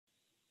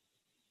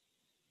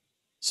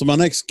So my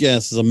next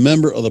guest is a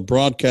member of the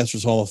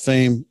Broadcasters Hall of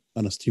Fame,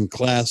 an esteemed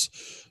class,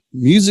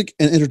 Music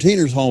and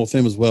Entertainers Hall of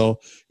Fame as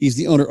well. He's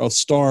the owner of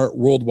Star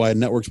Worldwide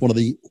Networks, one of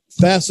the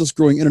fastest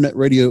growing internet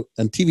radio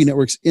and TV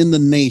networks in the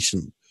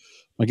nation.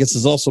 My guest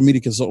is also a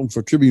media consultant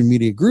for Tribune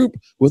Media Group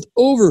with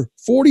over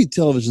 40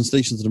 television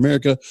stations in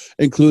America,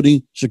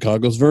 including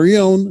Chicago's very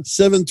own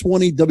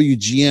 720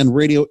 WGN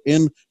Radio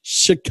in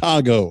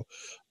Chicago.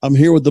 I'm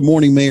here with the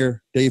morning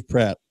mayor, Dave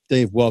Pratt.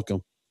 Dave,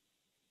 welcome.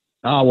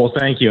 Oh, well,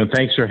 thank you. And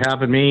thanks for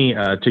having me.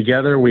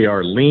 Together, we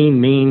are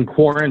lean, mean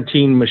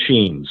quarantine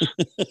machines.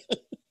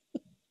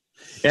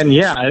 And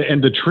yeah,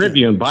 and the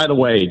Tribune, by the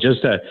way,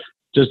 just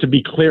to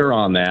be clear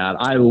on that,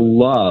 I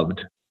loved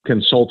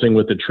consulting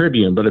with the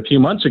Tribune. But a few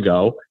months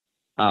ago,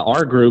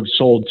 our group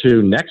sold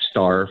to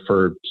Nexstar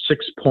for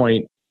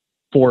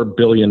 $6.4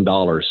 billion,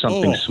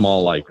 something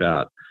small like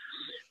that.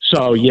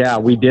 So, yeah,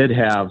 we did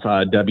have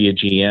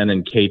WGN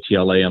and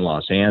KTLA in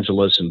Los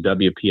Angeles and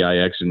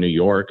WPIX in New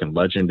York and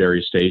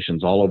legendary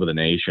stations all over the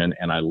nation.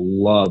 And I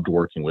loved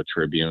working with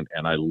Tribune,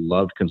 and I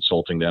loved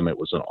consulting them. It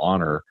was an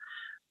honor.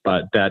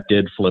 But that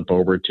did flip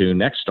over to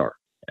Nexstar,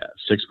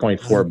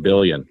 $6.4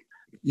 billion.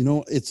 You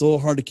know, it's a little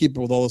hard to keep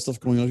up with all this stuff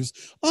going on. Just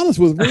honest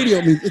with radio,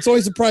 I mean, it's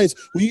always a surprise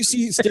when you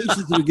see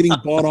stations that are getting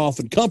bought off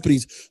and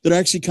companies that are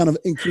actually kind of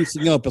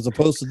increasing up as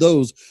opposed to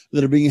those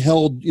that are being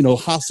held, you know,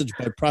 hostage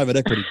by private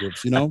equity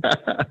groups, you know?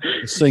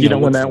 You know,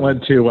 when that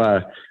went to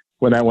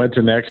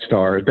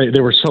Nexstar,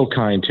 they were so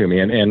kind to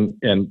me,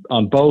 and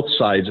on both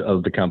sides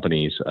of the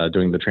companies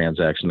doing the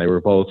transaction, they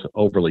were both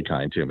overly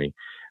kind to me.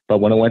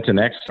 But when I went to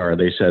Nexstar,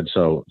 they said,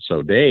 so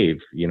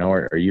Dave, you know,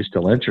 are you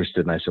still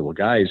interested? And I said, well,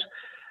 guys,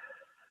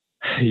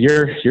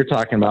 you're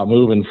talking about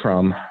moving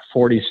from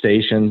 40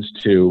 stations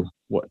to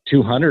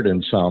 200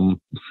 and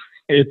some.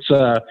 It's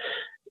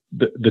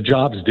the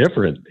job's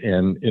different.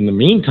 And in the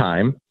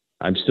meantime,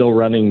 I'm still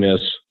running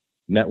this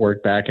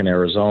network back in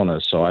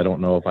Arizona, so I don't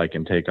know if I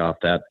can take off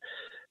that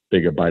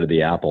big a bite of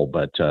the apple,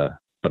 but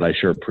I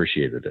sure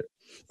appreciated it.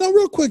 Now,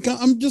 real quick,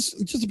 I'm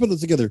just to put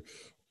this together.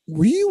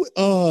 Were you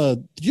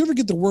did you ever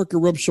get to work or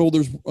rub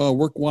shoulders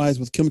work wise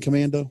with Kim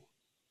Commando?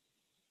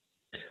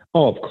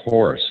 Oh, of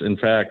course. In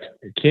fact,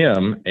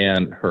 Kim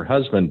and her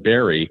husband,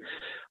 Barry,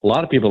 a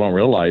lot of people don't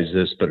realize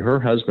this, but her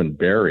husband,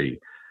 Barry,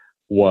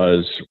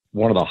 was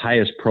one of the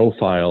highest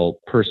profile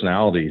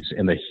personalities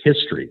in the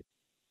history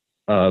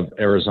of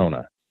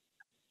Arizona.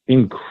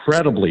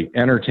 Incredibly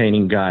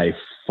entertaining guy,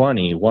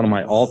 funny, one of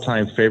my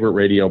all-time favorite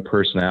radio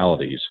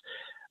personalities,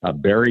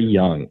 Barry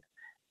Young.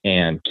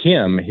 And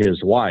Kim,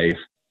 his wife,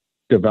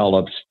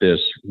 developed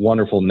this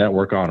wonderful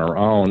network on her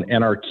own,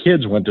 and our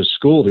kids went to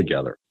school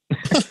together.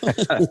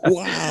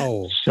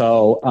 Wow.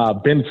 So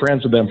been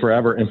friends with them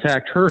forever. In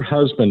fact, her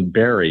husband,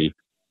 Barry,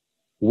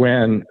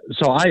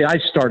 I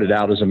started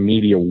out as a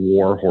media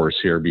warhorse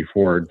here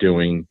before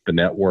doing the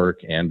network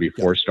and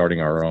before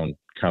starting our own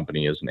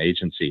company as an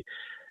agency.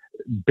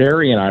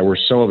 Barry and I were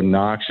so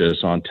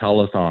obnoxious on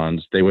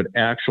telethons, they would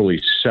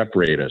actually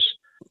separate us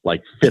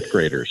like fifth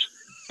graders.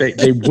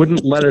 They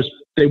wouldn't let us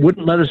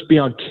be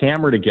on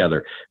camera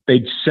together.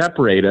 They'd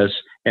separate us,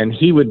 and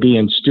he would be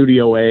in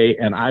Studio A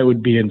and I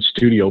would be in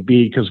Studio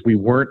B because we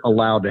weren't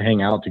allowed to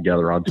hang out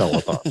together on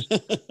telethons.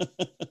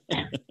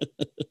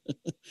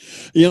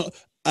 You know,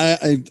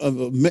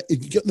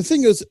 the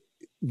thing is,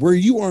 where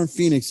you are in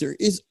Phoenix, there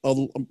is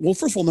well,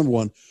 first of all, number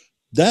one,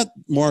 that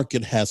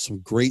market has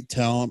some great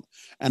talent,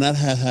 and that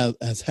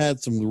has had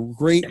some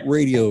great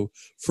radio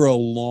for a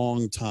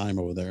long time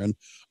over there. And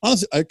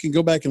honestly, I can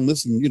go back and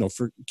listen, you know,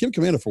 for Kim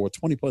Commando for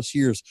 20 plus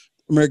years,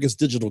 America's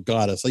Digital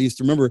Goddess. I used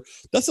to remember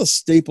that's a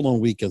staple on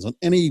weekends on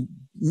any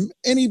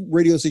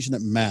radio station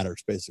that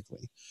matters,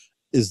 basically,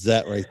 is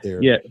that right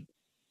there. Yeah.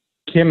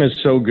 Kim is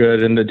so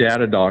good. And the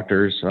Data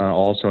Doctors,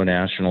 also a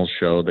national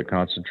show that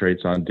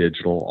concentrates on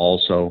digital,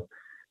 also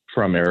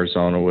from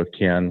Arizona with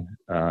Ken.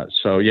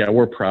 So yeah,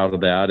 we're proud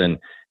of that. And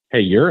hey,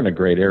 you're in a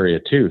great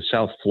area too.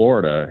 South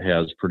Florida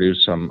has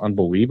produced some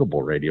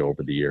unbelievable radio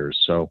over the years.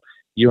 So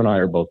you and I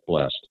are both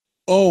blessed.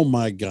 Oh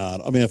my God.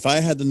 I mean, if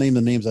I had to name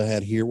the names I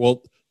had here,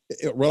 well,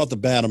 right off the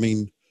bat, I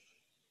mean,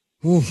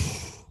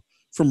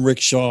 from Rick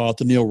Shaw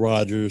to Neil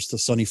Rogers to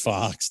Sonny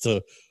Fox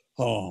to,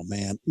 oh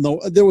man, no,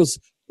 there was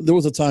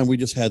a time we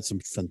just had some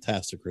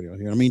fantastic radio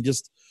here. I mean,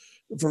 just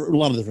for a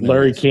lot of different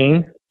Larry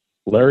areas.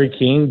 Larry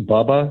King,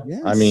 Bubba.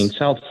 Yes. I mean,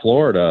 South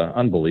Florida,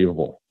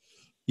 unfoundable.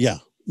 Yeah,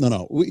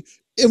 no.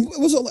 It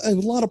was a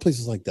lot of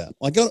places like that.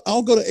 Like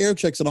I'll go to air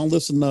checks and I'll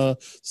listen to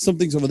some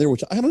things over there,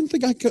 which I don't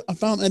think I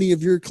found any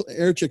of your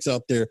air checks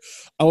out there.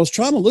 I was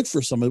trying to look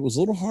for some. It was a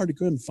little hard to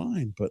go and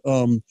find, but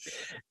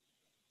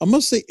I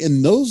must say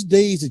in those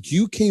days that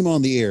you came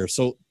on the air.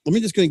 So let me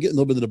just go and get a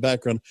little bit of the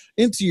background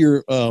into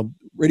your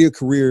radio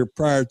career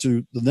prior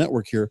to the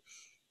network here.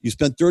 You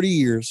spent 30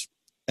 years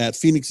at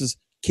Phoenix's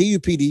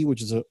KUPD,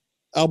 which is a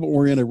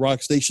album-oriented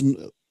rock station,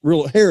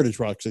 real heritage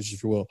rock station,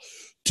 if you will.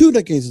 2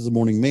 decades as the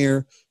morning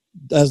mayor,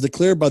 as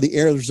declared by the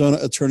Arizona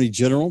Attorney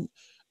General.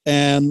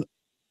 And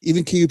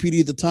even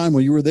KUPD at the time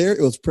when you were there,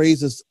 it was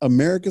praised as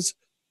America's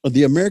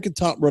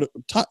top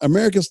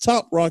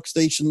rock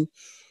station.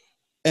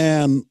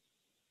 And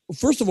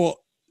first of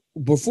all,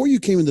 before you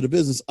came into the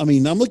business, I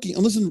mean, I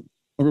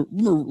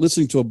remember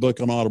listening to a book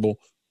on Audible,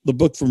 the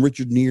book from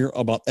Richard Neer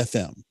about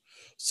FM.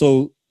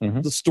 So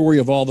the story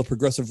of all the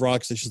progressive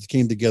rock stations that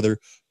came together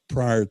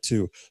prior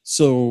to,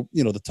 so,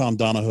 you know, the Tom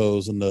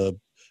Donahos and the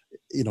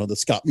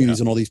Scott Muni's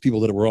and all these people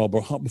that were all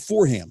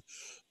beforehand.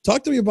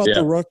 Talk to me about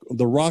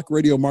the rock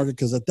radio market,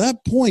 because at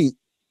that point,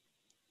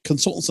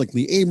 consultants like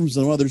Lee Abrams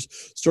and others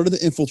started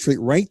to infiltrate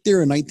right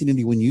there in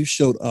 1980 when you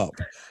showed up.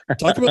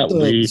 Talk about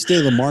the state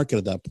of the market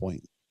at that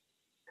point.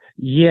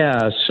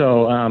 Yeah.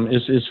 So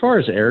as far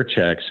as air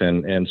checks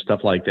and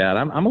stuff like that,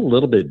 I'm a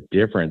little bit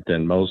different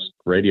than most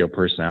radio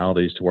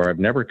personalities, to where I've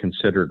never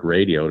considered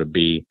radio to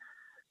be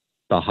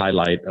the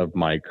highlight of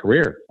my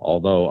career,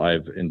 although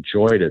I've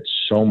enjoyed it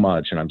so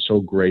much and I'm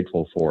so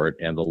grateful for it,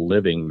 and the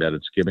living that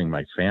it's giving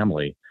my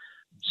family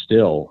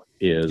still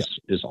is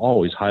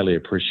always highly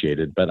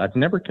appreciated. But I've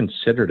never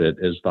considered it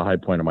as the high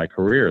point of my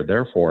career.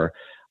 Therefore,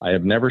 I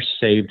have never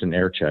saved an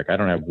air check. I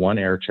don't have one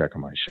air check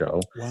on my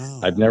show.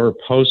 Wow. I've never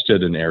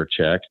posted an air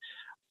check.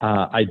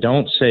 I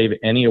don't save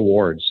any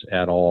awards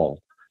at all.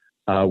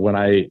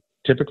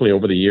 Typically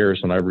over the years,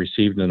 when I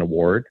received an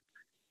award,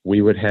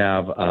 we would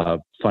have a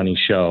funny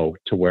show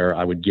to where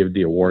I would give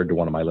the award to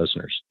one of my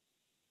listeners.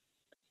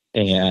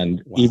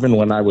 And even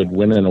when I would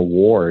win an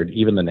award,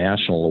 even the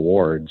national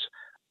awards,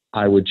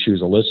 I would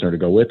choose a listener to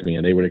go with me,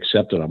 and they would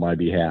accept it on my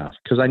behalf,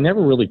 because I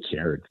never really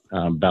cared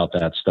about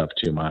that stuff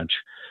too much.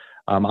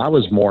 I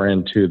was more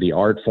into the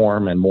art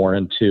form and more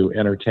into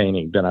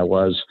entertaining than I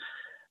was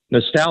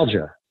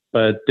nostalgia.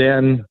 But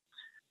then,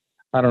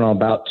 I don't know,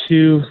 about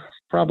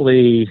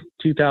probably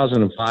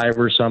 2005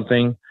 or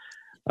something,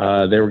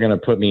 they were going to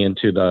put me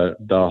into the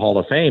Hall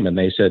of Fame, and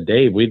they said,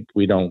 Dave,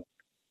 we don't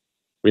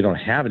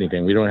have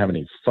anything. We don't have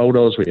any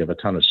photos. We have a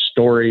ton of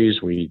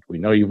stories. We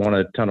know you want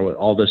a ton of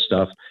all this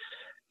stuff.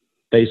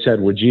 They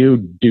said, would you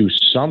do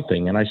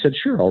something? And I said,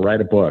 sure, I'll write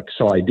a book.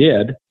 So I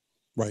did.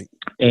 Right.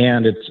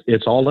 And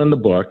it's all in the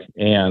book,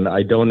 and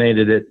I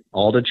donated it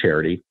all to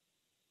charity.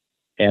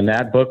 And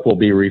that book will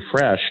be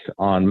refreshed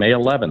on May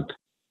 11th,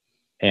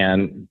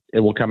 and it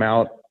will come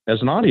out as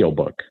an audio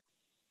book,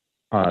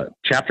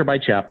 chapter by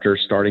chapter,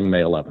 starting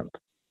May 11th,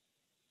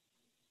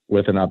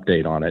 with an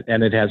update on it.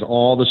 And it has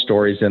all the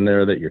stories in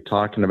there that you're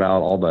talking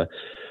about, all the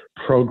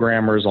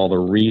programmers, all the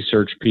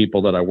research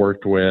people that I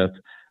worked with,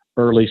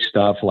 early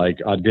stuff like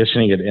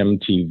auditioning at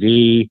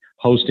MTV,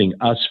 hosting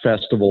US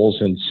festivals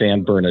in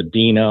San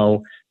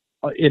Bernardino.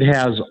 It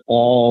has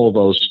all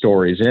those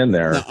stories in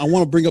there. Now, I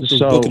want to bring up the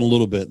book in a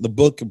little bit. The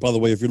book, by the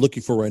way, if you're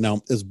looking for it right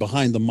now, is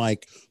Behind the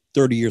Mic,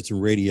 30 Years in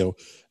Radio.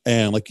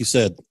 And like you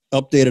said,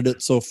 updated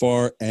it so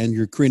far, and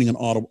you're creating an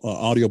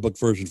audiobook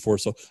version for it.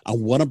 So I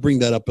want to bring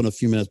that up in a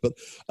few minutes. But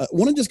I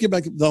want to just get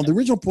back. Now, the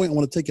original point I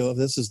want to take out of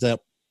this is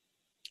that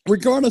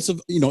regardless of,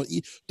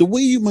 the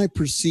way you might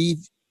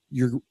perceive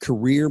your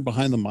career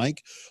behind the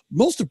mic,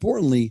 most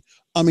importantly,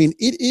 I mean,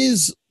 it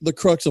is the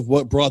crux of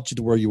what brought you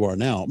to where you are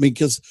now. I mean,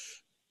 because,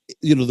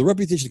 the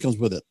reputation that comes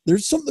with it.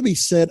 There's something to be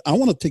said. I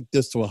want to take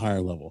this to a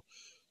higher level,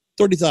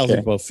 30,000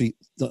 above feet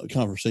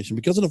conversation,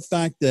 because of the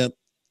fact that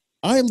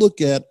I look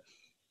at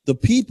the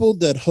people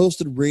that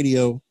hosted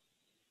radio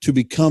to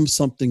become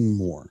something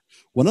more.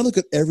 When I look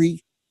at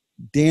every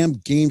damn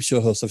game show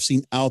host I've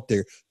seen out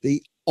there,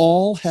 they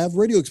all have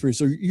radio experience.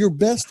 So your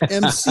best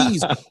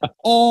MCs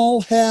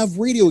all have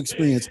radio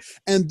experience,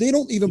 and they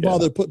don't even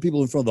bother to put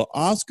people in front of the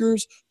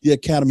Oscars, the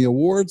Academy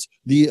Awards,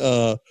 the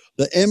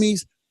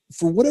Emmys.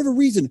 For whatever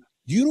reason,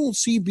 you don't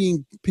see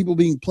people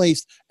being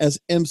placed as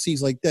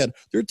MCs like that.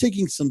 They're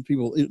taking some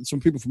people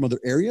from other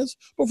areas,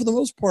 but for the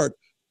most part,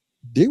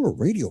 they were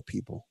radio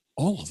people,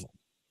 all of them.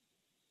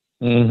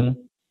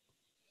 Mm-hmm.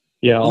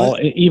 Yeah,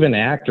 even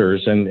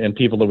actors and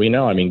people that we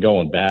know. I mean,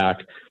 going back,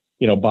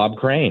 Bob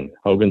Crane,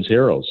 Hogan's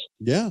Heroes.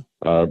 Yeah.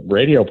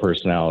 Radio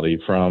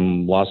personality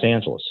from Los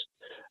Angeles.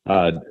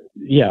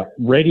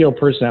 Radio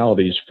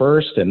personalities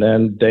first, and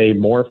then they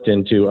morphed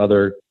into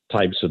other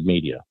types of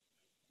media.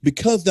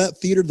 Because that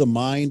theater of the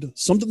mind,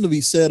 something to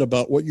be said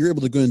about what you're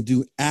able to go and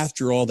do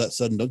after all that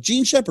said and done.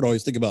 Gene Shepard, I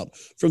always think about,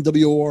 from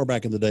WOR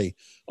back in the day.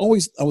 That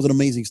was an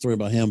amazing story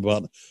about him,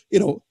 about,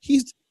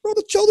 he wrote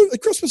a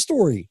Christmas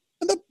Story.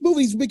 And that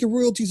movie's making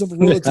royalties over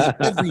royalties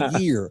every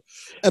year.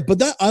 But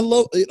that I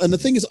love, and the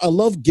thing is, I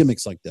love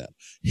gimmicks like that.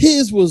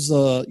 His was,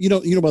 you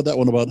know about that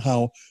one, about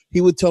how he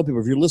would tell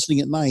people, if you're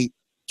listening at night,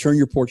 turn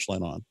your porch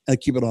light on and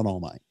keep it on all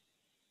night.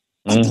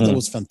 I thought that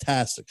was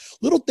fantastic.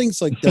 Little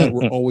things like that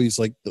were always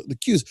like the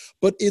cues.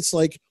 But it's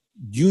like,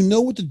 you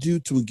know what to do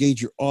to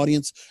engage your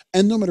audience.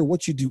 And no matter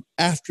what you do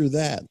after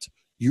that,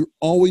 you're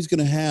always going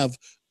to have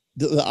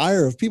the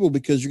ire of people,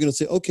 because you're going to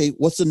say, okay,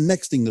 what's the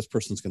next thing this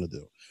person's going to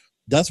do?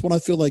 That's when I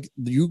feel like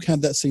you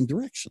have that same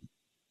direction.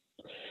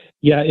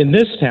 Yeah, in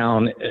this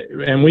town,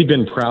 and we've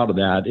been proud of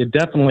that, it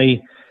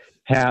definitely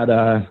had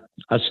a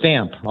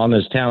stamp on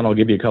this town. I'll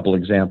give you a couple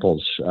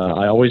examples.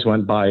 I always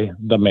went by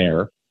the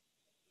mayor,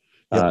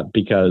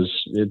 because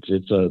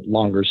it's a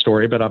longer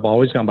story, but I've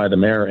always gone by the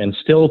mayor. And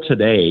still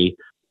today,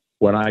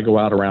 when I go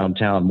out around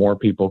town, more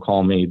people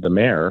call me the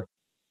mayor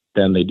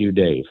than they do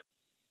Dave.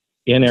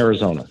 in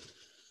Arizona.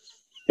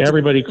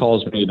 Everybody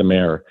calls me the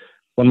mayor.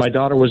 When my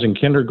daughter was in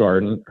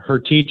kindergarten, her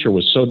teacher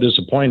was so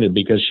disappointed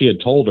because she had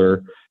told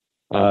her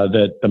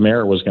that the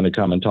mayor was going to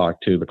come and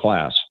talk to the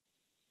class.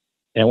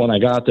 And when I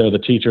got there, the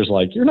teacher's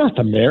like, "You're not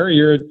the mayor.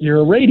 You're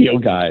a radio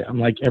guy." I'm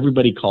like,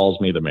 "Everybody calls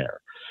me the mayor."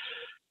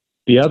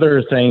 The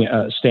other thing,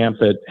 stamp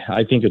that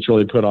I think it's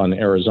really put on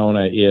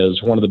Arizona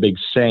is one of the big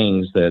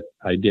sayings that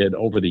I did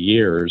over the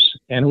years,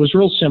 and it was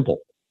real simple.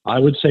 I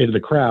would say to the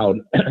crowd,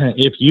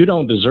 if you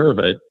don't deserve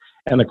it,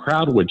 and the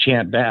crowd would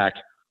chant back,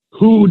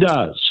 "Who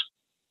does?"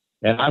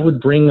 And I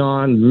would bring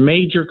on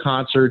major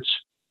concerts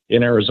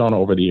in Arizona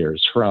over the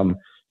years, from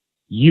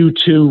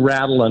U2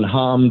 Rattle and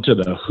Hum to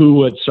the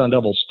Who at Sun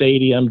Devil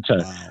Stadium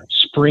to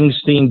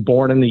Springsteen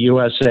Born in the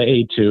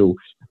USA to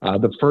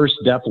the first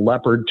Def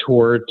Leppard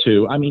tour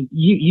to, I mean,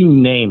 you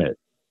name it,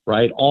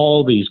 right?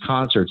 All these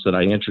concerts that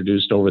I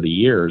introduced over the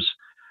years,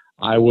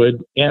 I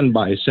would end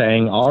by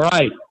saying, "All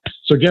right,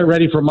 so get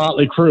ready for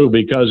Motley Crue,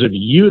 because if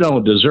you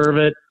don't deserve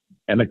it,"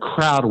 and the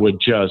crowd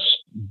would just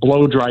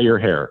blow dry your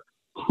hair.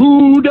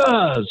 "Who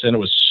does?" And it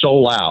was so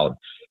loud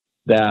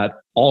that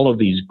all of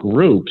these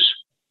groups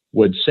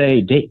would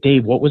say,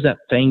 "Dave, what was that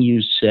thing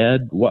you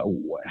said?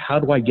 How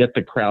do I get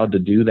the crowd to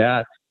do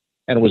that?"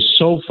 And it was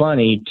so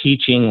funny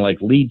teaching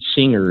like lead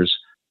singers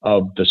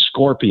of the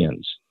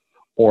Scorpions,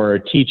 or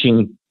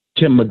teaching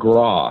Tim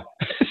McGraw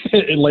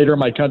later in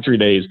my country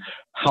days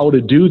how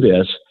to do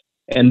this.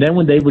 And then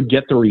when they would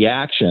get the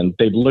reaction,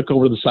 they'd look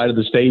over the side of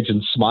the stage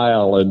and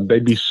smile, and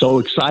they'd be so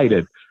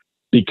excited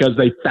because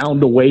they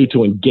found a way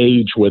to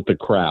engage with the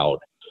crowd.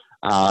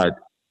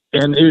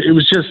 And it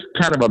was just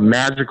kind of a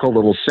magical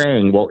little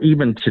saying. Well,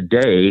 even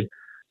today,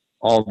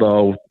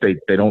 although they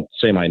don't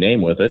say my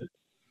name with it,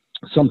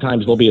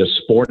 sometimes there'll be a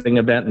sporting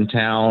event in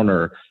town,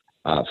 or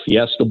a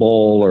Fiesta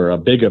Bowl, or a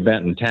big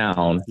event in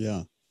town.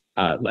 Yeah.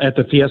 At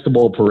the Fiesta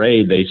Bowl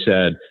parade, they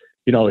said,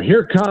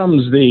 "Here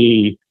comes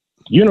the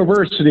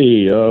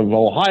University of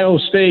Ohio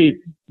State,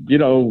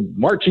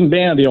 marching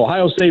band, the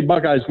Ohio State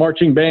Buckeyes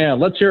marching band.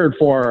 Let's hear it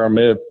for them.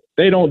 If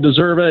they don't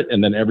deserve it,"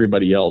 and then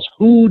everybody yells,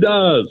 "Who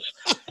does?"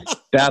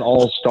 That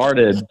all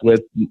started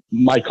with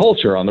my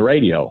culture on the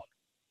radio,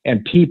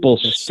 and people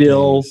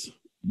still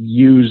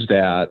use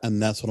that,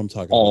 and that's what I'm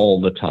talking all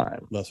about. The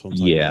time. That's what I'm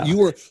talking about.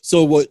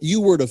 What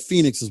you were to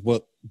Phoenix is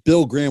what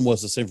Bill Graham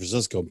was to San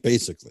Francisco,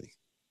 basically.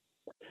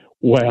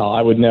 Well,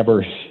 I would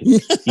never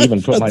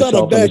even put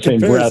myself in the same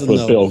breath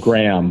with Bill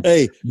Graham.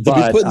 Hey, to be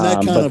putting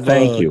that kind of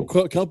thank you.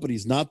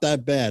 Company's not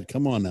that bad.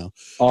 Come on now.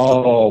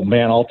 Oh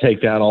man, I'll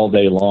take that all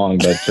day long.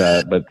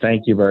 But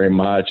thank you very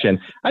much. And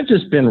I've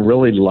just been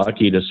really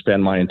lucky to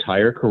spend my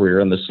entire career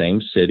in the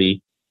same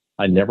city.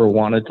 I never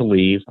wanted to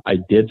leave. I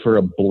did for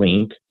a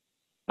blink,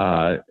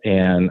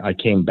 and I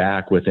came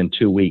back within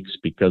 2 weeks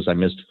because I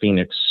missed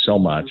Phoenix so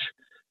much.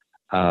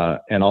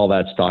 And all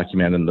that's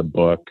documented in the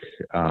book.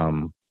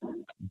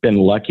 Been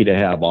lucky to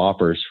have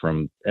offers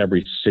from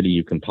every city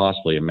you can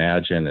possibly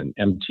imagine, and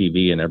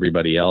MTV and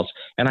everybody else.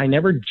 And I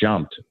never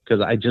jumped because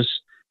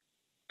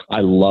I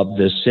love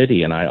this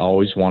city, and I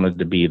always wanted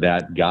to be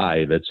that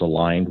guy that's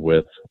aligned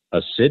with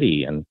a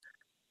city, and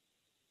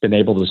been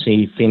able to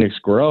see Phoenix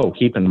grow.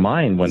 Keep in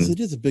mind when it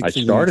is a big I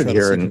thing started when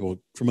here, and people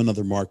from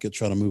another market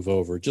try to move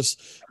over.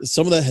 Just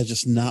some of that has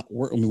just not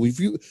worked. I mean,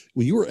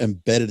 when you were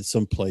embedded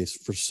someplace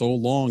for so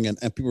long, and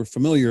people were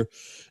familiar,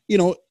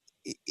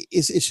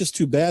 it's just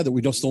too bad that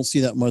we just don't see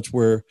that much.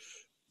 Where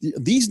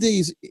these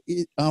days,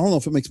 I don't know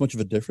if it makes much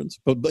of a difference,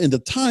 but in the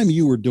time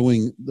you were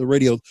doing the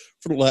radio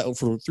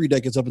for 3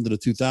 decades up into the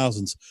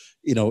 2000s,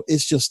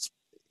 it's just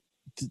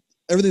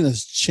everything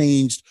has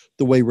changed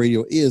the way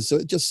radio is. So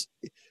it's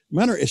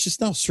just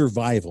now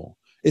survival.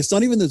 It's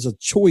not even as a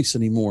choice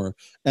anymore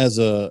as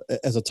a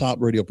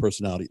top radio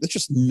personality. There's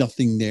just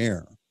nothing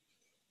there,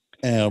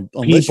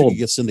 unless you can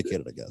get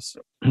syndicated, I guess.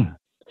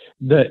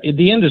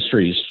 The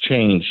industry's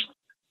changed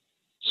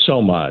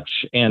so much,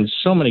 and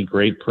so many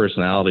great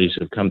personalities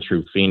have come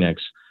through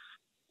Phoenix.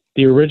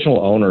 The original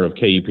owner of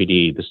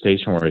KUPD, the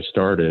station where I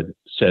started,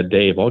 said,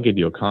 "Dave, I'll give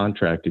you a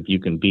contract if you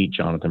can beat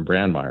Jonathan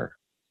Brandmeier."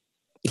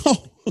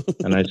 Oh.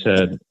 And I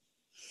said,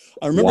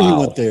 I remember wow. He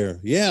went there.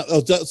 Yeah,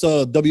 that's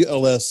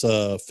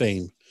WLS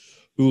fame.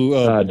 Who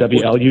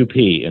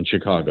WLUP in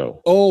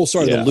Chicago. Oh,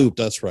 sorry, the Loop.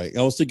 That's right.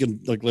 I was thinking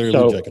like Larry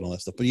Lujack and all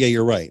that stuff. But yeah,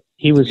 you're right.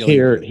 He was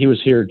here. He was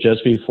here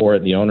just before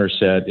it. The owner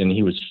said, and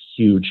he was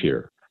huge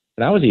here.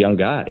 And I was a young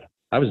guy.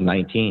 I was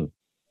 19,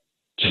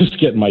 just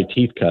getting my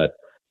teeth cut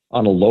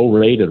on a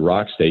low-rated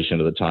rock station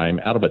at the time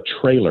out of a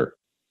trailer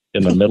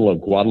in the middle of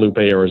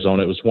Guadalupe,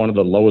 Arizona. It was one of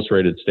the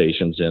lowest-rated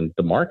stations in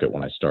the market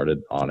when I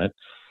started on it.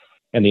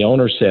 And the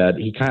owner said,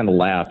 he kind of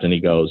laughed, and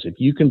he goes, "If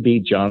you can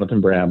beat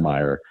Jonathan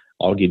Brandmeier,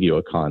 I'll give you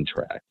a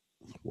contract."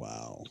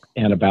 Wow.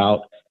 And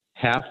about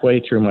halfway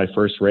through my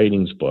first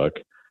ratings book,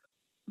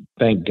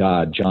 thank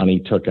God Johnny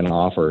took an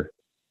offer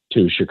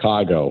to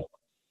Chicago.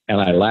 And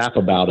I laugh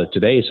about it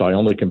today. So I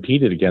only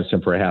competed against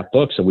him for a half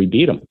book. So we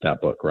beat him that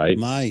book, right?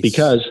 Nice.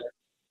 Because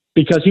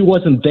he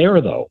wasn't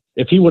there, though.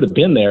 If he would have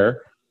been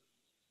there,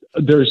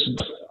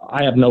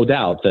 I have no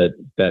doubt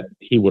that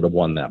he would have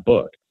won that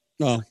book.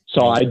 Oh,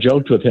 So I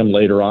joked with him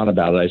later on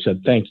about it. I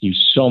said, thank you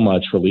so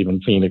much for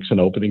leaving Phoenix and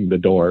opening the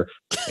door.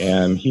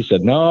 And he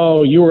said,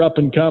 no, you were up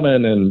and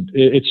coming. And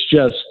it's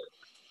just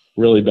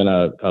really been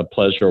a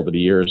pleasure over the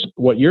years.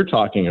 What you're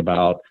talking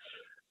about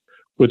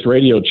with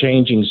radio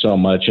changing so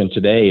much, and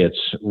today it's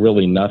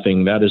really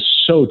nothing, that is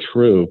so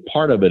true.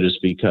 Part of it is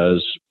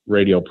because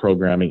radio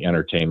programming,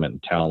 entertainment,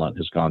 and talent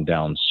has gone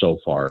down so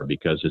far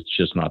because it's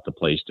just not the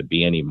place to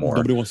be anymore.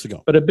 Nobody wants to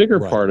go. But a bigger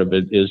part of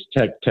it is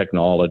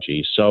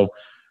technology. So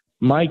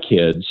my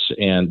kids,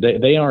 and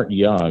they aren't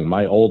young.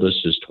 My oldest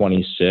is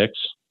 26.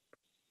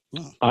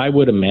 Wow. I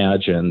would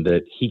imagine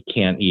that he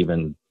can't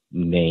even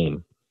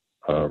name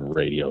a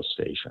radio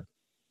station.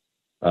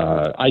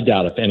 I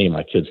doubt if any of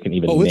my kids can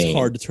even name. Oh, it's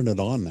hard to turn it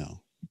on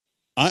now.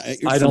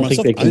 I don't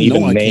think they can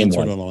even name one. I can't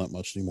turn it on that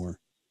much anymore.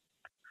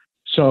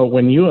 So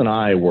when you and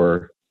I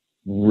were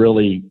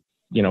really,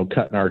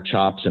 cutting our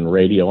chops in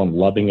radio and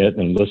loving it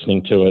and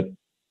listening to it,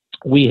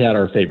 we had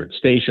our favorite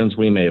stations.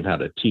 We may have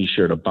had a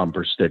T-shirt, a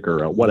bumper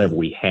sticker, or whatever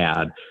we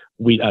had.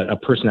 A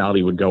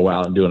personality would go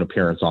out and do an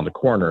appearance on the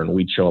corner, and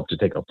we'd show up to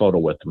take a photo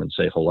with them and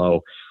say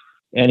hello.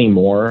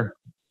 Anymore,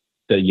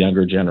 the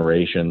younger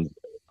generation,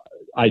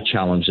 I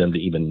challenge them to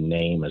even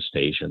name a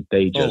station.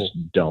 They just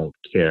don't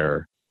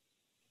care.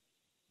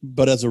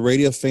 But as a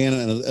radio fan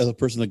and as a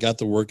person that got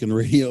to work in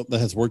radio, that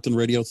has worked in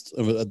radio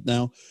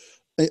now,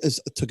 I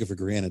took it for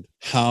granted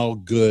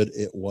how good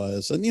it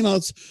was. And,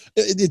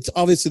 it's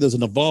obviously there's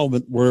an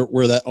involvement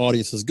where that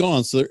audience has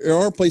gone. So there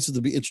are places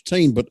to be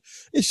entertained, but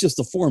it's just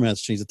the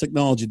format's changed. The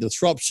technology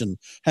disruption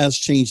has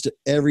changed to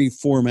every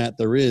format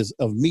there is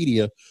of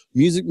media.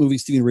 Music,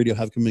 movies, TV, and radio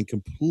have come in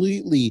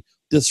completely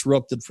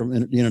disrupted from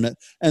the internet.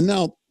 And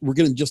now we're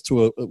getting just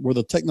to where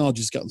the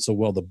technology's gotten so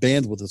well, the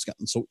bandwidth has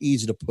gotten so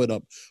easy to put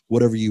up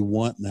whatever you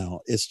want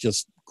now. It's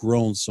just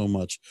grown so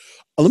much.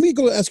 Let me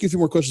go ask you a few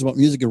more questions about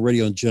music and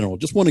radio in general.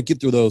 Just want to get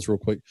through those real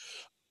quick.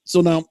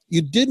 So now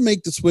you did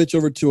make the switch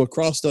over to a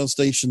crosstown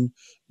station.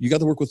 You got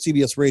to work with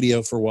CBS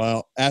Radio for a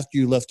while after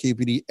you left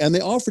KPD, and they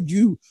offered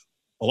you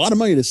a lot of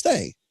money to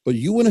stay, but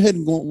you went ahead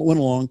and went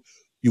along.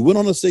 You went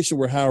on a station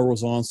where Howard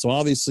was on. So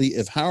obviously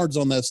if Howard's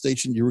on that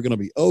station, you were going to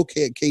be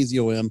okay at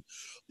KZOM.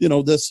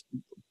 This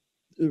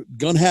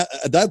gun hat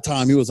at that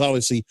time, he was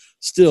obviously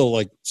still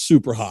like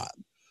super hot.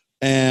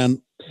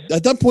 And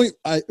at that point,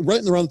 right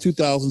in around the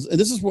 2000s, and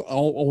this is what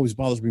always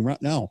bothers me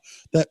right now,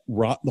 that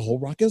the whole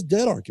rock is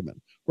dead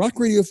argument. Rock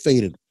radio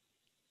faded,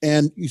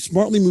 and you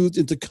smartly moved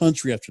into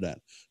country after that,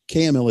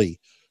 KMLE,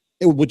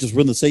 which is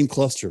within the same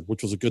cluster,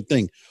 which was a good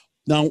thing.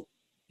 Now,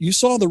 you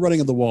saw the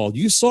writing of the wall.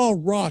 You saw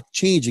rock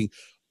changing.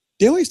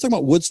 They always talk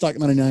about Woodstock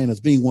 99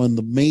 as being one of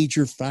the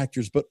major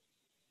factors, but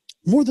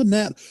more than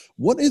that,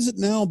 what is it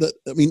now that,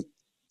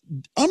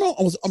 I'm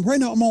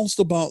almost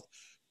about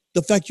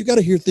the fact you got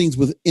to hear things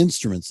with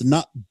instruments and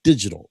not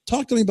digital.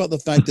 Talk to me about the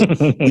fact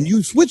that when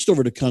you switched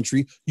over to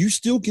country, you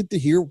still get to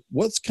hear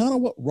what's kind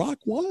of what rock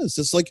was.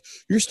 It's like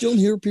you're still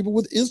hearing people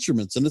with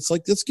instruments, and it's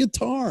like this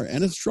guitar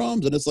and it's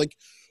drums, and it's like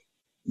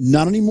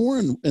not anymore.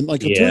 And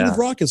like alternative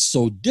rock is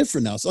so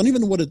different now. So I don't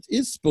even know what it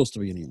is supposed to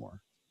be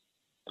anymore.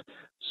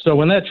 So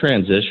when that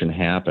transition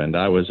happened,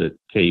 I was at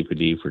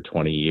KUPD for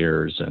 20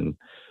 years, and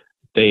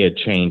they had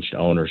changed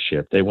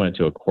ownership. They went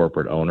to a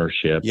corporate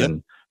ownership,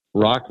 and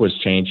rock was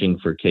changing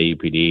for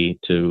KUPD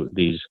to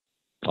these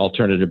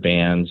alternative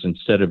bands.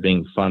 Instead of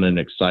being fun and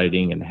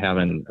exciting and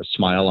having a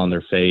smile on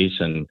their face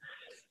and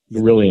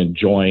really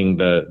enjoying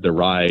the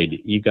ride,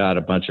 you got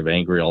a bunch of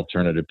angry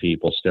alternative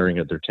people staring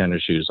at their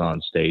tennis shoes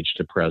on stage,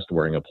 depressed,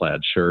 wearing a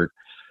plaid shirt.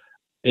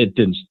 It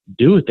didn't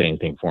do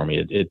anything for me.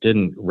 It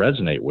didn't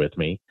resonate with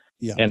me.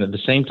 Yeah. And at the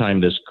same time,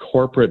 this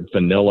corporate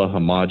vanilla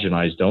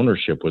homogenized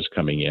ownership was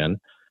coming in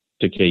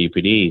to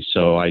KUPD.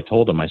 So I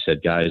told them, I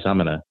said, guys, I'm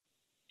going to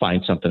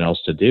find something else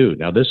to do.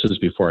 Now, this is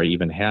before I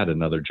even had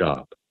another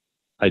job.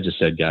 I just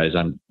said, guys,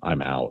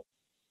 I'm out.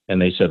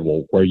 And they said,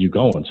 well, where are you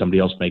going? Somebody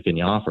else making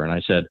the offer? And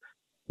I said,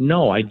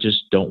 no, I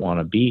just don't want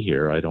to be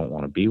here. I don't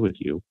want to be with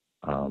you.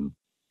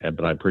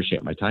 But I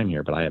appreciate my time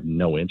here, but I have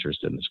no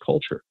interest in this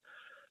culture.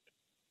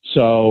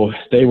 So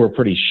they were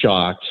pretty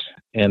shocked.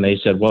 And they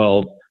said,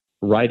 well,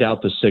 write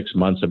out the 6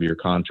 months of your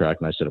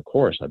contract. And I said, of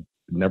course, I've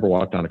never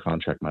walked on a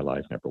contract in my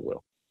life, never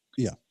will.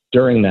 Yeah.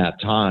 During that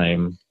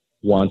time,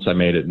 once I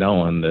made it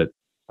known that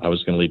I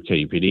was going to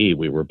leave KUPD,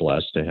 we were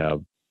blessed to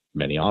have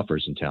many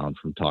offers in town,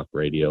 from talk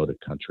radio to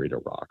country to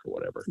rock or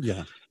whatever.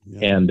 Yeah.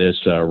 And this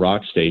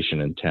rock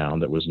station in town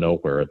that was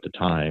nowhere at the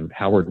time,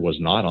 Howard was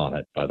not on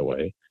it, by the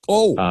way,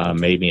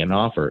 made me an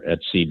offer at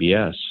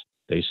CBS.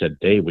 They said,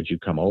 Dave, would you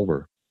come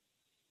over?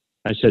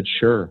 I said,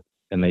 sure.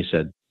 And they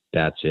said,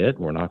 that's it?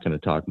 We're not going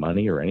to talk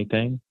money or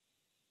anything?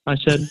 I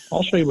said,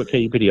 I'll show you what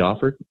KUPD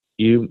offered.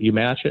 You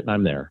match it, and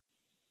I'm there.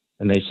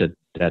 And they said,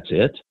 that's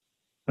it?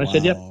 And I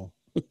said, yep.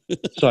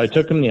 So I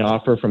took them the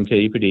offer from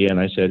KUPD, and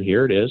I said,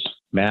 here it is.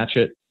 Match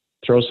it.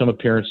 Throw some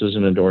appearances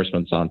and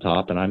endorsements on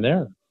top, and I'm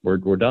there. We're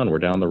done. We're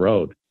down the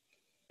road.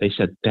 They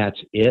said, that's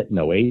it?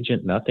 No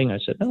agent, nothing? I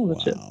said, no,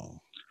 that's it.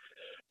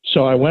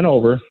 So I went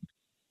over,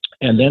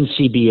 and then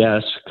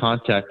CBS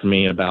contacted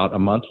me about a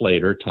month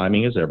later.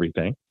 Timing is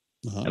everything.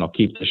 and I'll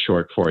keep this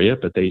short for you,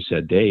 but they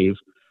said, Dave,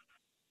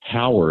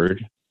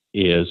 Howard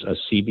is a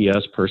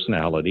CBS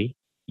personality.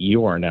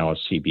 You are now a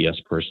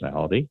CBS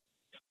personality.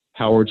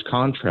 Howard's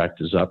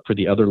contract is up for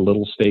the other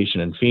little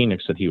station in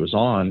Phoenix that he was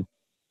on,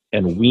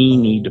 and we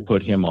need to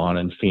put him on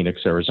in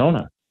Phoenix,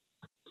 Arizona.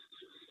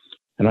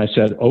 And I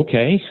said,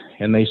 okay.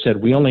 And they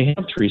said, we only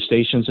have 3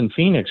 stations in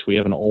Phoenix. We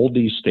have an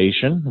oldies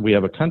station, we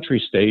have a country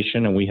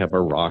station, and we have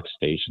a rock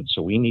station.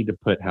 So we need to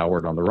put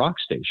Howard on the rock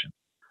station.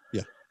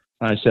 Yeah.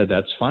 And I said,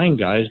 that's fine,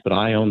 guys, but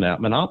I own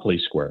that Monopoly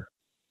Square.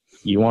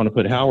 You want to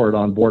put Howard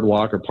on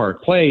Boardwalk or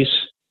Park Place?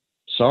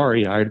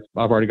 Sorry, I've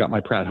already got my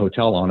Pratt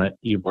Hotel on it.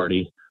 You've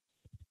already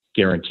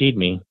guaranteed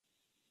me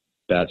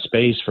that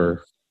space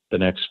for the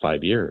next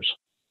 5 years.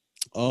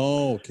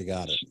 Oh, okay.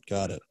 Got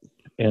it.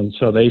 And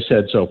so they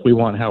said, so if we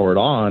want Howard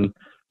on,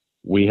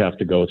 we have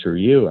to go through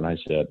you. And I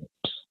said,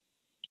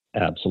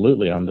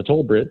 absolutely, I'm the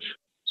toll bridge.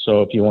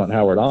 So if you want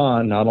Howard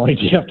on, not only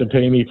do you have to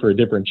pay me for a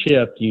different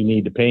shift, you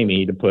need to pay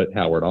me to put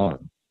Howard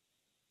on.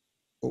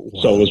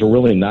 Wow. So it was a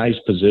really nice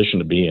position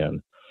to be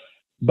in.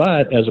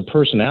 But as a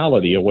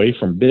personality away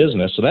from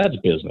business, so that's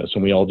business,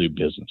 and we all do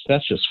business.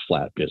 That's just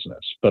flat business.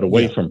 But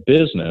away from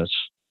business,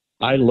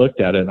 I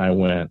looked at it and I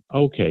went,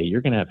 okay,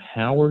 you're going to have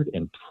Howard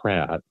and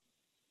Pratt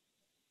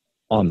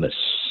on the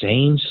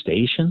same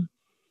station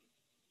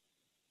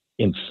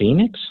in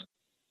Phoenix?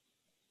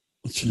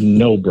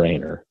 No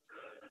brainer.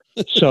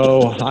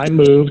 So I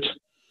moved,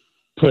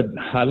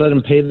 I let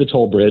him pay the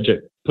toll bridge,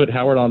 put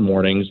Howard on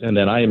mornings, and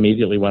then I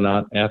immediately went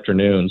on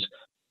afternoons.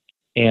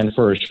 And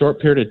for a short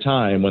period of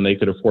time, when they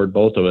could afford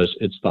both of us,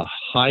 it's the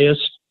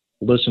highest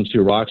listened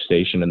to rock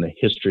station in the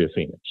history of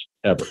Phoenix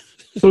ever.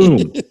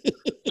 Boom.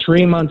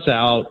 3 months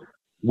out,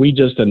 we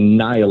just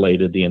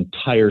annihilated the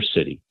entire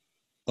city.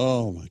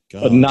 Oh my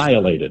God.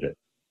 Annihilated it.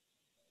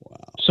 Wow.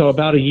 So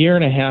about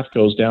 1.5 years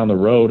goes down the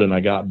road and I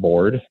got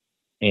bored,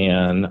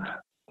 and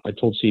I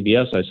told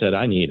CBS, I said,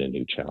 I need a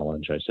new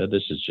challenge. I said,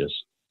 this is just,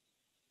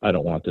 I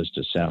don't want this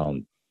to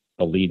sound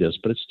elitist,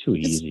 but it's too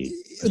easy.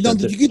 Now,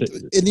 did you get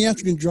in the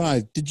afternoon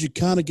drive? Did you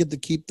kind of get to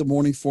keep the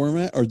morning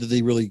format, or did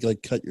they really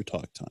like cut your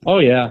talk time? Oh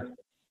yeah,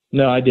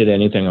 no, I did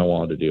anything I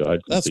wanted to do.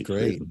 That's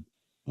great. Freedom.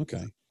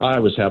 Okay, I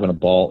was having a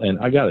ball, and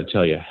I got to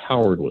tell you,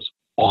 Howard was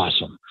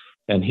awesome,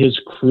 and his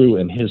crew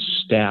and his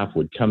staff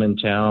would come in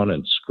town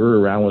and screw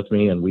around with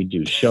me, and we'd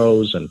do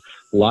shows and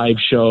live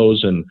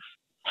shows, and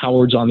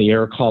Howard's on the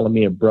air calling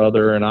me a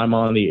brother, and I'm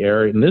on the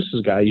air, and this is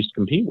a guy I used to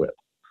compete with,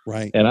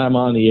 right? And I'm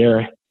on the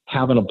air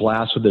having a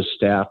blast with his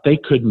staff. They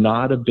could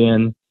not have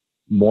been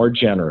more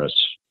generous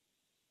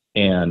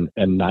and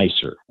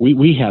nicer.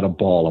 We had a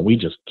ball, and we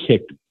just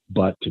kicked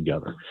butt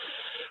together.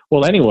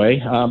 Well, anyway,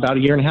 about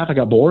 1.5 years, I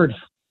got bored,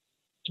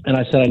 and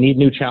I said, I need a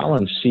new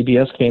challenge.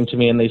 CBS came to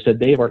me, and they said,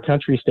 Dave, our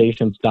country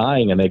station's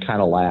dying, and they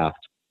kind of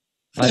laughed.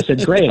 And I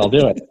said, great, I'll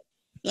do it.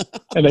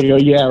 And they go,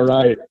 yeah,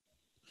 right.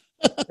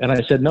 And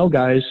I said, no,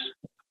 guys,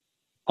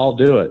 I'll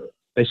do it.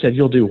 They said,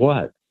 you'll do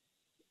what?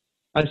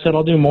 I said,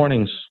 I'll do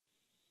mornings.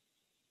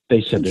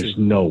 They said, there's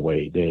no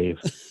way, Dave.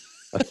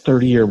 A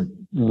 30-year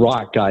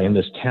rock guy in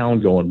this town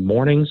going,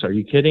 mornings? Are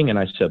you kidding? And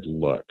I said,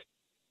 look,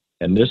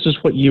 and this is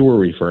what you were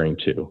referring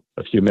to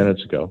a few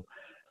minutes ago.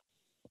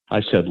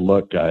 I said,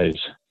 look, guys,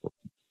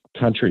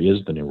 country is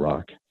the new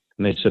rock.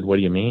 And they said, what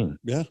do you mean?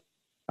 Yeah.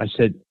 I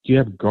said, you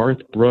have Garth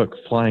Brooks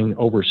flying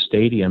over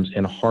stadiums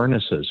in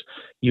harnesses.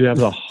 You have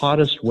the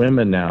hottest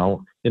women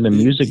now in the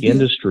music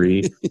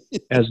industry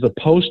as the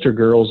poster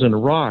girls in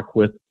rock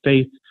with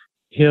Faith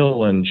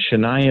Hill and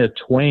Shania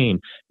Twain.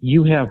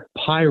 You have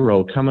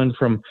Pyro coming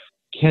from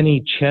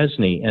Kenny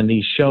Chesney and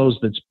these shows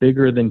that's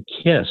bigger than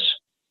Kiss.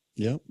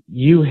 Yep.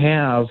 You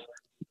have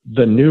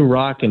the new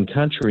rock and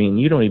country,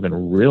 and you don't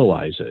even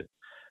realize it.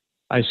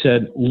 I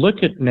said,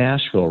 look at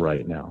Nashville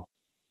right now.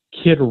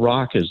 Kid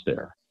Rock is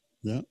there.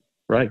 Yeah.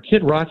 Right?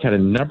 Kid Rock had a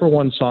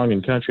 #1 song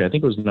in country. I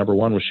think it was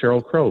 #1 with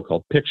Sheryl Crow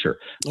called Picture.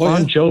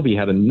 Bon Jovi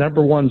had a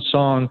 #1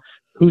 song,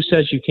 Who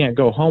Says You Can't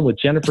Go Home, with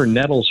Jennifer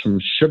Nettles from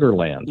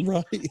Sugarland.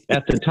 Right.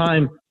 At the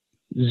time,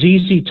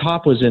 ZZ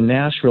Top was in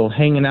Nashville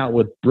hanging out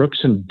with Brooks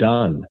and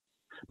Dunn.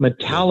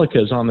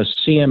 Metallica's on the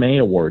CMA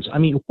Awards. I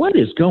mean, what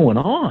is going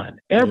on?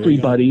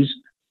 Everybody's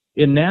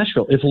in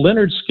Nashville. If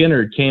Leonard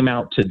Skinner came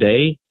out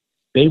today,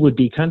 they would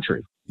be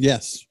country.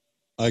 Yes,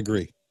 I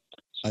agree.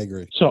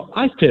 So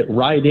I fit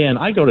right in.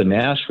 I go to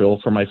Nashville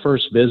for my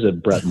first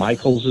visit. Bret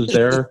Michaels is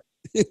there.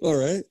 All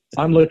right.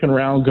 I'm looking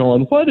around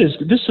going,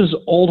 this is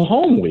old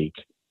home week.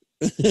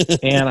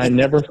 And I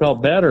never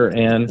felt better.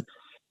 And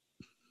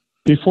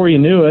before you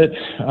knew it,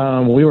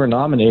 we were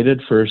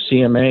nominated for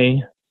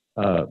CMA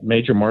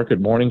Major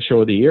Market Morning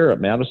Show of the Year at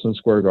Madison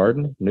Square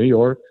Garden, New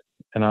York.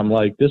 And I'm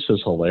like, this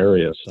is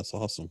hilarious. That's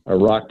awesome. A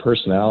rock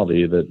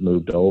personality that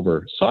moved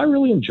over. So I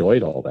really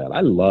enjoyed all that. I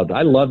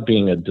loved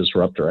being a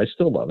disruptor. I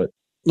still love it.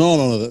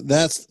 No.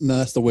 That's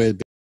the way it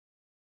be.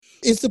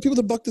 It's the people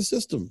that buck the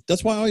system.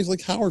 That's why I always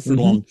liked Howard for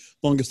the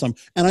longest time.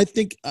 And I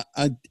think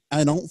I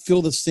don't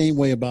feel the same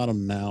way about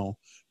him now.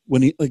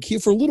 When he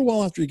for a little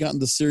while after he got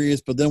into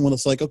Sirius, but then when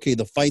it's like, okay,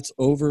 the fight's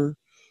over,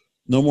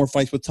 no more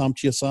fights with Tom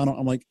Chiasano.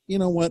 I'm like, you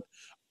know what?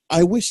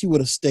 I wish he would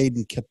have stayed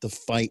and kept the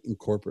fight in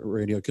corporate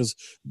radio, because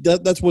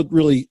that's what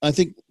really, I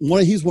think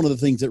he's one of the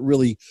things that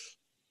really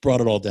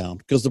brought it all down.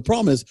 Because the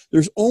problem is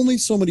there's only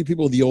so many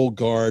people of the old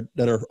guard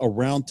that are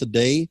around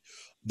today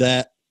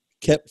that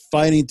kept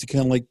fighting to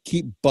kind of like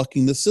keep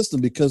bucking the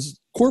system, because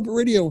corporate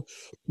radio,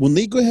 when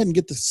they go ahead and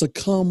get to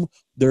succumb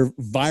their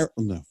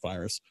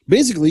virus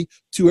basically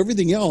to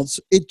everything else,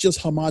 it just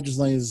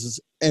homogenizes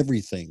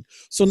everything.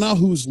 So now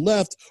who's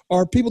left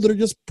are people that are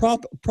just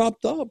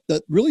propped up,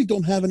 that really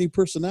don't have any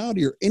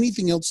personality or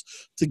anything else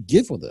to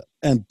give with it.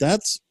 And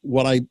that's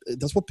what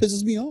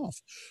pisses me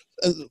off.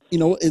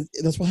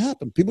 That's what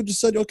happened. People just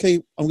said,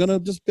 okay, I'm going to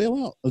just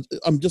bail out.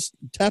 I'm just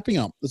tapping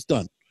out. It's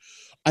done.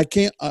 I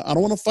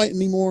don't want to fight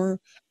anymore.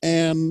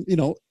 And,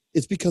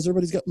 it's because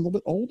everybody's gotten a little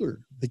bit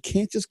older. They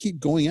can't just keep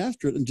going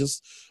after it and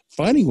just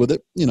fighting with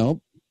it,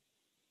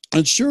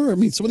 And sure, I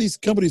mean, some of these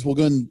companies will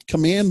go and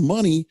command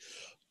money,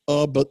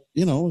 but,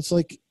 it's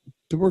like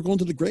people are going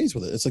to the graves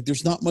with it. It's like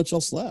there's not much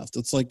else left.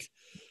 It's like,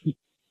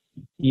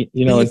 in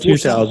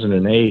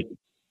 2008,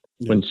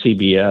 when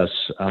CBS,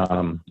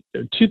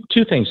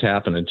 two things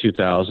happened in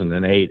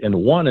 2008, and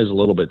one is a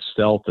little bit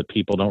stealth that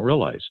people don't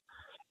realize.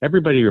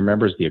 Everybody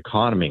remembers the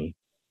economy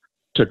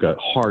took a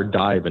hard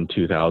dive in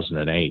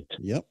 2008.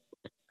 Yep.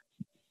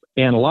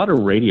 And a lot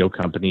of radio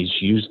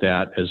companies use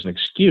that as an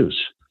excuse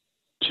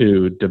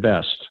to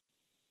divest.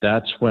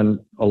 That's when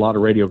a lot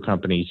of radio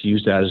companies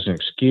use that as an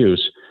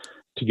excuse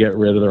to get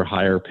rid of their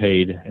higher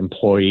paid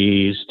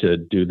employees, to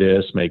do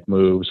this, make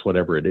moves,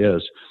 whatever it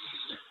is.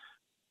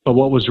 But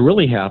what was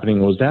really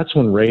happening was that's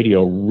when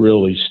radio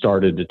really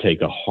started to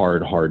take a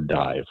hard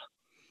dive,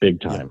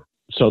 big time. Yep.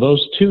 So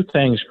those two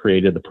things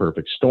created the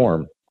perfect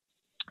storm.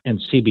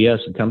 And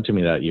CBS had come to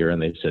me that year and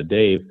they said,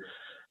 Dave,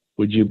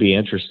 would you be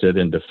interested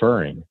in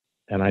deferring?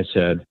 And I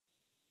said,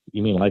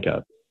 you mean like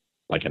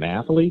an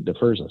athlete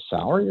defers a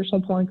salary or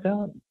something like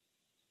that?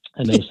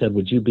 And they said,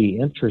 would you be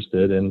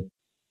interested in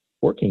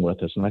working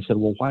with us? And I said,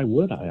 well, why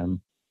would I?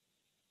 I'm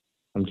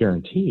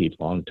guaranteed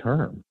long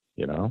term,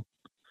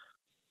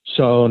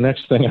 So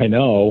next thing I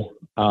know,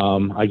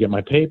 I get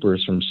my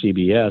papers from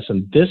CBS,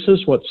 and this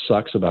is what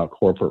sucks about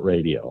corporate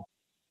radio.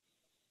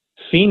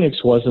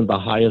 Phoenix wasn't the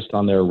highest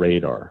on their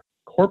radar.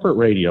 Corporate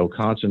radio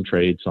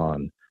concentrates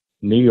on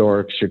New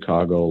York,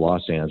 Chicago,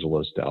 Los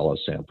Angeles, Dallas,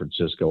 San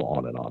Francisco,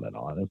 on and on and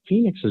on. And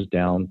Phoenix is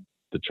down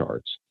the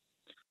charts.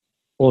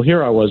 Well,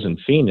 here I was in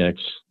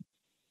Phoenix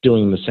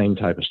doing the same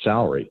type of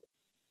salary,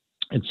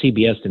 and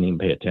CBS didn't even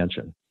pay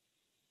attention.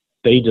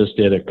 They just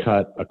did a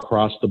cut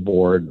across the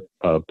board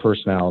of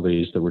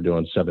personalities that were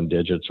doing 7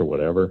 digits or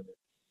whatever.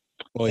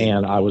 Oh, yeah.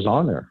 And I was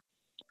on there.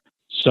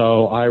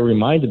 So I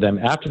reminded them,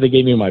 after they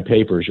gave me my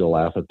papers, you'll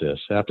laugh at this.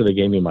 After they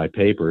gave me my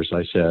papers,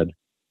 I said,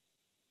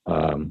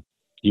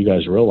 you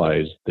guys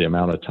realize the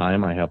amount of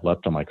time I have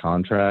left on my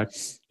contract,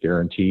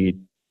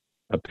 guaranteed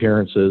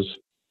appearances,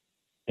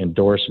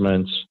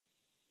 endorsements.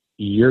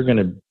 You're going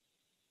to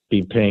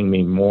be paying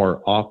me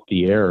more off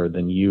the air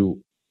than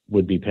you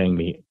would be paying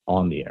me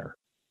on the air.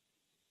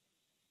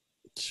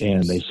 Jeez.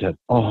 And they said,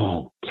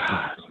 oh,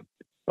 God.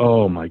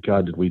 Oh, my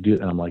God, did we do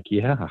that? And I'm like,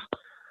 yeah.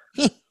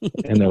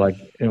 And they're like,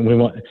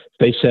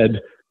 they said,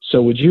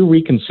 so would you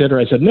reconsider?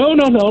 I said, no.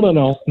 I'm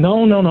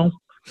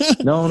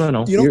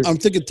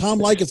thinking Tom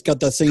Likens got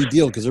that same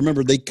deal, because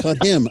remember they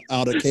cut him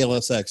out at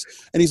KLSX,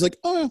 and he's like,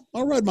 oh,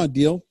 I'll ride my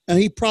deal. And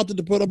he prompted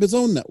to put up his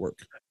own network.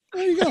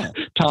 There you go.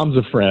 Tom's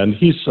a friend.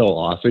 He's so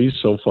awesome. He's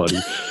so funny.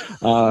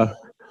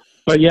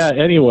 But yeah,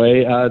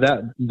 anyway,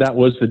 that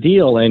was the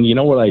deal. And you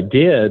know what I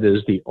did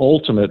is the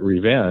ultimate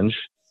revenge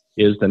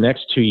is the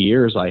next 2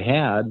 years I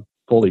had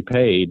fully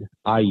paid,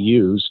 I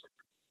used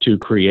to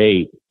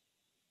create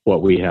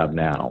what we have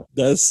now.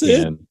 That's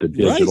it. And the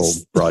digital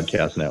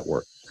broadcast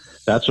network.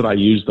 That's what I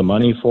used the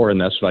money for, and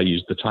that's what I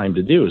used the time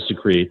to do, is to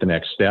create the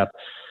next step,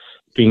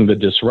 being the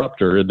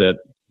disruptor that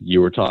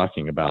you were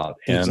talking about.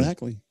 And,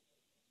 exactly.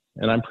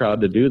 And I'm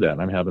proud to do that.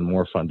 I'm having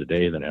more fun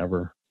today than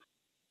ever.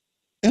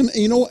 And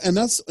and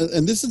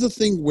this is the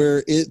thing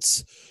where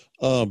it's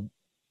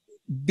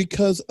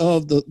because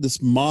of this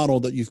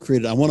model that you've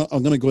created. I'm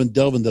going to go and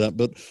delve into that,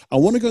 but I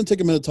want to go and take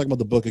a minute to talk about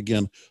the book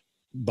again.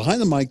 Behind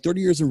the Mic, 30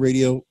 Years in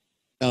Radio.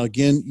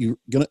 Again, you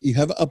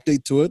have an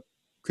update to it.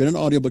 Create an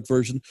audiobook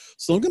version.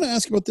 So I'm going to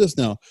ask you about this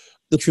now,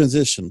 the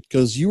transition,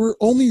 because you were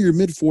only in your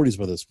mid-40s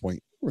by this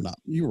point.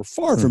 You were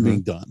far from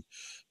being done.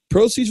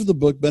 Proceeds of the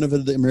book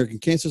benefited the American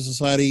Cancer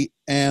Society,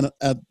 and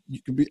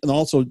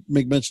also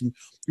make mention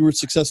you were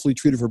successfully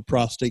treated for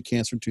prostate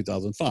cancer in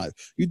 2005.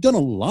 You've done a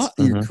lot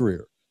in your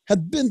career,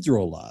 had been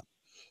through a lot,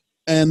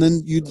 and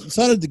then you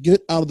decided to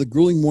get out of the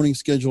grueling morning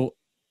schedule.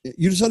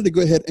 You decided to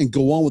go ahead and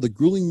go on with a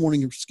grueling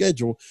morning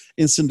schedule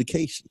in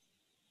syndication.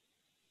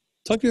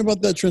 Talk to me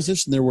about that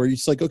transition there, where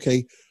it's like,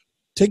 okay,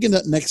 taking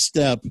that next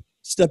step,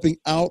 stepping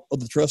out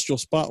of the terrestrial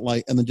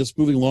spotlight, and then just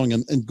moving along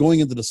and going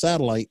into the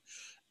satellite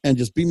and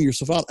just beaming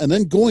yourself out, and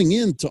then going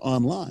into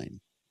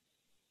online.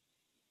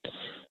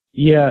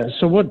 Yeah.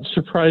 So what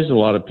surprised a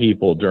lot of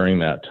people during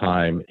that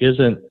time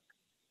isn't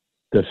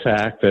the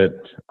fact that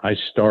I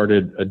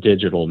started a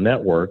digital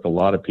network. A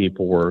lot of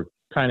people were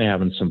kind of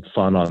having some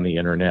fun on the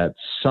internet.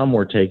 Some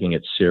were taking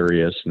it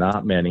serious,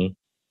 not many.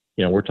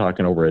 You know, we're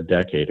talking over a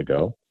decade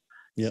ago.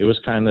 Yep. It was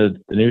kind of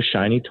the new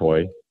shiny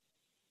toy,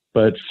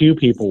 but few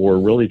people were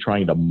really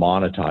trying to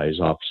monetize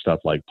off stuff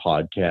like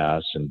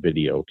podcasts and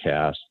video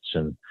casts.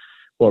 And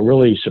what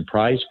really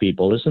surprised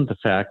people isn't the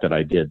fact that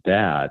I did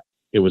that.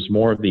 It was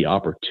more of the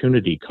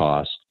opportunity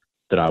cost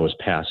that I was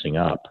passing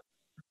up.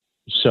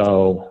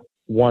 So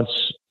once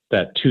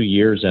that 2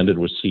 years ended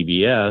with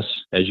CBS,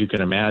 as you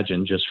can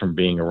imagine, just from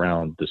being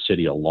around the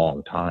city a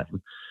long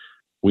time,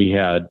 we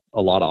had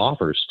a lot of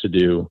offers to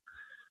do.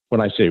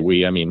 When I say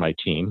we, I mean my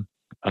team.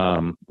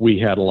 We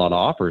had a lot of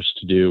offers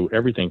to do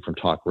everything from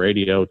talk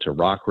radio to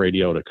rock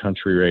radio to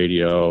country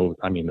radio.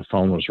 I mean, the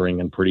phone was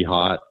ringing pretty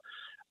hot.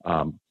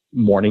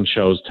 Morning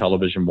shows,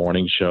 television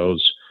morning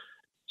shows,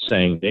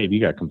 saying, Dave,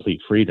 you got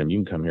complete freedom. You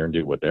can come here and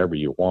do whatever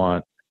you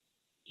want.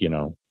 You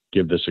know,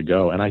 give this a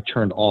go. And I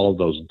turned all of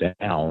those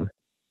down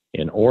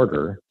in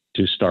order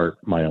to start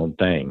my own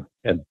thing.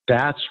 And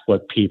that's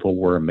what people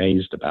were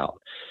amazed about.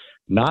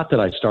 Not that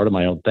I started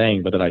my own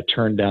thing, but that I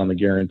turned down the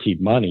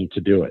guaranteed money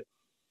to do it.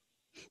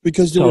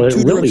 Because there were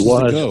two directions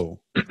to go.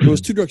 There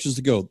was two directions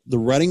to go. The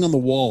writing on the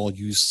wall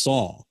you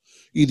saw.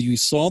 Either you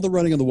saw the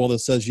writing on the wall that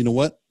says, you know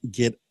what,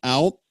 get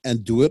out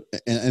and do it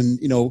and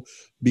you know,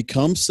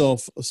 become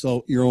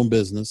your own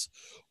business,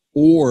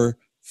 or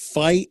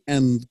fight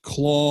and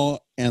claw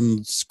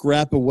and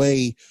scrap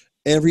away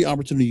every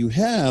opportunity you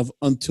have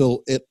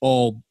until it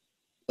all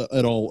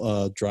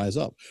dries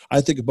up. I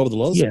think of Bubba the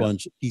Love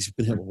Sponge. He's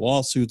been hit with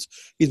lawsuits.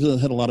 He's been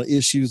had a lot of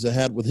issues that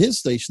had with his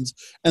stations,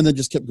 and then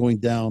just kept going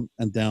down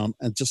and down.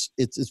 And just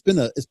it's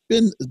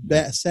been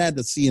sad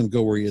to see him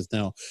go where he is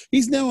now.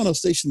 He's now on a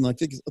station. I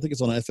think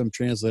it's on an FM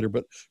translator,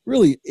 but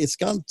really it's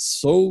gotten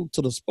so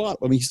to the spot.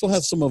 I mean, he still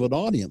has some of an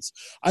audience.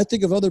 I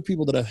think of other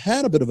people that have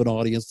had a bit of an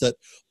audience that,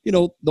 you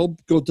know, they'll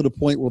go to the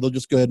point where they'll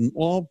just go ahead and,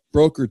 well,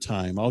 broker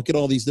time. I'll get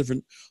all these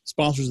different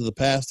sponsors of the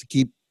past to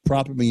keep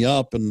propping me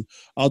up, and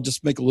I'll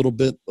just make a little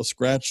bit of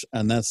scratch,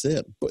 and that's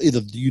it. But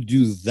either you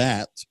do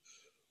that,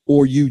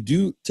 or you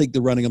do take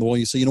the writing on the wall.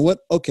 You say, you know what?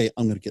 Okay,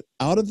 I'm going to get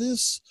out of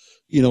this.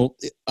 You know,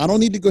 I don't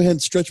need to go ahead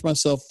and stretch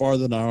myself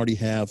farther than I already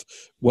have.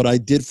 What I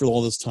did for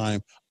all this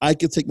time, I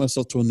could take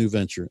myself to a new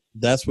venture.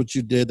 That's what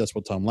you did. That's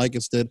what Tom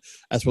Likas did.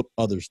 That's what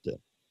others did.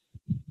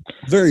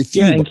 Very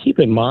few. Yeah, and keep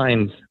in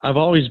mind, I've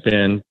always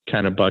been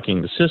kind of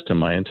bucking the system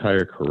my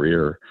entire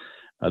career.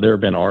 There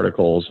have been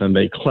articles, and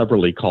they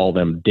cleverly call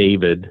them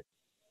David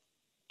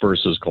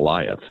versus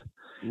Goliath,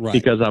 right?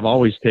 Because I've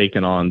always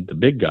taken on the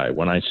big guy.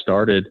 When I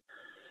started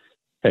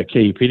at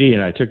KUPD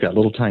and I took that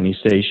little tiny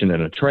station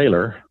in a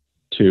trailer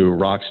to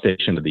Rock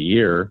Station of the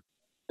Year,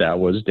 that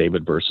was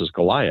David versus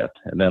Goliath.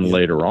 And then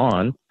later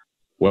on,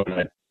 when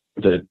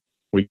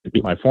we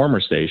beat my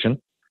former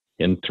station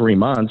in 3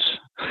 months,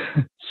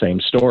 same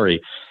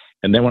story.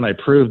 And then when I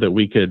proved that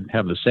we could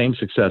have the same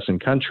success in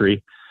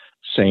country,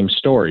 same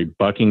story,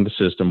 bucking the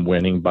system,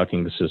 winning,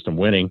 bucking the system,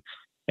 winning.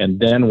 And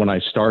then when I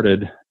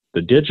started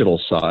the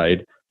digital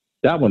side,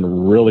 that one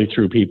really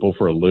threw people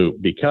for a loop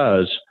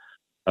because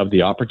of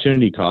the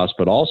opportunity cost,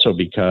 but also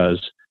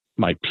because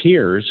my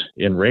peers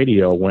in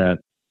radio went,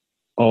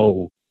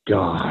 oh,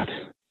 God.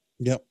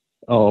 Yep.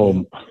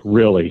 Oh,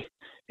 really?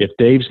 If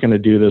Dave's going to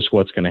do this,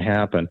 what's going to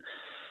happen?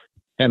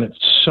 And it's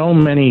so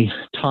many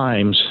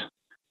times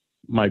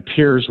my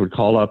peers would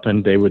call up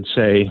and they would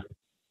say,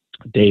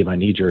 Dave, I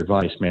need your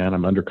advice, man.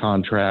 I'm under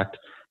contract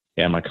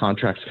and my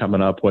contract's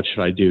coming up. What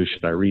should I do?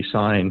 Should I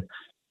re-sign?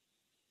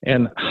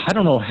 And I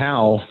don't know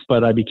how,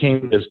 but I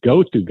became this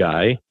go-to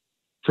guy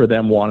for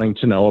them wanting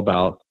to know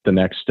about the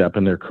next step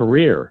in their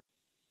career.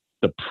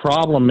 The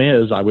problem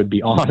is, I would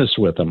be honest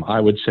with them. I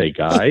would say,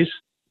 guys,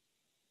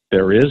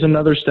 there is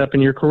another step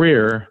in your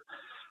career,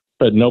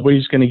 but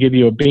nobody's going to give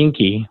you a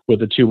binky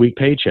with a 2-week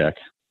paycheck.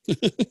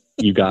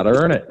 You got to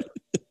earn it.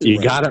 You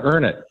got to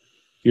earn it.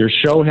 Your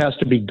show has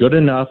to be good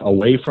enough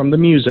away from the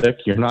music.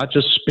 You're not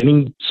just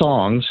spinning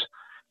songs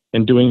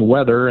and doing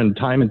weather and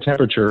time and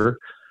temperature,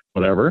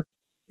 whatever.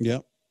 Yeah.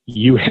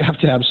 You have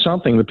to have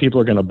something that people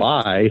are going to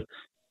buy,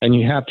 and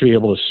you have to be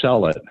able to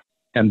sell it.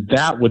 And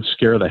that would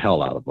scare the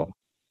hell out of them.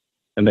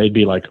 And they'd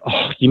be like,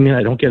 oh, you mean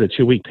I don't get a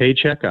 2-week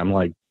paycheck? I'm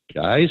like,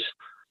 guys,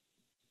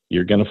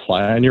 you're going to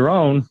fly on your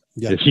own.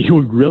 Yeah. If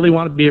you really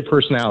want to be a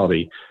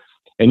personality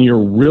and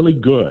you're really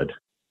good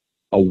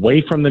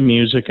away from the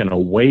music and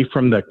away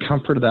from the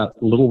comfort of that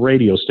little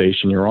radio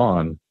station you're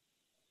on,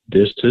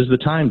 this is the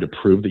time to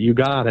prove that you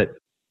got it.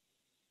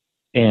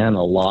 And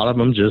a lot of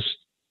them just,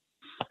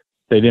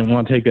 they didn't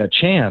want to take that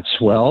chance.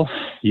 Well,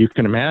 you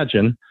can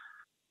imagine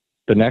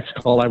the next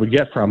call I would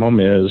get from them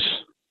is,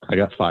 I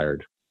got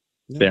fired.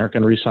 Yeah. They aren't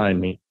going to re-sign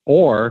me.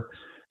 Or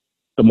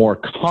the more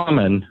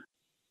common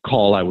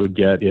call I would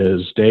get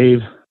is, Dave,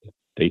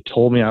 they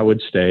told me I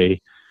would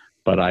stay,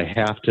 but I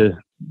have to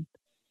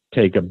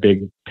take a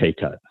big pay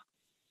cut.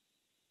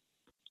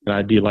 And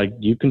I'd be like,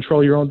 you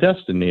control your own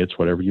destiny. It's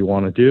whatever you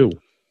want to do.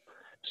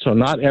 So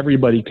not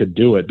everybody could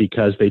do it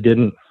because they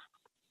didn't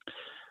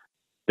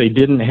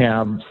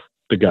have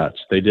the guts.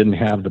 They didn't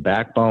have the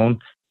backbone,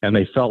 and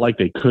they felt like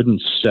they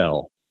couldn't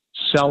sell.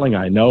 selling,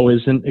 I know,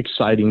 isn't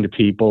exciting to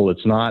people.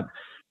 It's not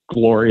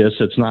glorious.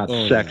 It's not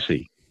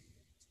sexy.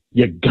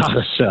 Yeah. You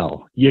gotta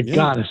sell. You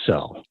gotta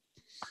sell.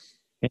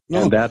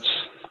 And that's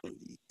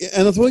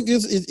the thing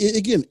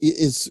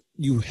is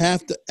you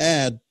have to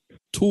add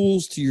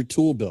tools to your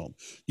tool belt.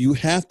 You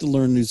have to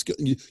learn new skills.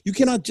 You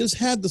cannot just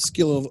have the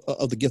skill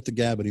of the gift of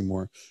gab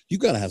anymore. You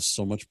got to have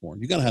so much more.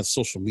 You got to have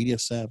social media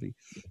savvy.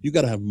 You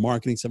got to have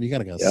marketing savvy. You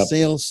got to have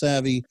sales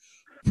savvy,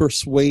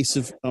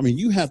 persuasive. I mean,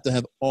 you have to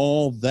have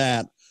all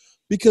that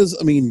because,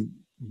 I mean,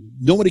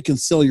 nobody can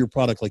sell your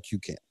product like you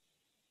can.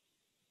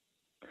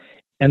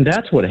 And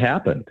that's what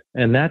happened.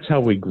 And that's how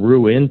we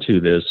grew into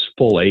this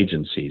full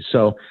agency.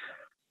 So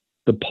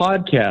the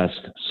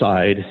podcast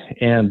side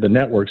and the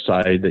network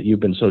side that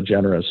you've been so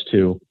generous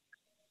to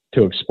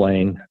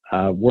explain,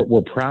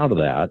 we're proud of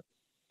that.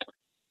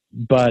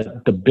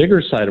 But the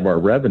bigger side of our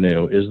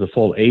revenue is the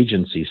full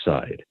agency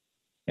side.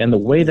 And the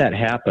way that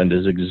happened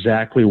is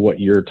exactly what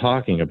you're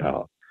talking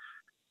about.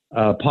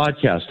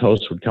 Podcast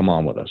hosts would come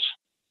on with us,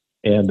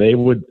 and they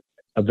would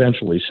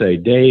eventually say,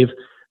 Dave,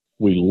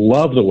 we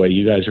love the way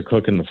you guys are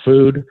cooking the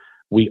food.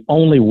 We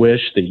only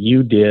wish that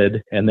you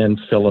did, and then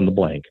fill in the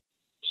blank.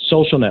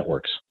 Social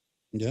networks,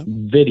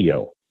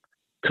 video,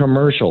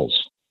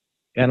 commercials.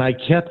 And I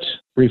kept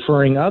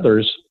referring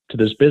others to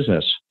this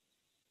business.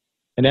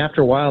 And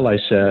after a while, I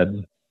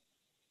said,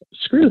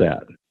 screw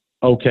that.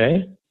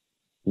 Okay,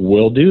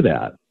 we'll do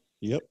that.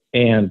 Yep.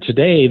 And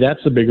today,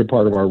 that's the bigger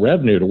part of our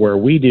revenue, to where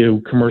we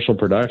do commercial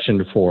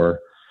production for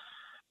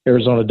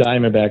Arizona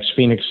Diamondbacks,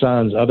 Phoenix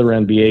Suns, other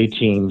NBA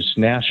teams,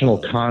 national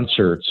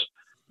concerts,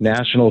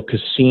 national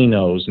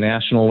casinos,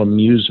 national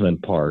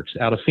amusement parks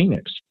out of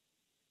Phoenix.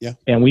 Yeah.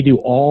 And we do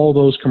all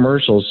those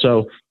commercials.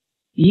 So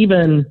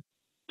even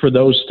for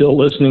those still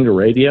listening to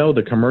radio,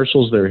 the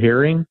commercials they're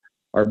hearing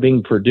are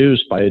being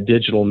produced by a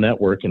digital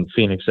network in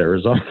Phoenix,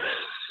 Arizona.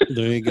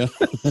 There you go.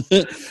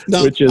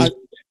 Now,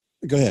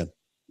 go ahead.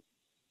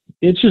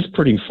 It's just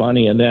pretty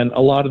funny. And then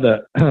a lot of the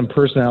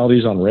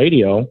personalities on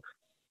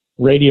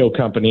radio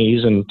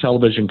companies and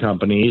television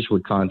companies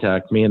would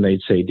contact me, and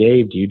they'd say,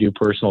 Dave, do you do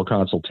personal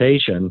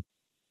consultation,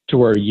 to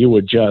where you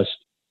would just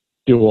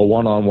do a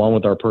one-on-one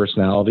with our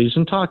personalities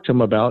and talk to them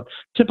about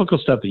typical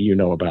stuff that you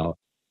know about,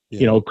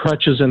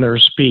 crutches in their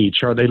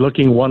speech. Are they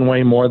looking one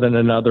way more than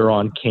another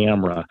on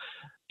camera?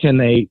 Can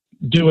they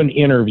do an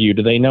interview?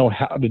 Do they know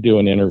how to do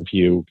an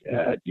interview?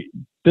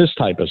 This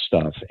type of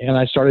stuff. And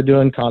I started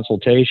doing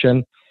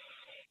consultation.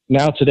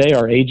 Now today,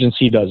 our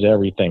agency does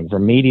everything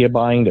from media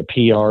buying to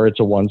PR.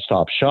 It's a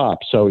one-stop shop.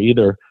 So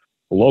either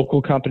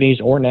local companies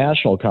or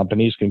national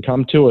companies can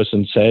come to us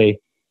and say,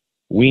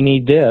 we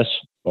need this.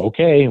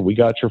 Okay, we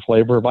got your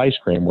flavor of ice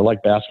cream. We're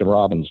like Baskin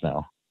Robbins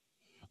now.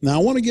 Now,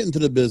 I want to get into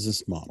the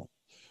business model.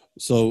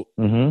 So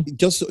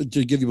just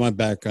to give you my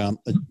background,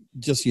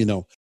 just so you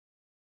know,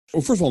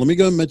 well, first of all, let me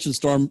go and mention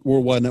Star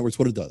Worldwide Networks,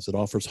 what it does. It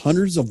offers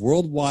hundreds of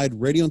worldwide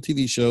radio and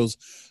TV shows,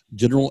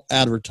 general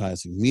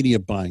advertising, media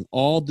buying,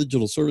 all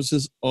digital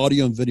services,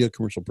 audio and video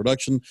commercial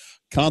production,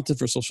 content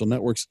for social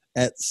networks,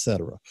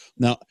 etc.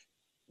 Now,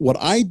 what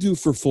I do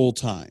for full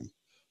time,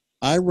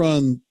 I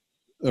run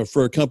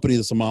for a company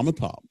that's a mom and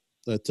pop.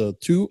 That's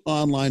two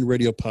online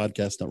radio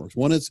podcast networks.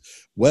 One is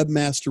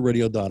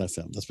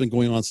webmasterradio.fm. That's been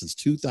going on since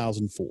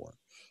 2004.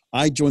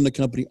 I joined the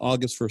company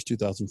August 1st,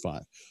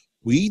 2005.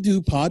 We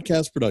do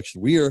podcast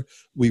production. We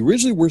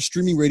originally were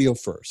streaming radio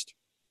first.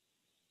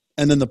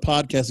 And then the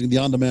podcasting, the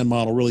on-demand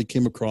model really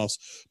came across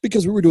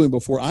because we were doing it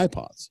before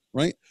iPods,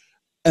 right?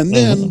 And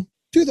then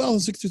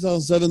 2006,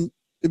 2007,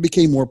 it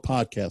became more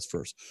podcast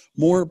first,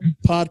 more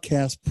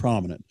podcast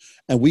prominent.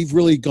 And we've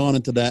really gone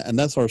into that, and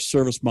that's our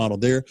service model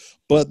there.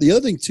 But the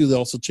other thing, too, that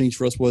also changed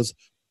for us was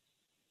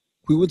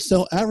we would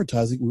sell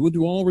advertising. We would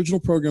do all original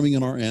programming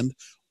on our end,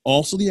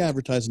 also the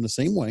advertising the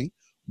same way.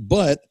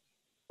 But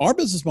our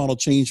business model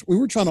changed. We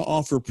were trying to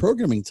offer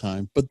programming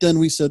time, but then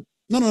we said,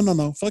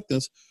 no, fuck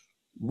this.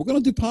 We're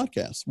going to do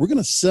podcasts. We're going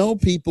to sell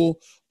people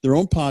their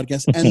own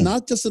podcasts, and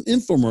not just an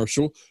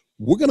infomercial.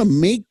 We're going to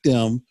make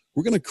them,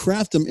 we're going to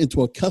craft them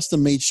into a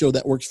custom-made show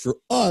that works for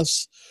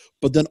us,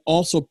 but then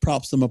also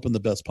props them up in the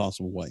best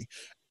possible way.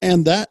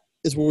 And that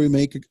is where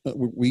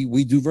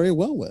we do very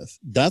well with.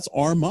 That's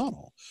our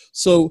model.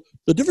 So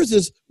the difference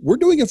is we're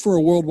doing it for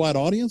a worldwide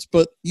audience,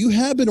 but you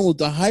have been able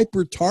to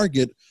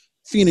hyper-target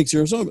Phoenix,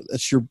 Arizona.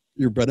 That's your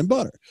bread and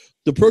butter.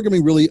 The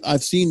programming really,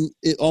 I've seen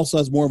it also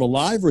has more of a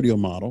live radio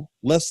model,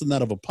 less than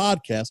that of a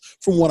podcast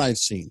from what I've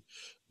seen.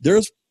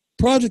 There's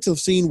projects I've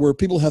seen where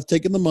people have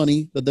taken the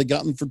money that they've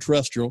gotten for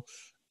terrestrial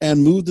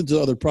and moved into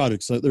other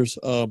projects. So there's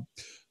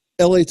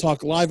LA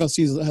Talk Live, I've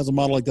seen has a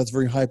model like that's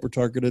very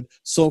hyper-targeted.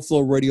 Soul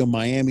Flow Radio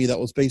Miami, that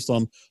was based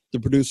on the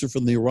producer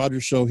from the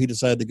Rogers Show. He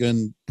decided to go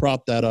and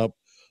prop that up.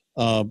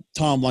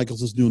 Tom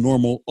Michaels' New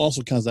Normal,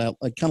 also kind of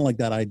like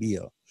that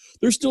idea.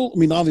 There's still, I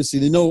mean, obviously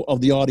they know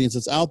of the audience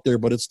that's out there,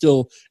 but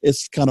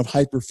it's kind of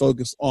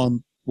hyper-focused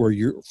on where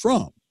you're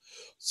from.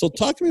 So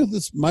talk to me about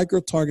this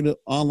micro-targeted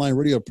online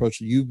radio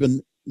approach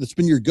that's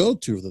been your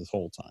go-to this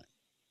whole time.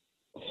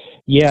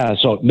 Yeah.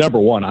 So number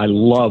one, I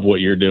love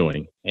what you're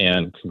doing.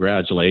 and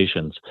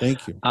congratulations.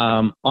 Thank you.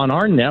 On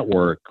our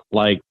network,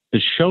 like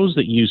the shows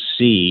that you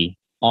see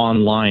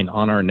online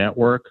on our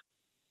network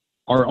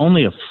are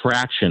only a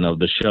fraction of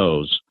the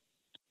shows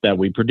that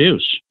we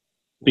produce,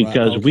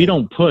 because we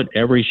don't put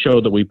every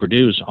show that we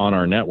produce on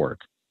our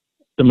network.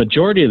 The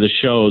majority of the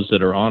shows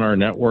that are on our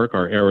network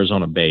are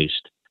Arizona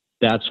based.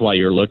 That's why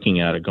you're looking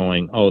at it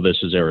going, oh, this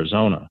is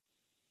Arizona.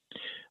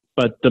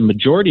 But the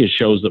majority of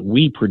shows that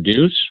we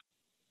produce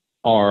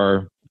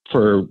are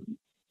for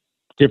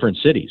different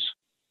cities.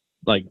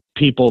 Like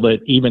people that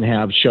even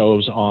have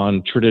shows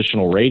on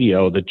traditional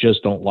radio that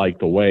just don't like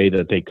the way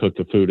that they cook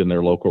the food in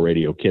their local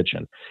radio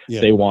kitchen.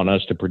 Yeah. They want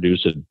us to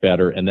produce it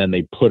better, and then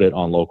they put it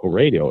on local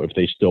radio if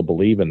they still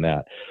believe in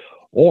that.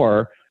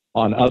 Or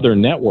on other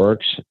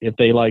networks, if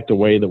they like the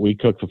way that we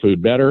cook the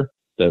food better,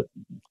 that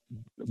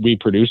we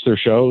produce their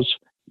shows,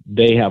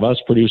 they have us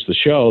produce the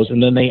shows,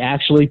 and then they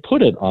actually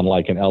put it on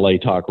like an LA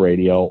Talk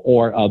Radio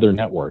or other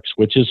networks,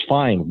 which is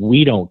fine.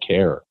 We don't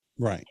care.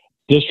 Right.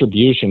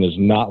 Distribution is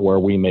not where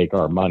we make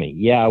our money.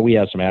 Yeah, we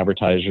have some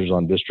advertisers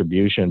on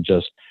distribution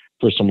just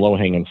for some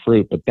low-hanging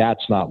fruit, but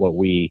that's not what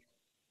we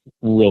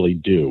really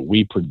do.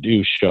 We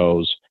produce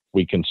shows,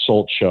 we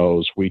consult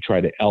shows, we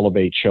try to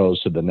elevate shows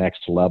to the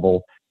next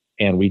level,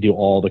 and we do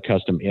all the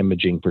custom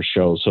imaging for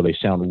shows so they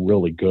sound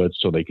really good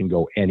so they can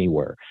go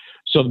anywhere.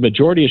 So the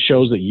majority of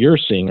shows that you're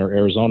seeing are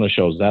Arizona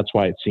shows. That's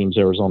why it seems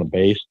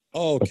Arizona-based,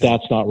 but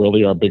that's not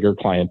really our bigger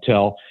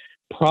clientele.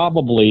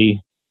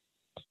 Probably,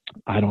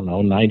 I don't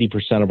know,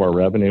 90% of our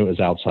revenue is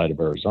outside of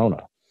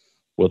Arizona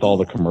with all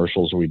the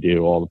commercials we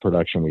do, all the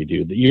production we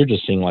do. You're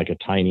just seeing like a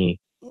tiny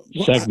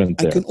segment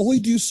there. I can only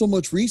do so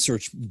much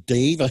research,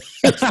 Dave.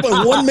 It's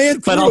my one-man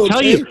crew. But I'll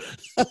tell you,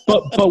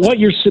 but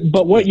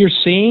what you're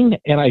seeing,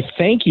 and I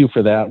thank you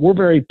for that, we're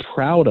very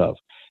proud of,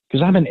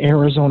 because I'm an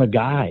Arizona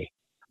guy.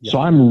 Yeah. So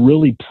I'm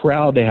really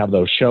proud to have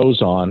those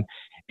shows on.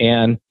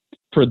 And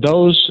for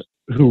those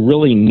who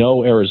really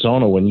know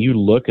Arizona, when you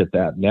look at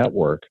that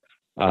network,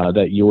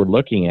 that you were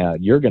looking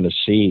at, you're going to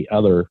see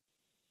other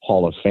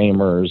Hall of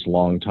Famers,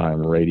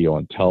 longtime radio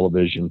and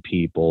television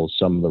people,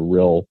 some of the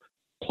real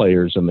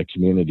players in the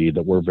community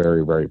that we're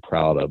very, very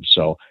proud of.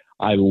 So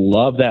I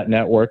love that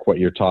network, what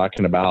you're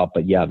talking about.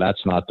 But yeah,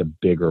 that's not the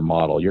bigger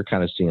model. You're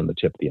kind of seeing the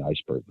tip of the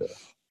iceberg there.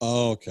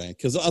 Okay.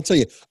 Because I'll tell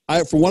you,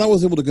 from what I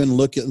was able to go and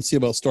look at and see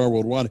about Star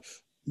Worldwide,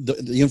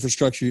 the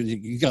infrastructure,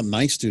 you got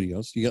nice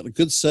studios, you got a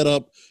good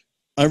setup.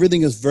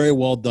 Everything is very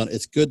well done.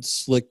 It's good,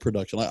 slick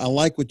production. I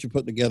like what you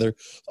put together.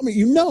 I mean,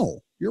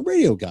 you're a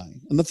radio guy.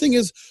 And the thing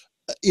is,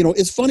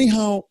 it's funny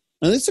how,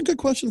 and it's a good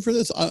question for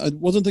this. I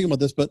wasn't thinking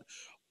about this, but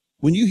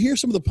when you hear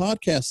some of the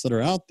podcasts that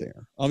are out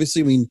there,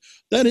 obviously, I mean,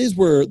 that is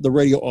where the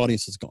radio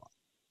audience has gone.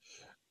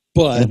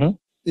 But,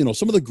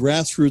 some of the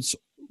grassroots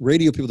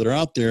radio people that are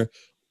out there,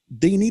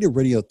 they need a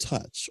radio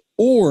touch.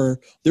 Or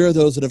there are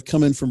those that have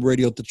come in from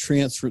radio to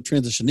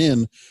transition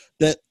in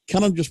that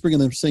kind of just bring in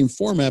the same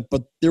format,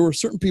 but there were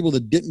certain people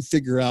that didn't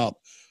figure out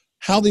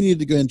how they needed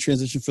to go ahead and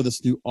transition for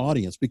this new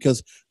audience,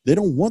 because they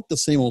don't want the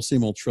same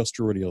old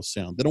terrestrial radio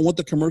sound. They don't want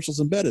the commercials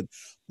embedded.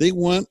 They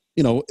want,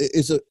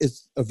 it's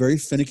a very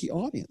finicky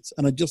audience.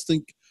 And I just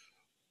think,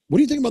 what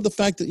do you think about the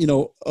fact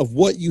that, of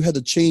what you had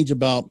to change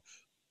about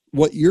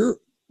what your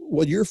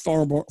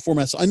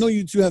formats? I know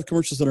you do have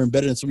commercials that are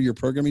embedded in some of your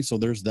programming, so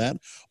there's that.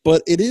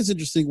 But it is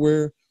interesting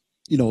where,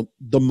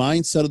 the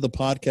mindset of the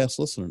podcast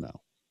listener now.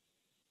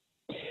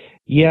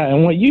 Yeah,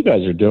 and what you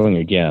guys are doing,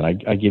 again,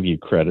 I give you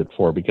credit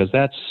for, because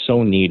that's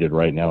so needed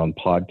right now in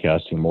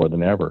podcasting more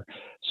than ever.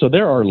 So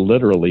there are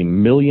literally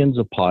millions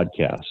of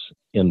podcasts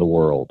in the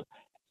world,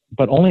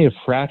 but only a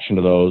fraction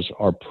of those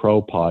are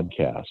pro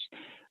podcasts.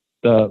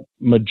 The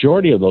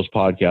majority of those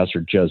podcasts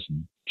are just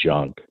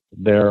junk.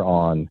 They're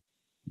on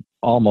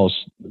almost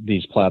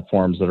these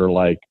platforms that are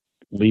like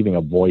leaving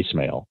a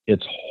voicemail.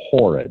 It's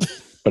horrid,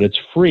 but it's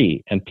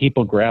free, and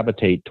people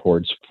gravitate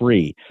towards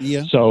free.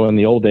 Yeah. So in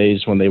the old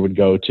days when they would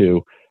go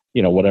to,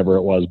 whatever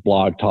it was,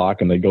 Blog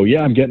Talk, and they go,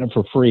 yeah, I'm getting it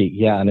for free.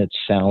 Yeah. And it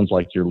sounds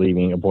like you're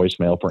leaving a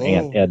voicemail for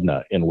Aunt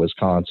Edna in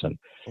Wisconsin,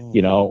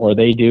 or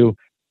they do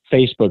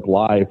Facebook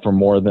Live for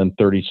more than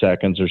 30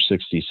 seconds or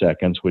 60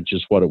 seconds, which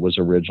is what it was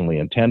originally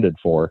intended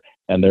for.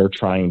 And they're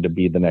trying to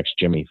be the next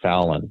Jimmy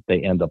Fallon.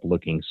 They end up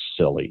looking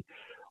silly.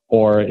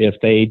 Or if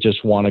they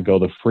just want to go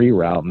the free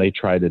route and they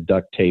try to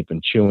duct tape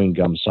and chewing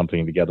gum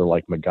something together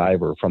like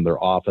MacGyver from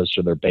their office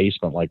or their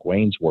basement like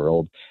Wayne's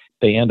World,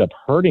 they end up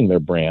hurting their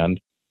brand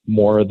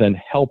more than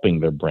helping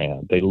their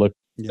brand. They look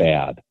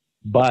bad.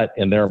 But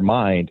in their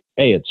mind,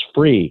 hey, it's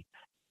free.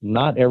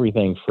 Not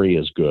everything free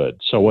is good.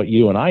 So what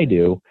you and I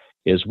do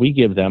is we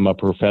give them a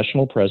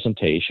professional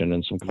presentation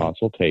and some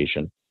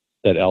consultation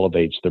that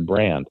elevates their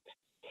brand.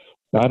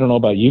 Now, I don't know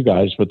about you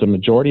guys, but the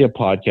majority of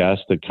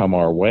podcasts that come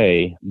our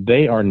way,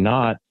 they are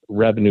not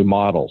revenue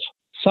models.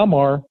 Some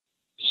are,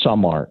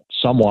 some aren't.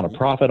 Some want to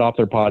profit off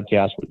their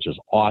podcast, which is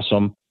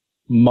awesome.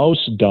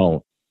 Most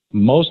don't.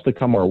 Most that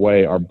come our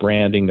way are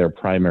branding their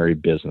primary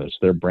business.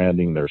 They're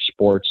branding their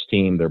sports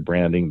team. They're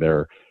branding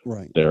their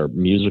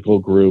musical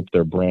group.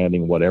 They're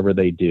branding whatever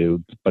they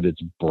do, but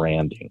it's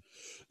branding.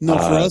 No,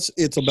 for us,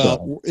 it's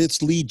about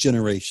it's lead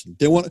generation.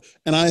 They want,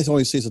 and I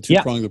always say it's a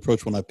two-pronged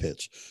approach when I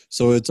pitch.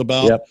 So it's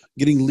about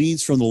getting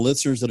leads from the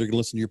listeners that are going to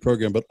listen to your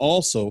program, but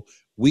also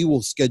we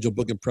will schedule,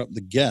 book, and prep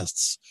the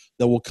guests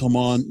that will come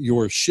on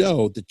your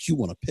show that you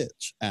want to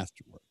pitch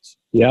afterwards.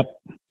 Yep.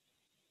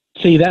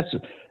 See, that's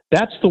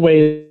the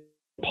way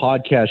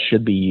podcast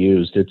should be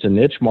used. It's a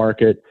niche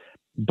market,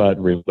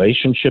 but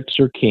relationships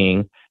are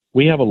king.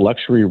 We have a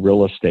luxury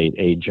real estate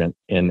agent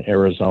in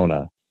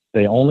Arizona.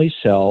 They only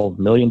sell $1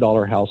 million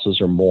houses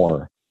or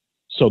more.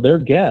 So their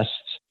guests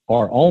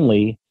are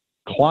only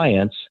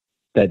clients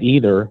that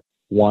either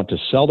want to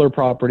sell their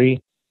property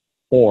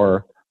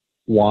or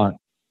want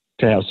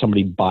to have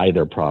somebody buy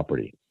their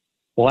property.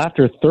 Well,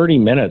 after 30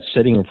 minutes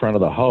sitting in front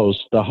of the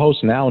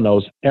host now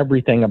knows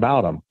everything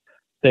about them.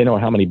 They know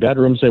how many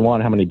bedrooms they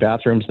want, how many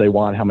bathrooms they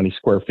want, how many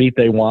square feet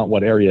they want,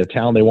 what area of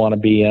town they want to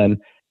be in.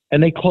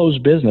 And they close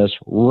business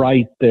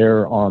right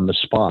there on the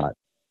spot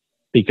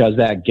because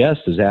that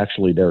guest is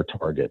actually their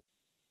target.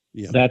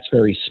 Yeah. That's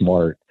very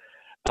smart.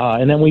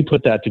 And then we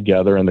put that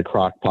together in the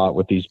crock pot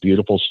with these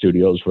beautiful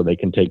studios where they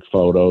can take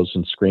photos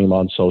and scream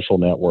on social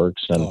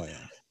networks. And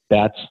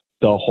that's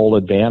the whole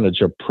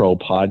advantage of pro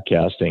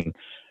podcasting.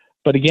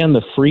 But again,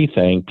 the free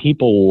thing,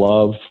 people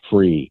love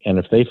free. And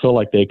if they feel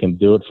like they can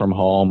do it from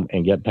home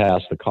and get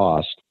past the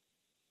cost,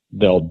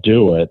 they'll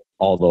do it,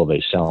 although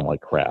they sound like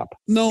crap.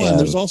 No, and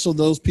there's also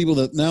those people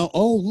that now,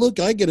 oh, look,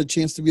 I get a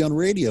chance to be on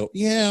radio.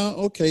 Yeah,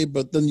 okay,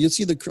 but then you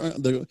see the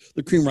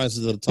cream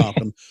rises to the top.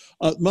 And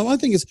my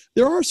thing is,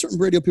 there are certain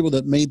radio people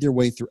that made their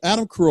way through.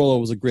 Adam Carolla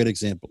was a great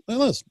example.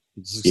 And that's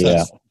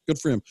success. Yeah. Good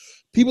for him.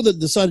 People that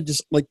decided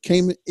just like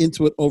came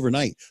into it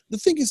overnight. The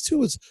thing is,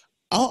 too, is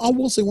I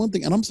will say one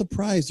thing, and I'm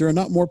surprised there are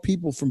not more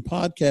people from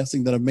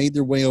podcasting that have made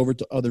their way over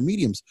to other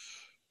mediums.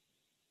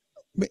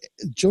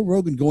 Joe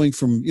Rogan going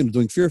from,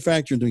 doing Fear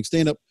Factor and doing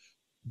stand-up,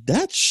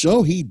 that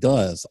show he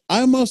does,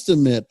 I must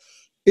admit,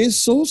 is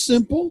so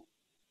simple,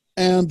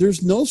 and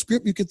there's no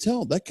script you could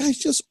tell. That guy's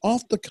just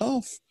off the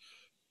cuff.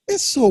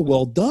 It's so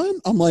well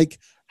done. I'm like,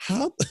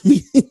 how? I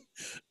mean,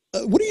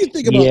 what do you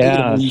think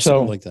about when you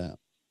something like that?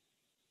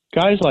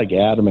 Guys like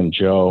Adam and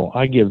Joe,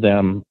 I give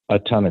them a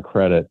ton of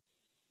credit,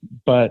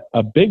 but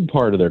a big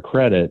part of their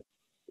credit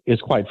is,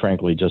 quite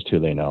frankly, just who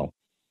they know.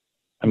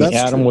 I mean,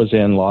 That's Adam true. Was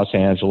in Los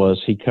Angeles.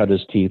 He cut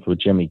his teeth with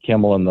Jimmy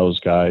Kimmel and those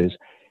guys.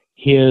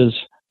 His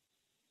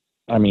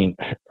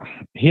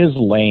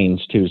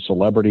lanes to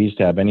celebrities,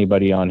 to have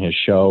anybody on his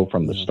show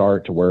from the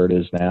start to where it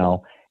is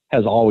now,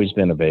 has always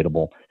been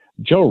available.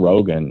 Joe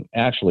Rogan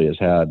actually has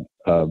had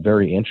a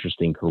very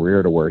interesting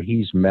career to where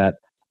he's met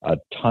a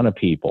ton of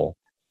people,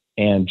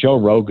 and Joe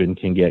Rogan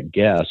can get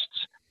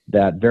guests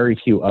that very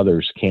few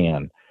others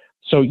can.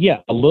 So, yeah,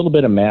 a little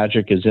bit of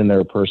magic is in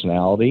their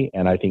personality,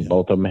 and I think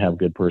both of them have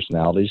good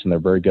personalities, and they're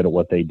very good at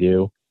what they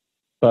do.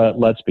 But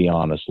let's be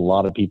honest, a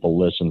lot of people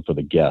listen for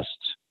the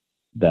guests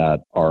that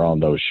are on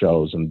those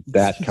shows, and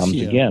that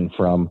comes again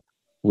from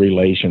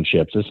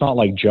relationships. It's not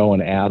like Joe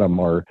and Adam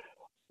are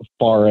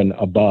far and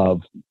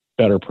above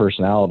better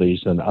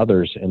personalities than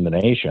others in the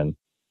nation.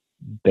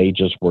 They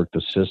just work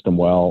the system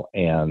well,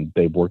 and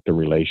they've worked the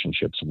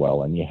relationships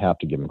well, and you have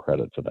to give them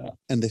credit for that.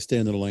 And they stay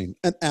in their lane.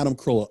 And Adam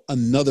Carolla,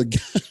 another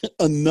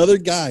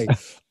guy.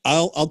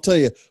 I'll tell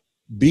you,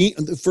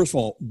 first of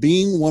all,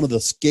 being one of the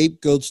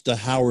scapegoats to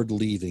Howard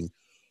leaving,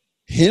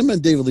 him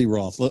and David Lee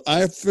Roth.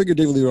 I figured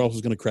David Lee Roth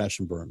was going to crash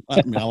and burn.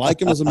 I mean, I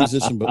like him as a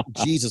musician, but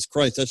Jesus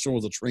Christ, that show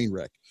was a train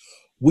wreck.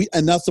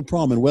 And that's the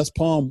problem. In West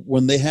Palm,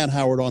 when they had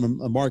Howard on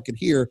a market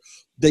here,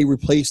 they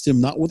replaced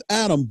him not with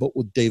Adam, but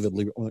with David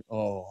Lee. I'm like,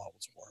 oh, that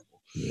was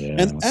horrible. Yeah.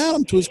 And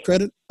Adam, to his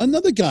credit,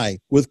 another guy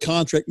with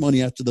contract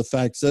money after the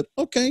fact, said,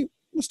 okay, I'm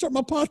going to start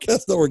my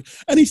podcast network.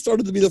 And he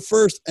started to be the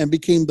first and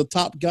became the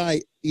top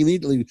guy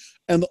immediately.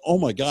 And oh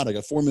my God, I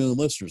got 4 million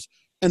listeners.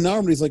 And now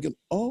everybody's like,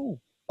 oh,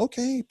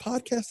 okay,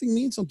 podcasting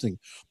means something.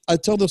 I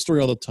tell this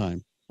story all the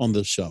time on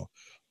this show.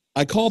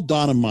 I called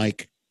Don and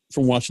Mike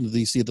from Washington,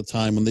 D.C. at the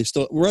time when they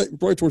still,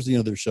 right towards the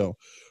end of their show,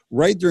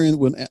 right during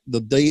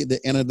the day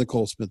that Anna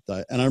Nicole Smith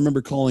died. And I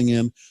remember calling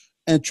in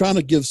and trying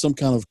to give some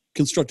kind of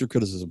constructive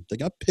criticism. They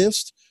got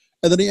pissed.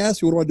 And then he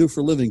asked me, what do I do for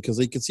a living? Because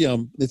they could see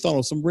they thought I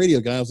was some radio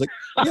guy. I was like,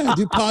 yeah, I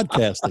do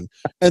podcasting.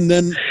 And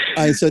then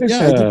I said,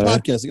 yeah, I do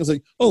podcasting. I was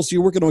like, oh, so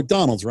you're working at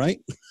McDonald's, right?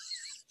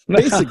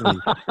 Basically,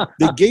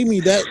 they gave me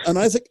that. And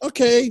I was like,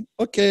 okay,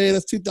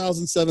 that's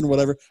 2007,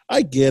 whatever.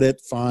 I get it,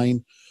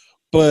 fine.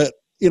 But,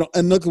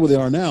 and look at where they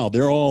are now.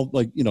 They're all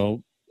like,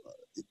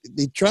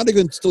 they try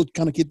to still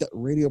kind of keep that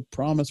radio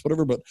promise,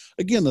 whatever. But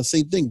again, the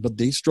same thing. But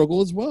they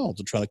struggle as well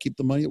to try to keep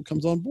the money that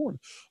comes on board.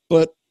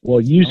 But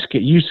you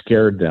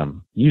scared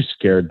them. You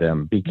scared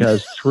them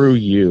because through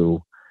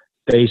you,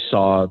 they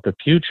saw the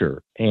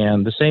future.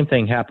 And the same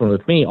thing happened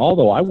with me,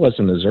 although I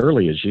wasn't as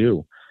early as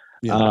you.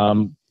 Yeah.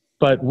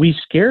 But we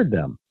scared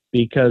them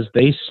because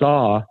they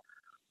saw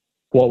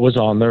what was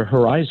on their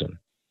horizon.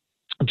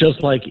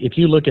 Just like if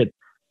you look at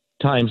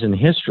times in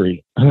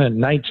history,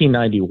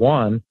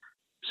 1991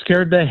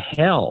 scared the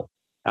hell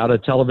out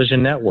of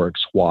television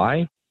networks.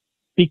 Why?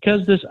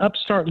 Because this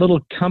upstart little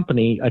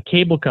company, a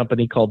cable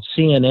company called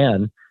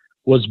CNN,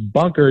 was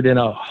bunkered in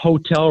a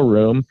hotel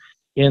room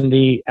in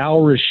the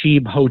Al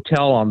Rashid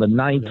Hotel on the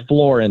 9th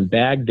floor in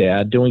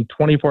Baghdad doing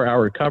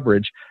 24-hour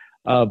coverage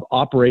of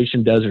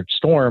Operation Desert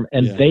Storm,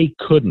 and they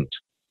couldn't.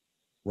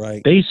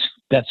 Right.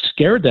 That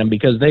scared them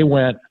because they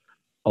went,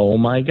 oh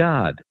my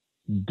God,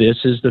 this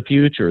is the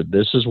future.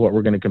 This is what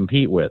we're going to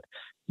compete with.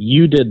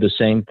 You did the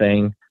same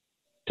thing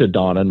to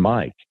Don and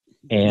Mike.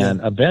 And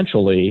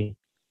eventually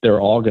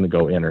they're all going to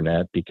go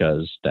internet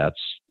because that's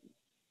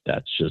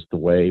just the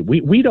way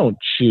we don't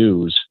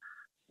choose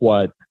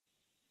what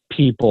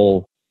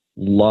people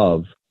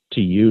love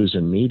to use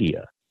in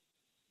media.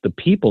 The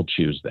people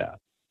choose that.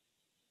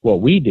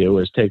 What we do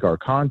is take our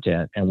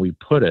content and we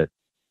put it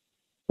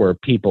where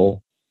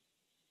people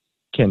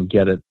can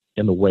get it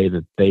in the way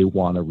that they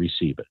want to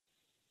receive it.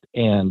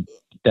 And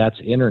that's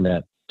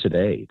internet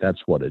today.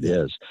 That's what it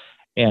is.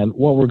 And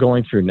what we're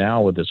going through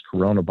now with this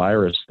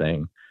coronavirus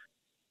thing,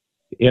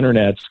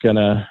 internet's going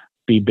to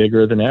be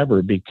bigger than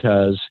ever,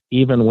 because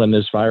even when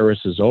this virus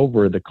is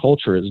over, the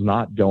culture is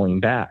not going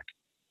back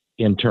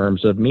in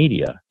terms of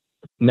media.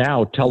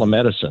 Now,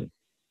 telemedicine,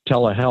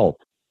 telehealth,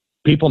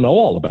 people know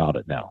all about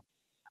it now.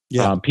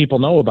 People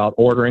know about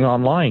ordering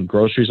online,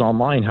 groceries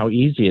online, how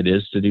easy it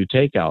is to do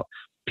takeout.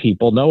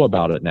 People know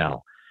about it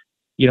now.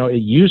 You know, it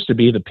used to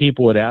be that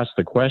people would ask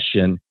the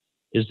question,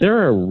 is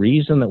there a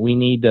reason that we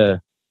need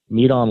to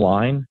meet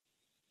online?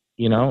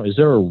 You know, is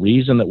there a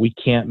reason that we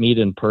can't meet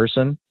in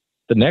person?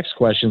 The next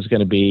question is going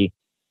to be,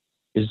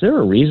 is there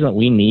a reason that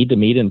we need to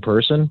meet in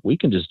person? We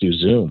can just do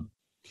Zoom.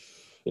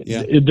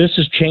 This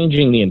is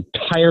changing the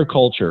entire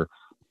culture.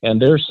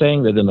 And they're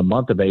saying that in the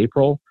month of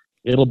April,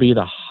 it'll be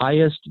the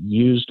highest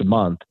used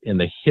month in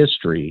the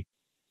history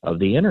of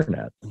the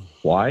internet.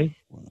 Why?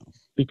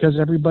 Because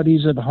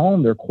everybody's at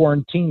home. They're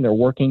quarantined. They're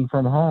working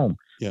from home.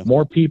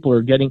 More people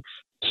are getting...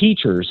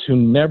 Teachers who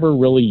never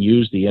really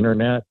use the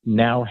internet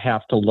now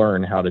have to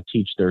learn how to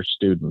teach their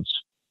students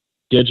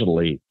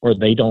digitally, or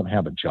they don't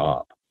have a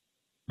job.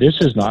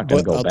 This is not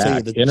going to go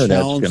back. The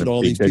internet's going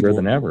to be bigger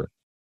than ever.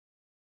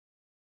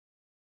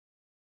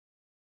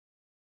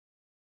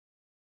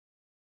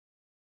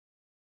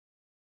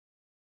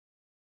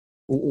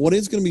 What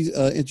is going to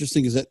be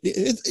interesting is that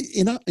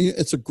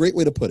it's a great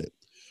way to put it.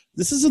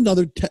 This is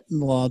another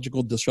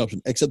technological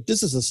disruption, except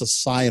this is a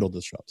societal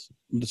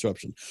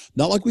disruption.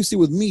 Not like we see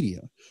with media,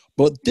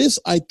 but this,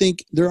 I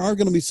think there are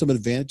going to be some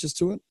advantages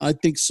to it. I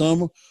think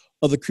some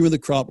of the cream of the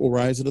crop will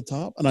rise to the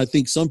top. And I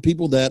think some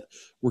people that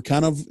were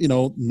kind of,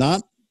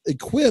 not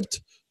equipped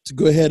to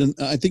go ahead, and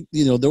I think,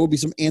 there will be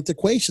some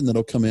antiquation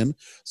that'll come in.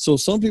 So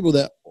some people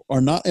that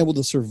are not able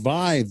to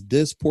survive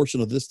this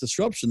portion of this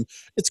disruption,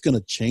 it's going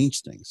to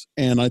change things.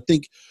 And I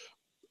think,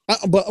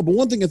 but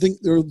one thing I think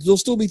there'll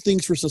still be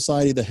things for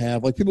society to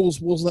have. Like people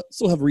will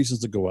still have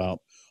reasons to go out.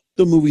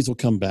 The movies will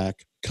come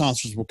back.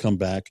 Concerts will come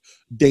back.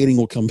 Dating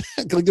will come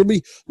back. Like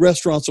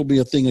restaurants will be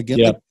a thing again.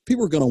 Like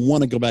people are going to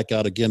want to go back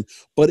out again,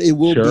 but it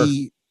will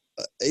be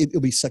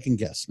it'll be second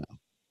guess now.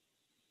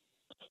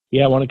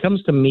 Yeah, when it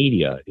comes to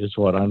media is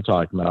what I'm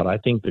talking about. I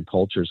think the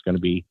culture is going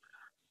to be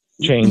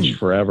changed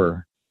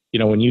forever.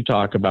 When you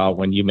talk about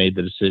when you made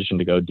the decision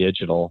to go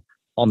digital,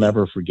 I'll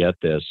never forget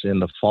this. In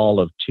the fall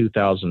of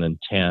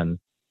 2010,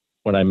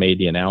 when I made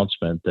the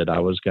announcement that I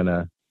was going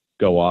to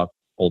go off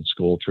old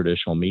school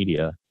traditional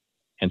media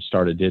and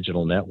start a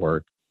digital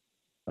network,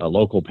 a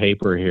local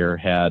paper here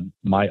had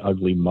my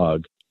ugly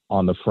mug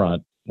on the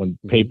front when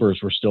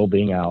papers were still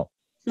being out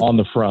on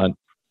the front.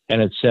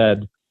 And it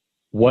said,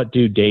 "What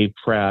do Dave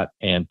Pratt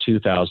and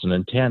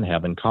 2010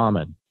 have in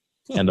common?"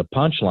 And the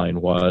punchline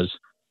was,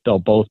 they'll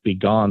both be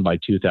gone by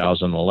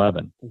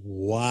 2011.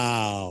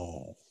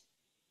 Wow.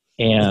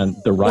 And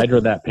the writer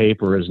of that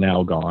paper is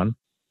now gone.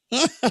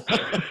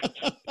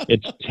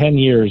 It's 10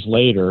 years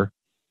later.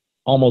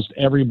 Almost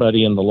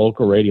everybody in the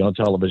local radio and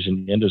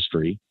television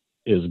industry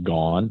is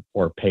gone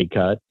or pay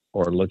cut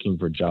or looking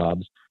for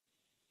jobs.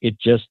 It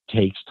just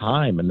takes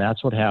time. And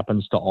that's what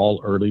happens to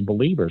all early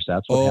believers.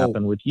 That's what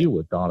happened with you,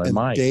 with Don and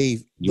Mike.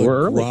 Dave, you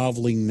were early.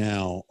 Groveling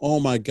now.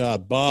 Oh my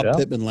God. Bob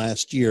Pittman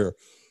last year.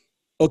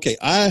 Okay,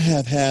 I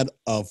have had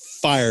a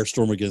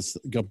firestorm against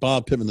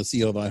Bob Pittman, the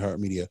CEO of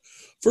iHeartMedia.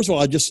 First of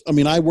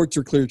all, I worked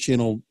for Clear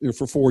Channel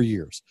for 4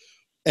 years,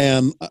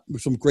 and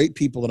some great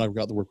people that I've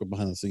got to work with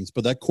behind the scenes,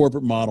 but that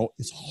corporate model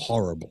is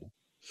horrible.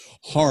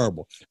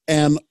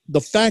 And the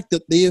fact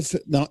that they have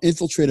now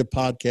infiltrated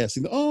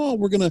podcasting,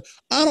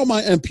 I don't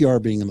mind NPR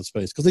being in the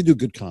space because they do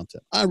good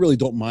content. I really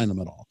don't mind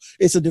them at all.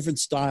 It's a different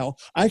style.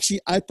 I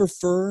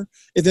prefer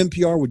if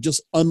NPR would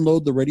just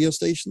unload the radio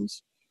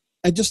stations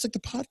and just stick to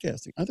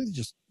podcasting. I think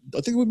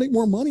it would make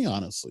more money,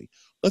 honestly.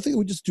 I think it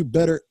would just do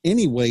better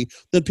anyway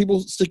than people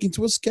sticking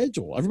to a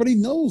schedule. Everybody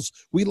knows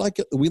we like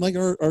it. We like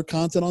our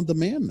content on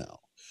demand now.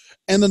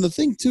 And then the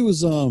thing too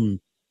is, I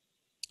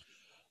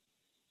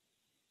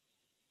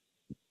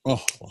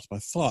lost my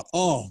thought.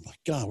 Oh my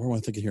God, where am I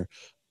thinking here?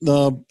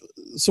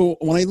 So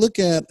when I look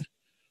at,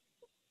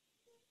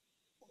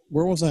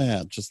 where was I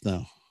at just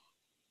now?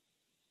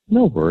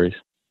 No worries.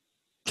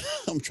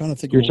 I'm trying to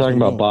think. You're talking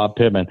about Bob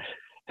Pittman.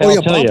 Oh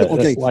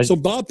yeah, so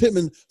Bob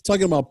Pittman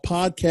talking about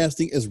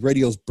podcasting as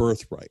radio's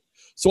birthright.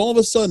 So all of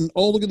a sudden,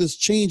 look at this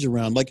change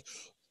around. Like,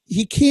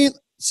 he can't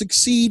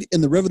succeed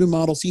in the revenue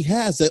models he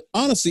has. That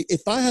honestly,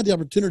 if I had the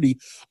opportunity,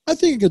 I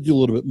think I could do a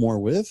little bit more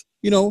with.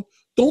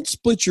 Don't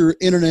split your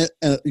internet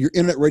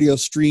radio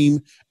stream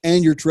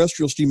and your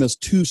terrestrial stream as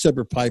two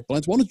separate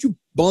pipelines. Why don't you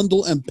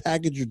bundle and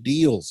package your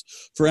deals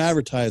for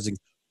advertising?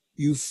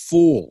 You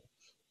fool.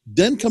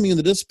 Then coming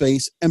into this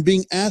space and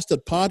being asked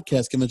at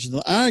podcast conventions.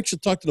 I actually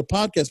talked to the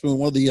podcast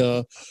one of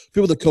the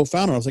people that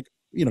co-founder. I was like,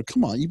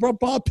 come on, you brought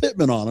Bob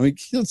Pittman on. I mean,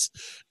 it's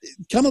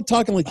kind of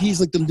talking like he's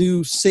like the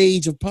new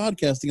sage of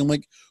podcasting. I'm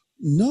like,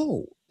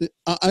 no,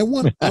 I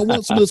want some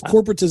of this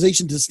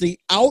corporatization to stay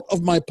out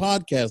of my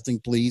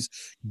podcasting, please.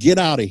 Get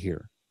out of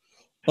here.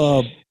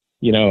 A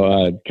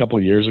couple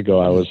of years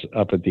ago, I was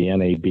up at the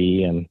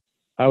NAB and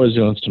I was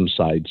doing some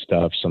side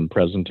stuff, some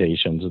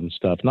presentations and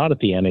stuff, not at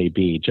the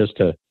NAB, just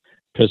to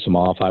piss them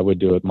off. I would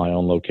do it at my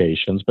own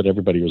locations, but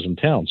everybody was in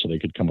town, so they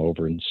could come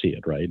over and see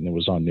it, right? And it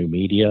was on new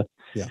media.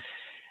 Yeah.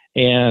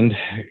 And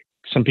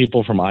some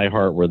people from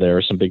iHeart were there,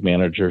 some big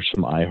managers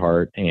from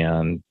iHeart,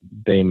 and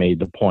they made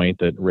the point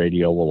that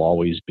radio will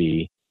always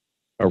be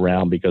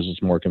around because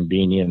it's more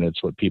convenient.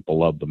 It's what people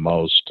love the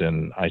most.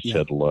 And I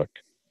said, look,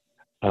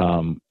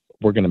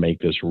 we're going to make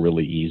this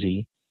really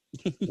easy.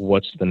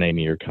 What's the name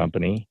of your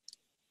company?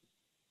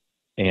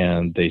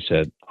 And they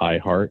said,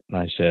 iHeart. And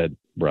I said,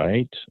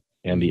 right.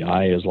 And the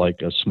I is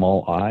like a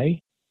small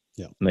I.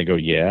 Yeah. And they go,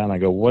 yeah. And I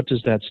go, what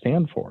does that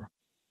stand for?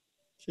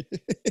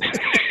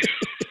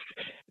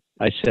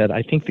 I said,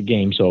 I think the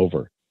game's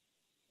over.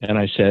 And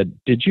I said,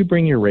 did you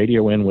bring your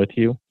radio in with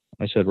you?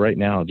 I said, right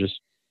now, just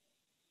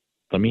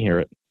let me hear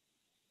it.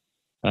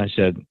 And I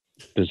said,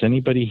 does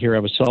anybody here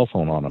have a cell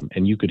phone on them?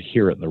 And you could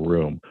hear it in the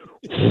room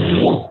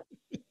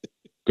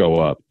go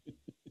up.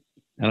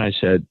 And I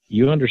said,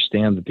 you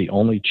understand that the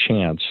only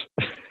chance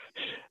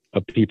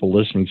of people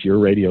listening to your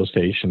radio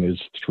station is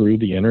through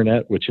the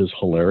internet, which is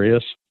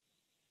hilarious.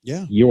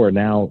 Yeah. You are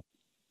now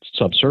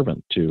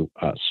subservient to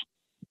us.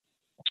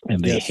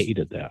 And they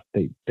hated that.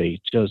 They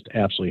just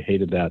absolutely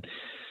hated that.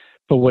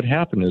 But what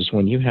happened is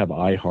when you have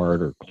iHeart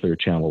or Clear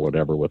Channel or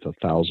whatever with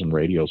 1,000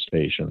 radio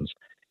stations,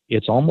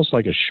 it's almost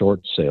like a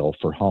short sale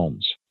for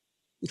homes.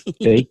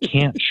 They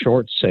can't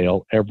short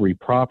sale every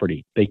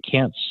property. They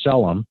can't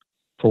sell them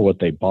for what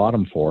they bought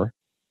them for.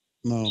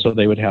 No. So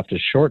they would have to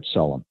short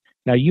sell them.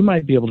 Now, you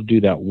might be able to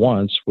do that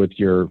once with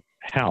your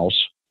house,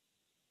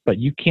 but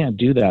you can't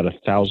do that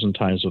 1,000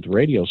 times with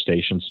radio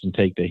stations and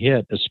take the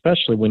hit,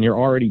 especially when you're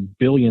already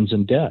billions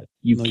in debt.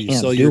 You can't you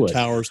sell do your it.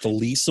 towers to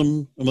lease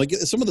them. I'm like,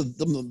 some of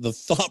the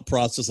thought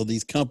process of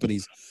these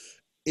companies,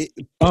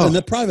 and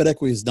the private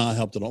equity has not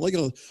helped at all. Like,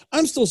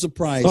 I'm still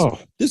surprised.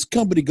 This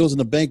company goes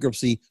into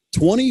bankruptcy,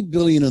 $20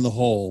 billion in the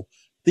hole.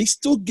 They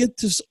still get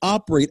to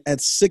operate at a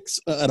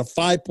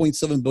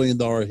 $5.7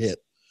 billion hit.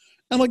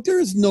 I'm like, there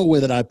is no way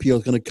that IPO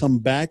is going to come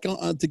back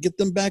to get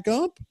them back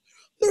up.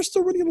 They're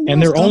still running a loss.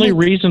 And their only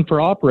reason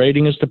for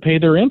operating is to pay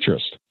their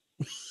interest.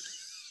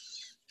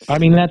 I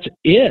mean, that's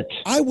it.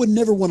 I would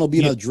never want to be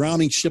in a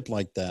drowning ship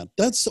like that.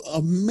 That's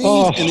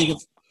amazing.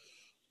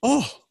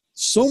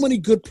 So many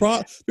good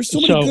there's so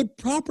many good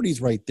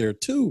properties right there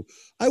too.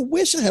 I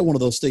wish I had one of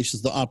those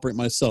stations to operate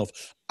myself.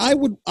 I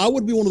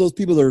would be one of those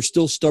people that are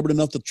still stubborn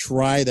enough to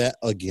try that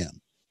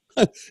again.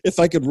 If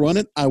I could run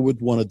it, I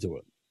would want to do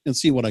it and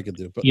see what I could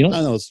do. But I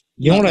know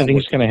what I think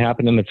is going to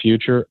happen in the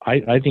future?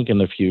 I think in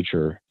the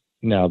future,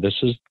 now this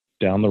is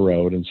down the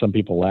road, and some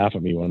people laugh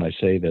at me when I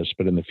say this,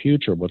 but in the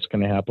future, what's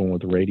going to happen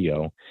with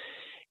radio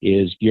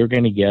is you're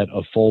going to get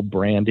a full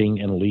branding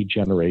and lead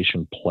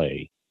generation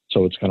play.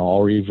 So it's going to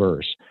all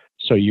reverse.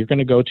 So you're going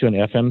to go to an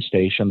FM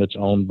station that's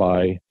owned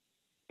by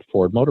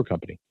Ford Motor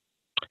Company.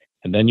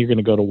 And then you're going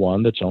to go to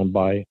one that's owned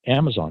by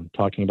Amazon,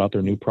 talking about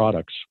their new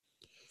products.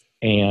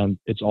 And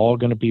it's all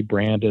going to be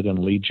branded and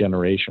lead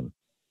generation.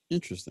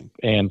 Interesting.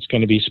 And it's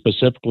going to be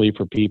specifically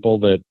for people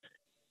that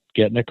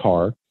get in a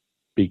car,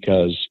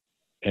 because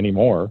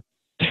anymore,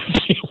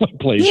 the only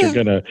place you're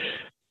going to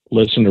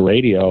listen to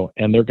radio,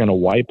 and they're going to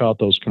wipe out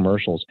those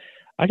commercials.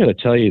 I got to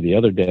tell you, the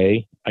other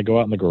day, I go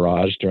out in the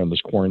garage during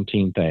this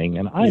quarantine thing,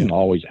 and I'm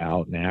always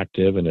out and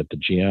active and at the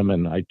gym,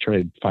 and I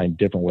try to find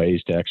different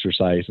ways to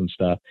exercise and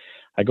stuff.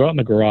 I go out in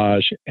the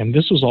garage, and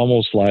this was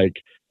almost like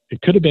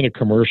it could have been a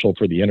commercial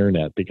for the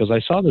internet, because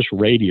I saw this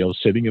radio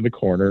sitting in the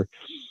corner,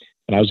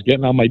 and I was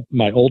getting on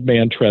my old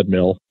man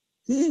treadmill,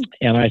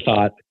 and I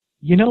thought,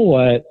 you know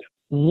what?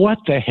 What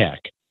the heck?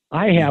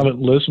 I haven't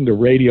listened to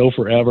radio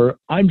forever.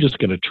 I'm just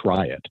going to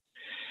try it.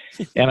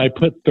 And I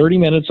put 30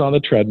 minutes on the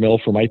treadmill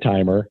for my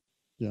timer,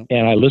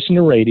 and I listen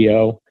to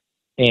radio,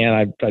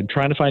 and I'm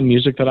trying to find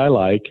music that I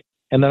like,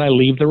 and then I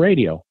leave the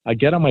radio. I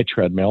get on my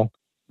treadmill.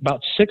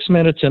 About 6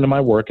 minutes into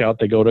my workout,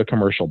 they go to a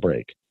commercial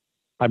break.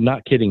 I'm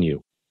not kidding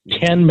you.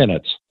 10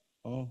 minutes.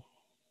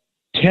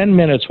 10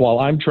 minutes while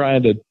I'm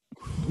trying to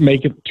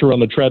make it through on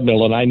the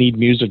treadmill, and I need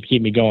music to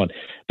keep me going.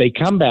 They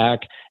come back,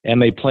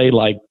 and they play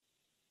like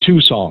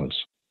 2 songs,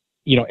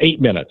 8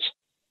 minutes.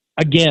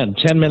 Again,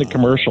 10-minute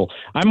commercial.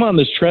 I'm on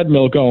this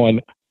treadmill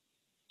going,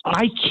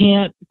 I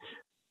can't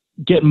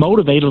get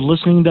motivated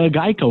listening to a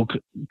Geico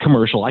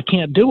commercial. I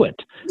can't do it.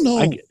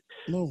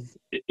 No.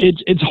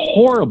 It's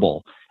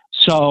horrible.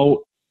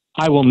 So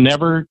I will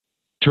never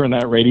turn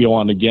that radio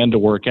on again to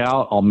work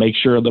out. I'll make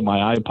sure that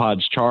my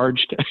iPod's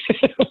charged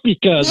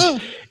because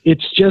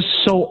it's just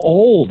so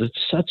old. It's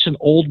such an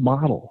old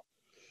model.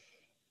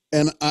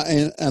 And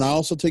I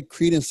also take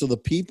credence to the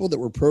people that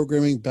were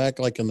programming back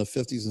like in the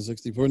 50s and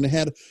 60s, when they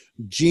had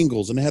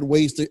jingles and they had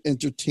ways to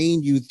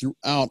entertain you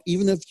throughout,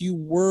 even if you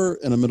were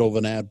in the middle of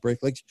an ad break.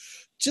 Like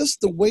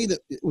just the way that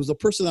it was, the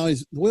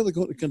personalities, the way they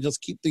can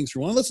just keep things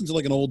through. When I listen to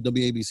like an old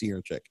WABC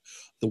air check,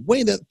 the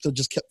way that they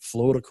just kept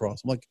flowed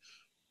across, I'm like,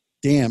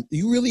 damn,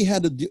 you really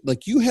had to do,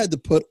 like, you had to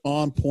put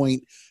on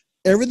point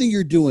everything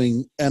you're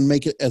doing and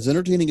make it as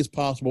entertaining as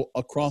possible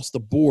across the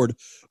board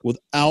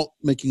without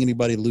making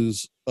anybody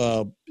lose,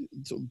 to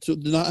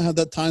not have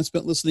that time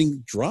spent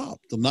listening drop,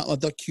 to not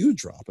let that cue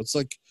drop. It's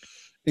like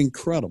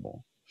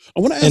incredible. I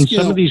want to ask and you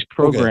some now, of these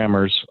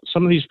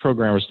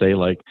programmers, they,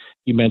 like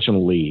you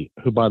mentioned Lee,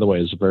 who by the way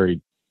is a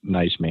very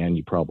nice man.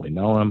 You probably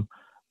know him.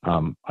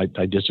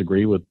 I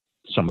disagree with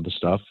some of the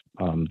stuff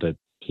that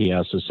he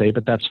has to say,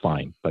 but that's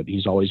fine. But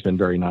he's always been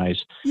very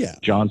nice. Yeah.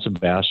 John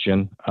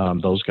Sebastian,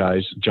 those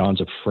guys. John's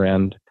a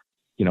friend.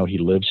 You know, he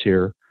lives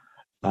here.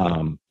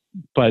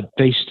 But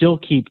they still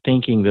keep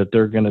thinking that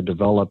they're going to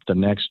develop the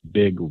next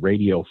big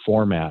radio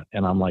format.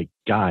 And I'm like,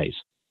 guys,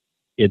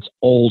 it's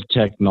old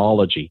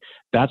technology.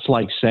 That's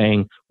like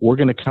saying we're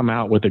going to come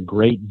out with a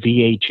great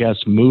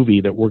VHS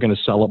movie that we're going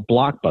to sell at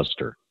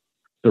Blockbuster.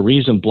 The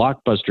reason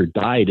Blockbuster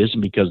died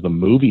isn't because the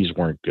movies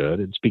weren't good.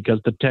 It's because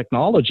the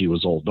technology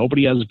was old.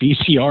 Nobody has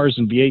VCRs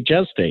and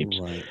VHS tapes.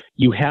 Right.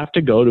 You have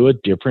to go to a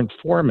different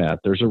format.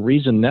 There's a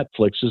reason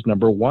Netflix is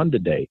 #1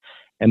 today,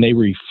 and they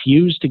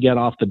refuse to get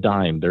off the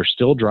dime. They're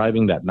still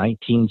driving that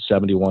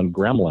 1971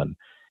 Gremlin.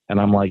 And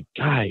I'm like,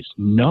 guys,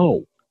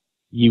 no.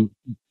 You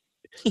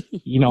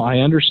know, I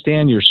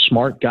understand you're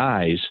smart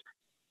guys.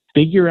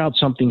 Figure out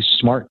something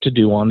smart to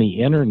do on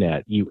the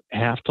internet. You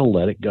have to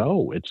let it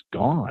go. It's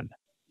gone.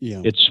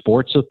 Yeah. It's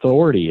Sports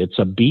Authority. It's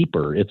a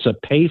beeper. It's a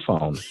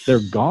payphone. They're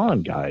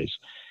gone, guys.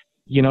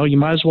 You know, you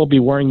might as well be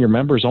wearing your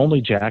members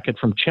only jacket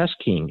from Chess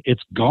King.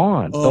 It's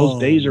gone. Those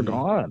days are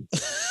gone.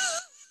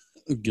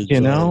 You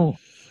know?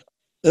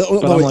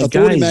 Like,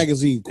 Authority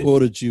Magazine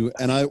quoted you,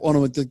 and I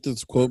want to take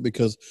this quote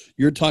because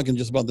you're talking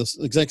just about this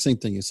exact same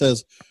thing. It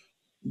says,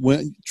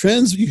 when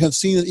trends you have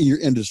seen in your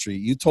industry,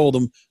 you told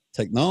them,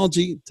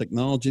 technology.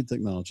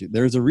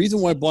 There's a reason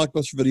why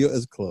Blockbuster Video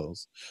is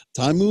closed.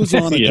 Time moves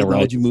on and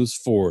technology moves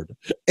forward.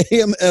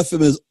 AM,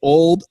 FM is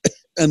old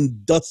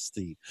and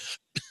dusty.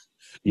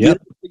 Yep.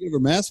 It's taking over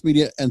mass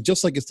media, and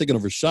just like it's taking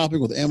over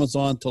shopping with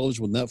Amazon,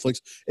 television with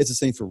Netflix, it's the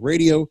same for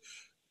radio,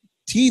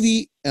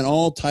 TV, and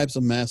all types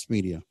of mass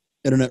media.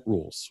 Internet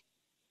rules.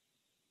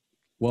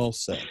 Well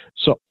said.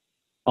 So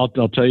I'll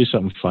tell you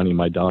something funny.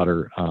 My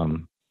daughter,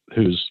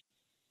 who's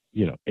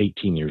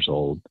 18 years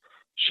old,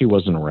 she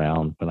wasn't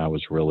around when I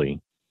was really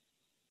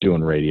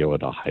doing radio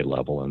at a high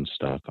level and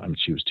stuff.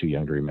 She was too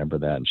young to remember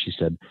that. And she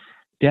said,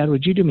 Dad,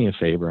 would you do me a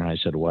favor? And I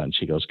said, what? And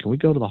she goes, can we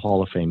go to the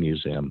Hall of Fame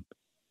Museum?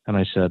 And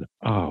I said,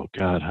 oh,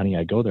 God, honey,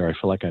 I go there, I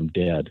feel like I'm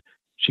dead.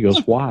 She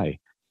goes, why?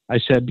 I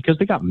said, because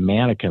they got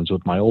mannequins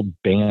with my old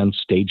band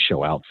stage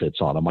show outfits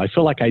on them. I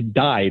feel like I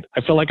died.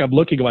 I feel like I'm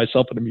looking at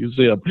myself in a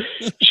museum.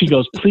 She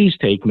goes, please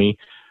take me.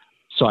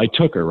 So I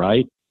took her,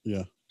 right?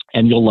 Yeah.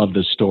 And you'll love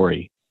this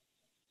story.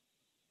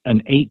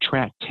 An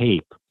 8-track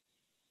tape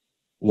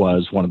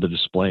was one of the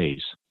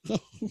displays.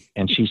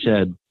 And she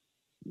said,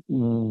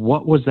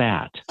 what was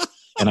that?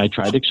 And I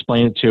tried to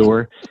explain it to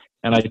her.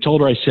 And I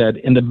told her, I said,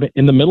 in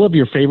the middle of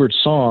your favorite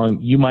song,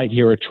 you might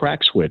hear a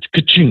track switch.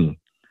 Ka-ching.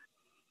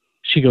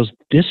 She goes,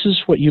 this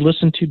is what you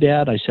listen to,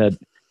 Dad? I said,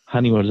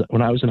 honey,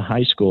 when I was in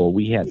high school,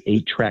 we had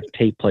 8-track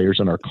tape players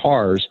in our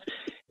cars.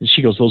 And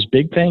she goes, those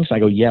big things? I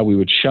go, yeah, we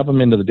would shove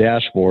them into the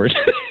dashboard.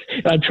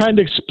 I'm trying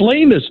to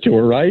explain this to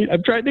her, right?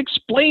 I'm trying to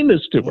explain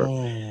this to her.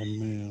 Oh,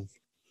 man.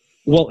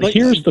 Well,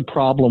 here's the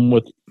problem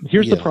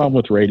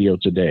with radio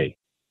today.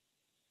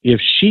 If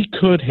she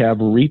could have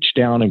reached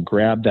down and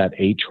grabbed that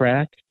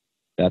 8-track,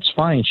 that's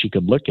fine. She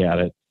could look at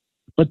it.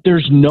 But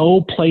there's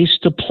no place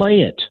to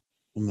play it.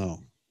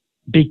 No.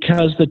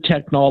 Because the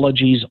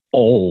technology's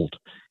old.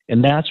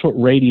 And that's what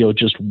radio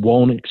just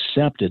won't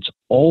accept. It's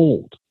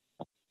old.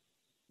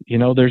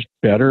 There's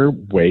better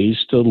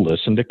ways to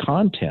listen to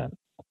content.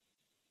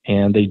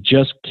 And they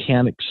just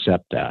can't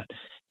accept that.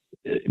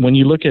 When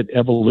you look at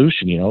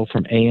evolution,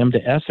 from AM to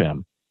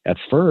FM, at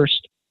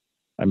first,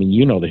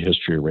 the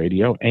history of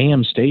radio,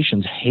 AM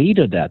stations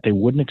hated that. They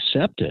wouldn't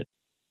accept it.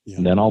 Yeah.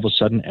 And then all of a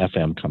sudden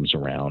FM comes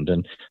around.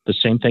 And the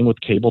same thing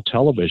with cable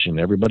television.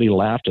 Everybody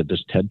laughed at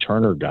this Ted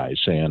Turner guy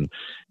saying,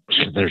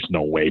 there's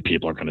no way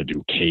people are going to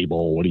do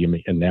cable. What do you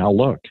mean? And now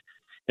look.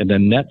 And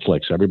then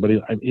Netflix,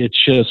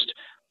 it's just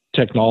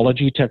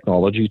technology.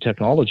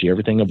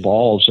 Everything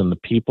evolves, and the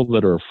people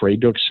that are afraid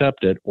to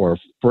accept it or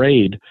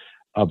afraid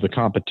of the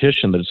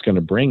competition that it's going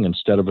to bring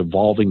instead of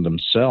evolving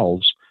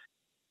themselves,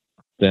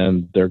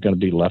 then they're going to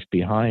be left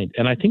behind.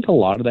 And I think a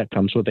lot of that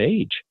comes with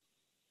age.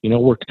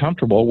 we're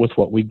comfortable with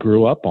what we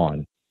grew up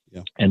on.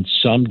 Yeah. And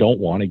some don't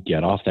want to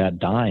get off that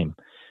dime.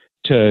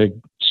 To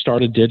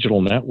start a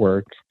digital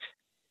network,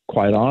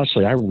 quite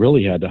honestly, I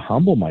really had to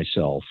humble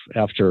myself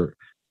after,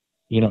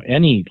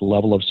 any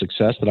level of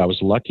success that I was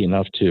lucky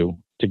enough to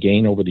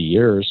gain over the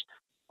years.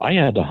 I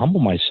had to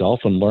humble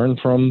myself and learn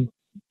from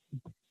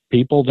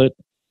people that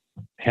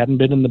hadn't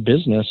been in the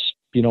business,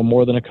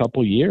 more than a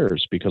couple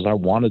years, because I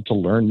wanted to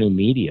learn new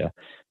media.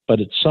 But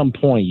at some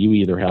point, you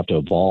either have to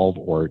evolve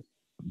or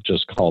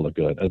just call it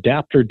good.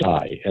 Adapt or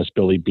die, as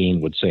Billy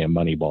Beane would say in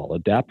Moneyball.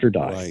 Adapt or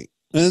die. Right.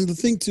 And the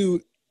thing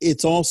too,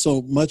 it's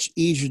also much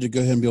easier to go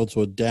ahead and be able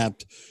to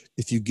adapt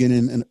if you get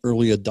in and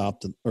early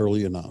adopt it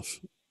early enough.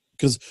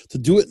 Because to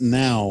do it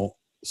now,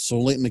 so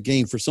late in the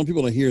game, for some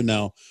people to hear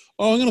now,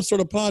 oh, I'm going to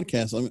start a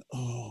podcast. I mean,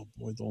 oh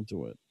boy, don't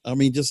do it. I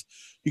mean,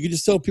 you can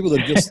just tell people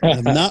that just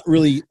have not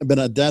really been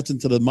adapting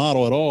to the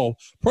model at all,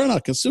 probably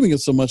not consuming it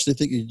so much. They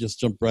think you just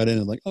jump right in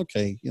and like,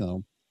 okay,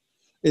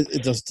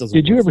 it just doesn't.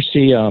 Did you ever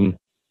see?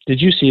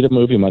 Did you see the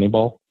movie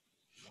Moneyball?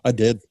 I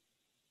did.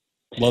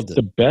 Loved it.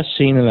 The best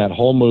scene in that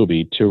whole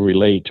movie, to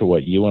relate to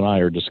what you and I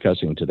are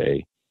discussing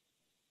today,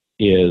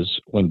 is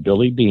when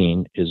Billy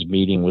Beane is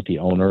meeting with the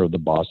owner of the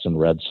Boston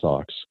Red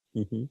Sox.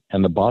 Mm-hmm.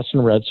 And the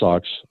Boston Red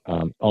Sox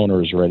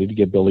owner is ready to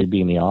give Billy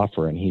Beane the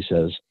offer. And he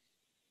says,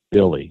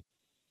 Billy,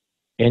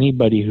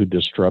 anybody who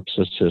disrupts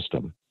the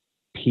system,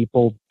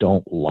 people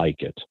don't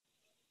like it.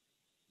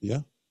 Yeah.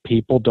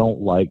 People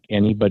don't like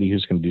anybody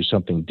who's going to do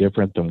something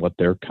different than what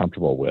they're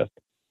comfortable with,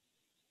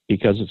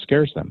 because it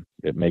scares them.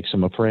 It makes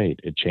them afraid.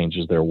 It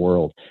changes their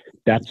world.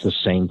 That's the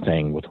same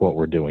thing with what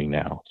we're doing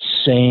now.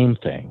 Same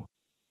thing.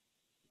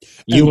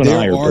 You and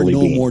I are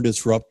no more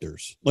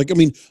disruptors. Like, I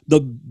mean,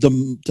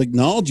 the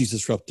technology is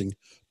disrupting,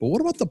 but what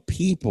about the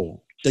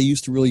people that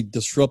used to really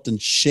disrupt and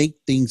shake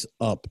things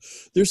up?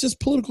 There's this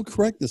political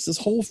correctness, this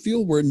whole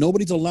field where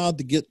nobody's allowed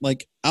to get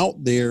like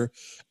out there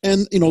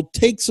and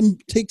take some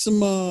stabs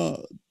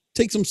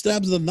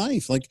of the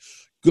knife. Like,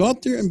 go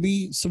out there and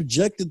be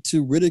subjected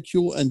to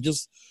ridicule and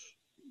just,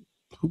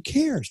 who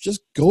cares? Just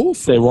go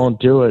for it. They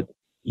won't do it.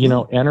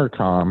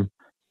 Entercom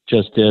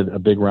just did a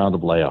big round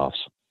of layoffs.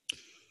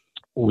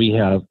 We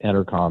have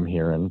Entercom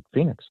here in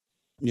Phoenix.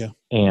 Yeah.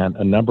 And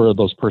a number of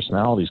those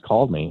personalities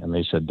called me and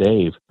they said,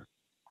 Dave,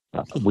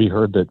 we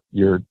heard that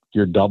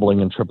you're doubling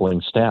and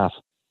tripling staff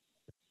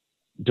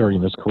during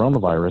this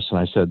coronavirus. And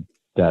I said,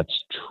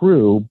 that's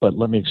true, but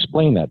let me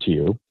explain that to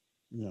you.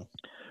 Yeah.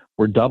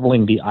 We're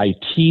doubling the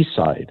IT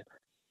side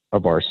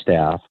of our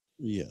staff.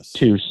 Yes.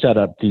 To set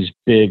up these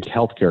big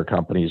healthcare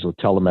companies with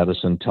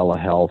telemedicine,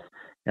 telehealth,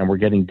 and we're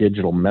getting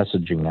digital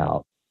messaging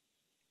out.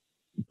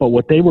 But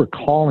what they were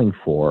calling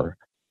for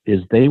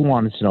is they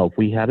wanted to know if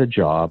we had a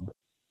job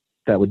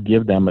that would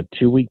give them a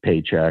 2-week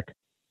paycheck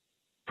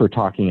for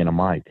talking in a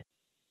mic.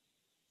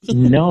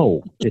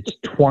 No, it's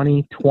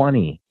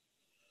 2020.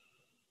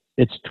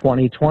 It's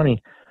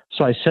 2020.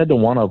 So I said to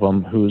one of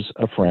them, who's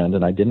a friend,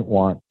 and I didn't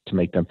want to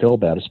make them feel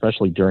bad,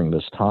 especially during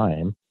this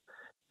time,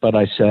 but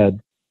I said,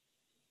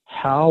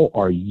 how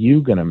are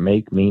you going to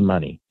make me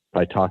money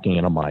by talking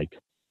in a mic?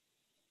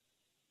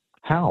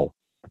 How?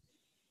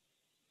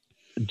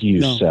 Do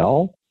you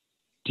sell?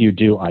 Do you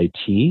do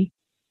IT?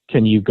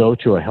 Can you go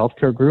to a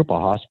healthcare group, a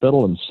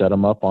hospital, and set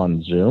them up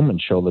on Zoom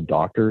and show the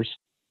doctors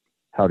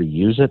how to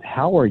use it?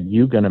 How are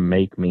you going to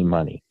make me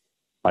money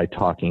by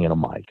talking in a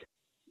mic?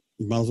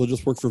 You might as well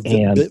just work for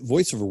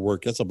voiceover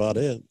work. That's about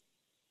it.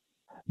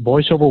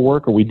 Voiceover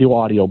work, or we do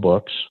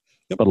audiobooks,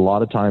 yep. But a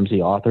lot of times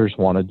the authors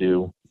want to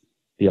do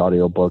the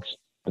audiobooks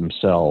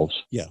themselves.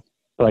 Yeah.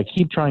 But I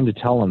keep trying to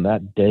tell them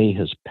that day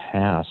has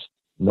passed.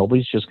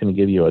 Nobody's just going to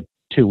give you a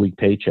 2-week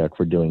paycheck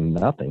for doing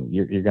nothing.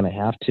 You're going to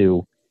have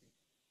to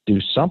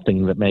do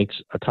something that makes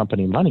a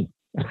company money.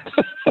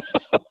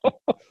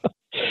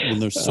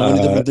 And there's so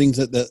many different things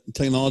that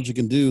technology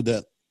can do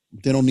that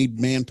they don't need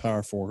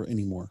manpower for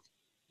anymore.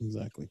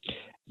 Exactly.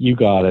 You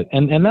got it.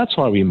 And that's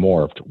why we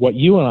morphed. What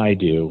you and I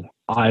do,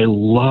 I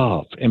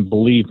love. And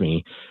believe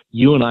me,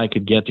 you and I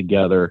could get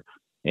together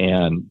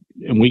and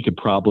we could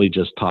probably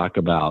just talk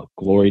about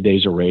glory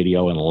days of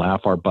radio and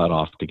laugh our butt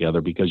off together,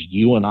 because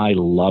you and I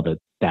love it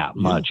that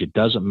much. It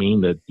doesn't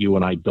mean that you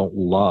and I don't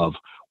love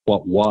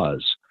what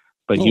was,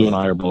 but you and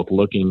I are both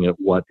looking at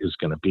what is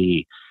going to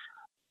be.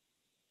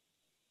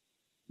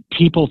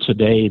 People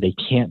today, they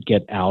can't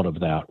get out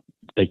of that.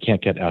 They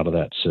can't get out of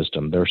that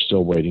system. They're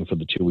still waiting for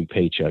the 2-week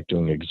paycheck,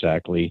 doing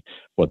exactly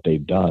what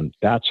they've done.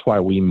 That's why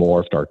we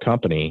morphed our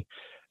company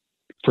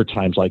for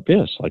times like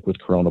this, like with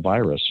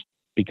coronavirus.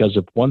 Because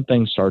if one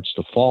thing starts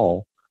to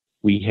fall,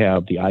 we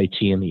have the IT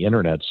and the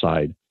internet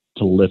side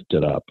to lift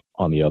it up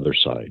on the other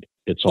side.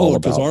 It's all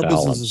about our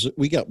balance. Businesses,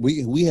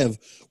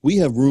 we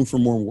have room for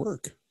more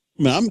work.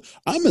 I mean,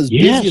 I'm as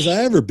busy as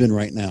I ever been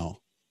right now.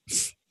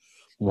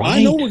 Right.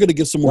 I know we're going to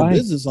get some more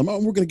business. We're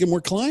going to get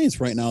more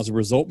clients right now as a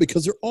result,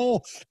 because they're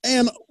all,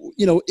 and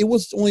it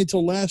was only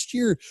until last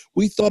year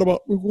we thought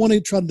about, we wanted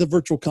to try the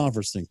virtual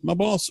conference thing. My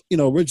boss,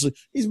 originally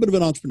he's a bit of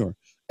an entrepreneur,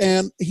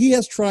 and he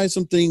has tried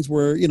some things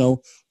where,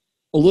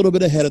 a little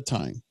bit ahead of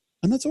time,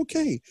 and that's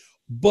okay.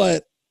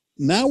 But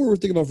Now we were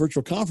thinking about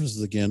virtual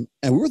conferences again,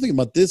 and we were thinking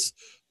about this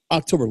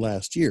October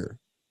last year.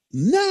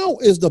 Now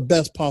is the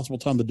best possible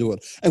time to do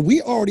it. And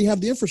we already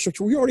have the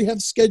infrastructure. We already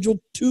have scheduled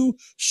 2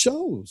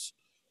 shows.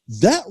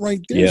 That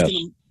right there is going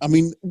to, I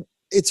mean,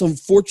 it's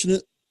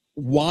unfortunate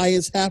why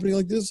it's happening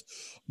like this,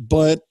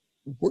 but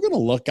we're going to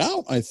luck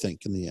out, I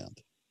think, in the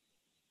end.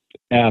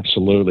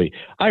 Absolutely.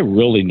 I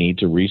really need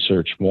to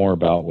research more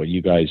about what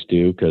you guys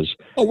do, because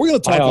we're going to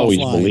talk I always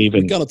offline. believe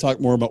in. We've got to talk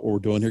more about what we're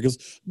doing here,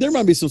 because there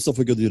might be some stuff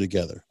we could do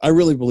together. I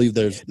really believe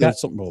there's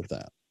something about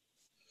that.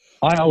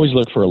 I always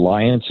look for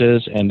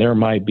alliances, and there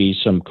might be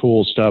some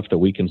cool stuff that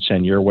we can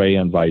send your way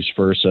and vice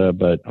versa,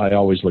 but I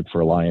always look for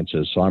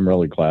alliances. So I'm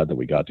really glad that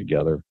we got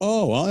together.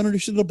 Oh, I'll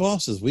introduce you to the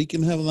bosses. We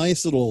can have a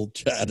nice little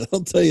chat.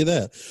 I'll tell you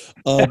that.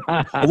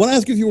 I want to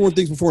ask you a few more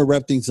things before I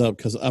wrap things up,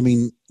 because, I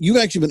mean, you've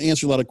actually been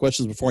answering a lot of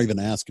questions before I even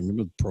ask them. You've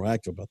been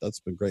proactive about that.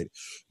 That's been great.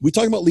 We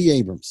talked about Lee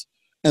Abrams,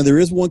 and there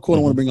is one quote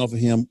I want to bring off of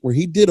him where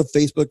he did a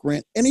Facebook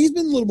rant, and he's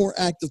been a little more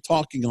active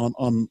talking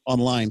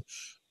online.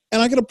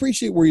 And I can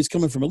appreciate where he's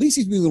coming from. At least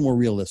he's being a little more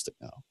realistic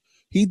now.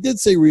 He did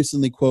say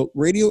recently, quote,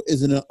 "Radio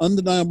is in an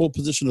undeniable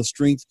position of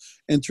strength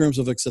in terms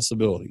of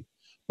accessibility.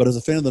 But as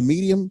a fan of the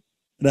medium,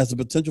 it has the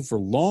potential for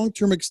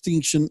long-term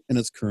extinction in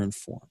its current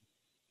form."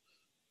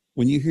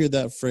 When you hear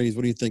that phrase,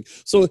 what do you think?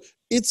 So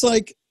it's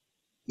like,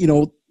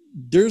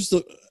 there's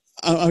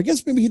I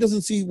guess maybe he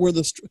doesn't see where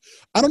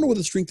I don't know where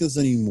the strength is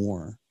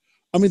anymore.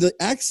 I mean, the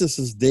access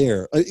is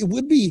there. It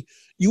would be,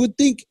 you would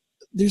think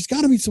there's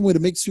got to be some way to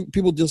make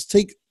people just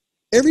take.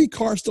 Every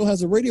car still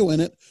has a radio in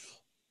it.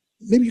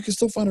 Maybe you can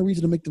still find a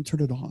reason to make them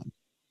turn it on.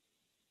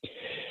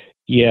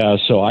 Yeah,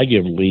 so I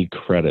give Lee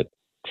credit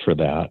for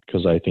that,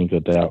 because I think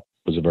that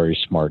was a very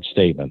smart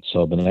statement.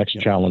 So the next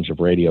challenge of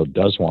radio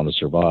does want to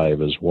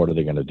survive is, what are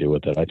they going to do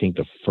with it? I think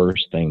the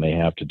first thing they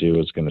have to do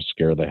is going to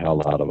scare the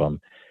hell out of them.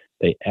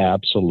 They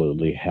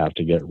absolutely have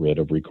to get rid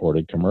of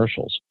recorded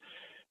commercials,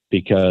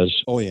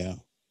 because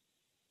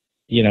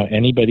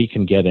anybody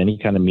can get any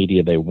kind of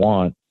media they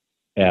want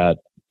at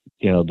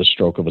the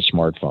stroke of a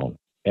smartphone,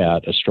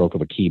 at a stroke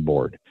of a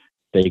keyboard.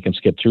 They can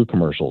skip through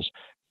commercials.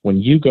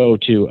 When you go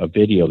to a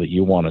video that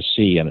you want to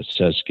see and it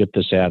says skip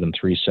this ad in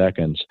 3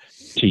 seconds,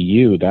 to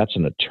you, that's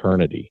an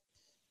eternity.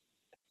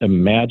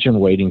 Imagine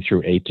waiting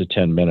through 8 to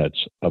 10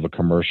 minutes of a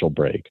commercial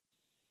break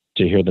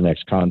to hear the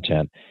next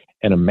content.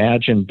 And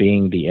imagine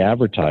being the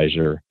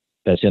advertiser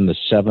that's in the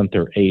 7th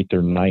or 8th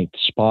or 9th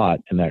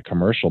spot in that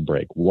commercial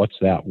break. What's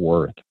that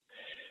worth?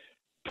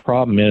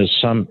 Problem is,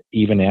 some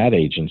even ad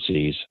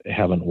agencies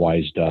haven't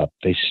wised up.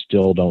 They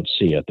still don't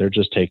see it. They're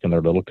just taking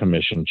their little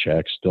commission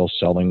checks, still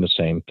selling the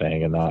same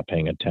thing and not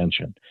paying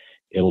attention.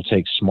 It'll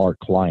take smart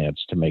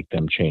clients to make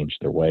them change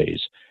their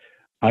ways.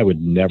 I would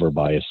never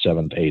buy a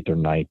 7th, 8th, or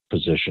 9th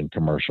position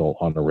commercial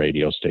on a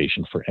radio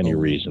station for any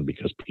reason,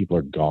 because people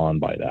are gone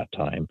by that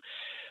time.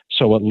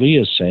 So what Lee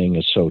is saying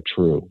is so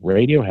true.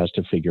 Radio has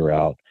to figure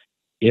out,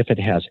 if it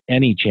has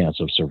any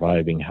chance of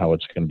surviving, how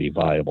it's going to be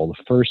viable.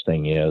 The first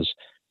thing is,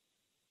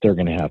 they're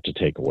going to have to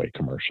take away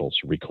commercials,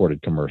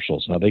 recorded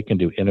commercials. Now, they can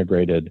do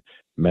integrated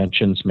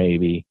mentions,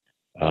 maybe,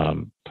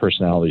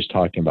 personalities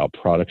talking about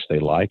products they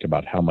like,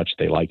 about how much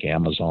they like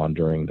Amazon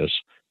during this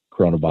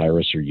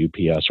coronavirus, or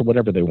UPS, or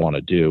whatever they want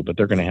to do, but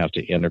they're going to have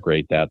to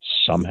integrate that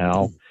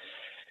somehow.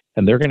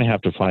 And they're going to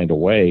have to find a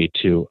way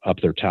to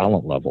up their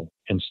talent level,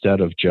 instead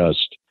of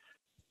just,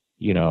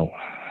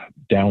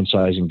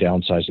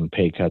 downsizing,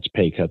 pay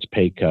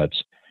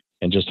cuts,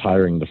 and just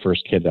hiring the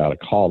first kid out of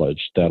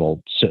college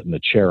that'll sit in the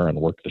chair and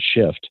work the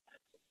shift,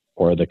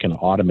 or that can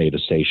automate a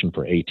station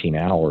for 18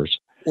 hours.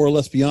 Or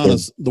let's be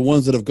honest, the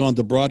ones that have gone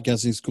to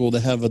broadcasting school to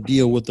have a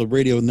deal with the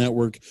radio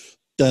network,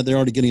 that they're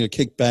already getting a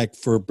kickback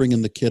for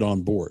bringing the kid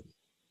on board.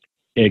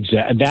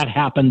 Exactly. That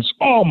happens.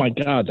 Oh my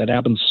God, that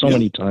happens so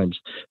many times.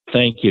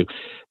 Thank you.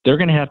 They're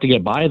going to have to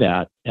get by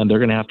that, and they're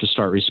going to have to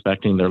start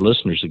respecting their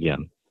listeners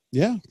again.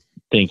 Yeah.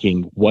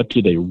 Thinking, what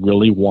do they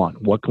really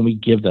want? What can we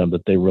give them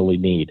that they really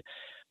need?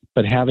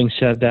 But having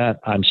said that,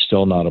 I'm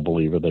still not a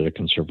believer that it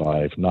can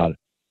survive, not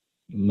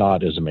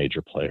as a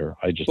major player.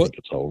 I just think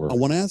it's over. I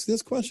want to ask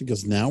this question,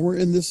 because now we're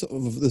in this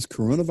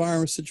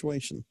coronavirus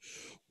situation.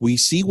 We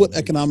see what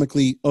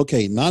economically,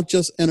 not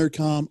just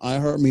Entercom,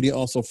 iHeartMedia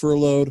also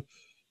furloughed.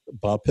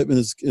 Bob Pittman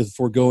is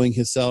foregoing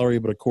his salary,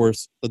 but of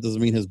course, that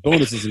doesn't mean his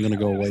bonus isn't going to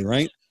go away,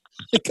 right?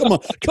 Come on.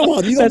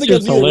 You don't That's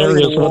just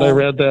hilarious when I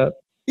read that.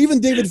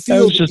 Even David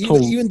Field,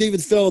 even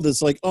David Feld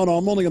is like, oh no,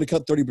 I'm only going to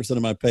cut 30%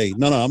 of my pay.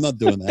 No, I'm not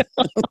doing that.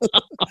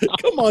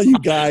 Come on, you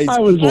guys. I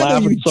was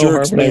laughing so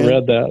hard when I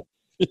read that.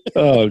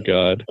 Oh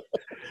God.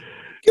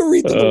 You can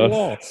read the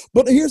wall.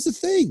 But here's the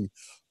thing.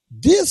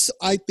 This,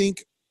 I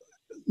think,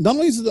 not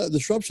only is it a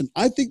disruption,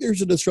 I think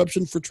there's a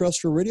disruption for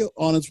terrestrial radio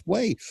on its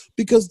way,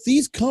 because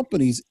these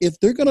companies, if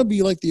they're going to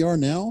be like they are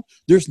now,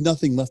 there's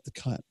nothing left to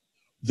cut.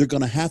 They're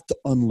going to have to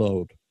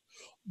unload.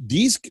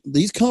 These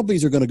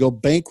companies are going to go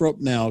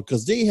bankrupt now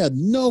because they had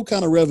no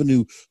kind of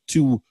revenue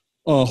to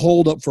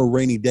hold up for a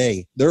rainy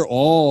day. They're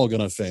all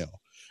going to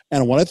fail.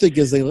 And what I think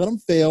is they let them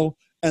fail,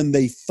 and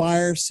they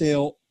fire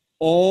sale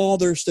all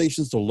their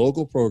stations to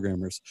local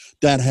programmers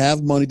that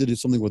have money to do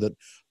something with it.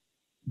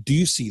 Do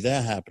you see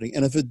that happening?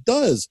 And if it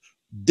does,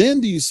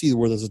 then do you see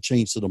where there's a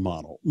change to the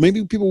model?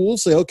 Maybe people will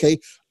say, okay,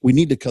 we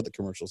need to cut the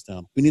commercials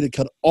down. We need to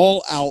cut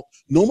all out.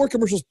 No more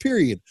commercials,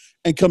 period.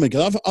 And come in.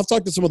 Because I've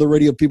talked to some of the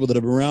radio people that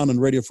have been around in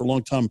radio for a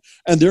long time,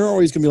 and they're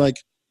always going to be like,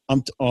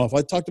 if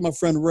I talk to my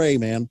friend Ray,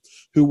 man,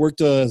 who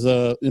worked as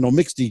a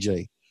mix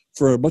DJ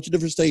for a bunch of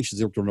different stations.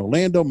 He worked in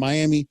Orlando,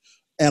 Miami,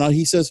 and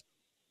he says,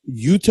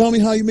 you tell me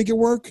how you make it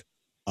work,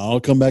 I'll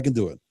come back and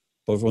do it.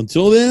 But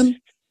until then,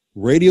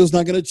 radio's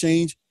not going to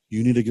change.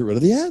 You need to get rid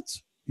of the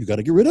ads. You got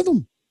to get rid of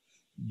them.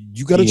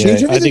 You got to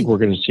change everything. I think we're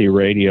going to see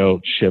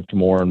radio shift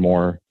more and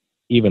more,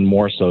 even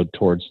more so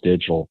towards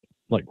digital.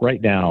 Like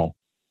right now,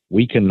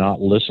 we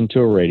cannot listen to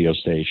a radio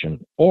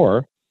station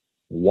or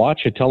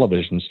watch a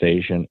television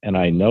station, and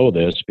I know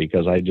this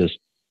because I just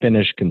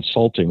finished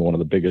consulting one of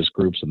the biggest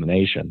groups in the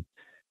nation,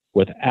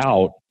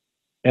 without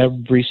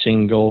every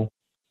single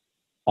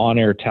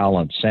on-air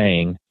talent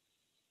saying,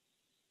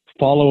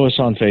 follow us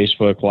on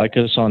Facebook, like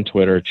us on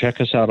Twitter, check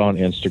us out on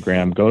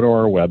Instagram, go to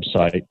our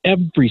website.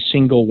 Every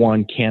single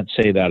one can't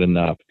say that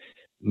enough.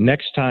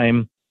 Next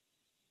time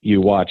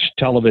you watch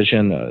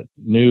television,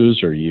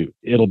 news, or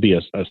it'll be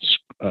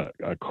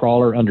a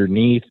crawler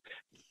underneath.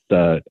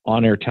 The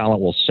on-air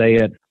talent will say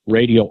it.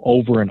 Radio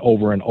over and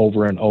over and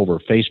over and over.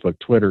 Facebook,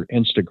 Twitter,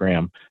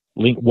 Instagram,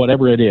 link,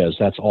 whatever it is,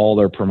 that's all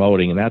they're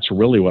promoting. And that's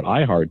really what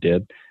iHeart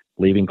did,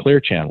 leaving Clear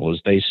Channel,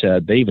 is they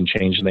said they even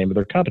changed the name of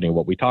their company,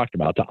 what we talked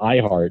about, to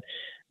iHeart.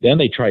 Then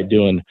they tried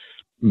doing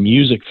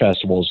music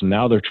festivals, and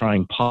now they're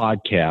trying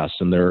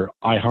podcasts and their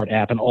iHeart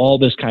app and all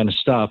this kind of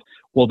stuff.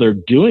 Well, they're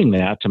doing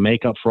that to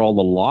make up for all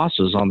the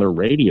losses on their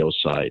radio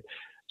side.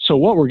 So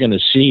what we're going to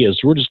see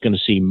is we're just going to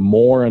see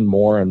more and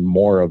more and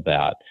more of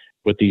that,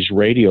 with these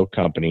radio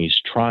companies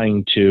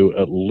trying to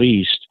at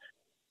least,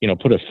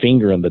 put a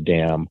finger in the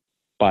dam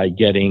by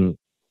getting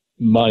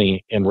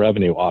money and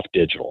revenue off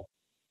digital.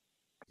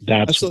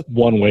 That's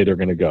one way they're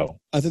going to go.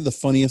 I think the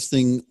funniest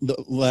thing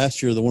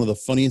last year, one of the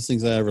funniest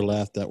things I ever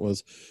laughed at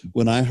was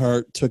when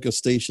iHeart took a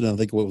station, I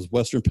think it was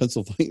Western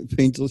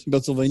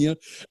Pennsylvania,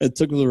 and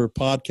took their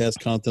podcast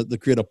content to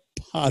create a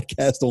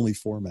podcast only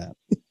format.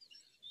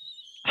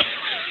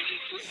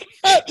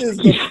 That is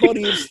the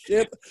funniest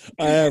shit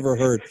I ever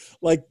heard.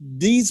 Like,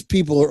 these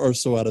people are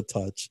so out of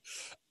touch.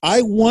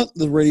 I want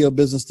the radio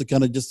business to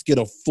kind of just get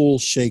a full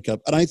shakeup.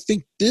 And I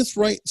think this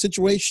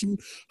situation,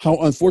 how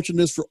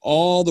unfortunate it is for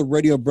all the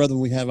radio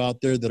brethren we have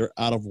out there that are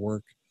out of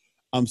work.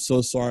 I'm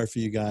so sorry for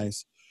you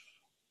guys.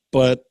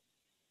 But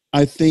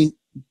I think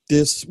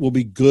this will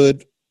be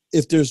good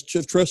if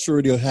terrestrial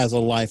radio has a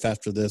life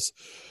after this.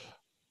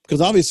 Because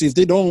obviously if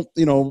they don't,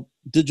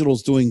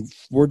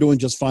 we're doing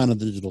just fine on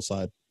the digital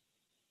side.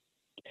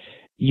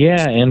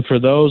 Yeah, and for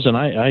those, and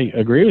I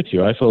agree with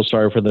you, I feel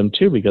sorry for them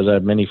too, because I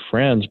have many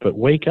friends, but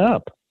wake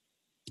up.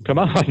 Come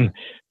on.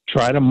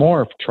 Try to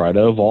morph, try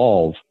to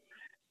evolve.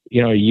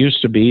 It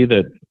used to be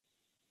that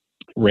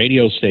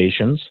radio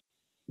stations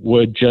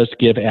would just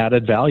give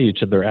added value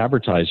to their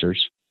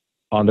advertisers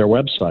on their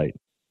website.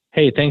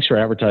 Hey, thanks for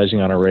advertising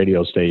on our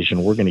radio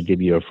station. We're going to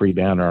give you a free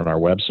banner on our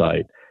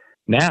website.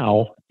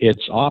 Now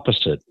it's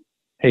opposite.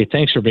 Hey,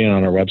 thanks for being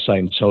on our website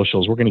and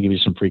socials. We're going to give you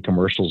some free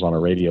commercials on our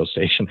radio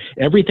station.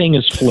 Everything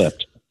is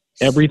flipped.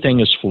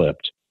 Everything is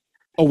flipped.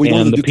 Oh, we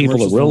don't and even the do people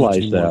that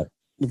realize that.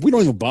 We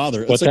don't even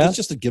bother. What's it's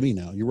just a gimme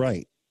now. You're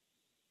right.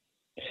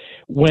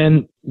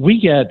 When we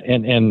get,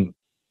 and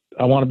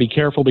I want to be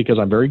careful because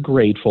I'm very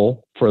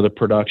grateful for the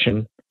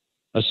production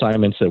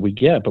assignments that we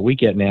get, but we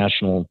get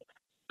national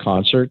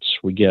concerts,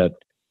 we get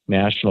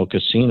national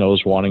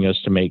casinos wanting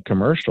us to make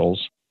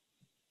commercials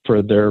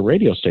for their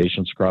radio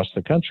stations across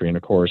the country. And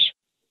of course,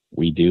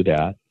 we do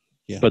that.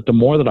 Yeah. But the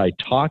more that I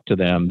talk to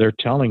them, they're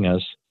telling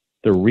us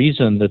the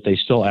reason that they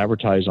still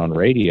advertise on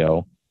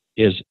radio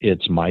is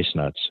it's mice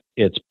nuts.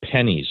 It's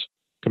pennies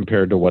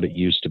compared to what it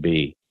used to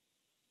be.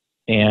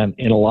 And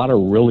in a lot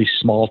of really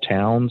small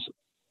towns,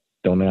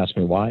 don't ask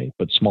me why,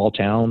 but small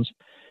towns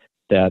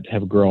that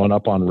have grown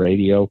up on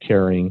radio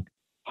carrying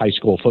high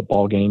school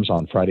football games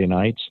on Friday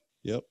nights,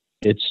 yep,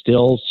 it's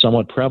still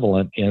somewhat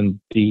prevalent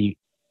in the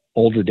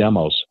older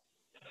demos.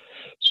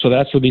 So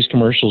that's where these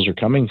commercials are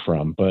coming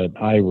from. But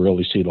I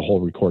really see the whole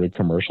recorded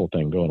commercial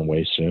thing going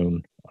away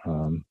soon.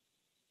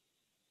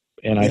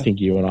 And I think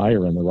you and I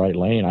are in the right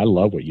lane. I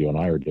love what you and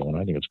I are doing.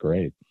 I think it's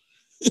great.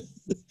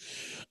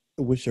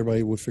 I wish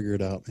everybody would figure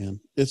it out,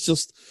 man. It's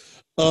just,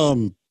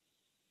 but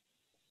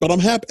I'm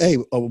happy. Hey,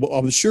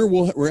 I'm sure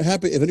we're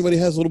happy if anybody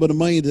has a little bit of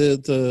money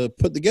to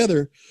put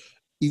together,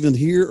 even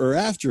here or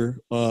after.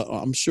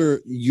 I'm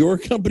sure your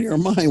company or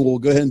mine will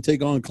go ahead and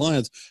take on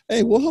clients.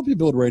 Hey, we'll help you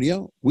build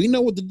radio. We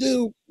know what to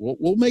do.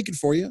 We'll make it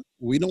for you.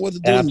 We know what to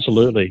do.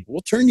 Absolutely.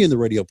 We'll turn you into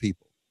radio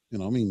people.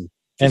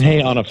 And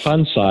hey, on a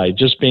fun side,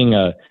 just being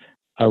a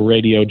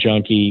radio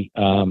junkie,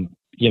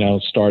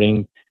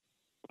 starting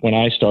when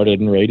I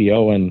started in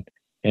radio and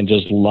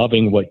just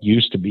loving what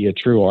used to be a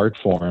true art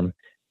form.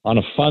 On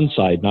a fun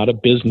side, not a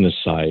business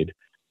side,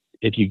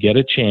 if you get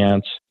a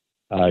chance,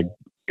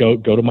 go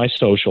to my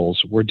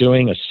socials. We're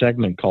doing a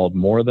segment called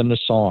More Than a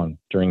Song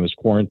during this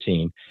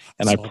quarantine,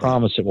 and I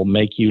promise it will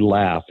make you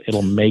laugh.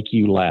 It'll make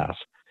you laugh.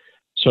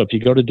 So if you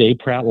go to Dave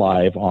Pratt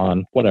Live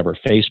on whatever,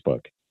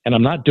 Facebook, and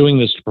I'm not doing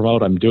this to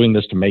promote, I'm doing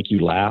this to make you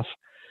laugh.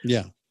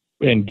 Yeah.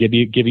 And give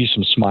you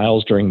some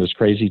smiles during this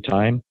crazy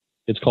time.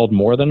 It's called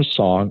More Than a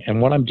Song. And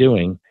what I'm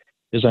doing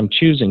is I'm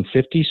choosing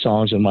 50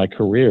 songs in my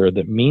career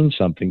that mean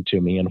something to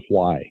me and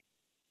why.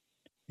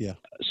 Yeah.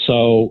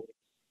 So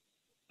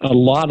a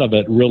lot of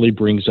it really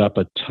brings up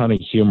a ton of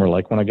humor.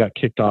 Like when I got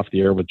kicked off the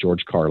air with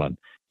George Carlin,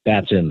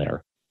 that's in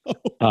there.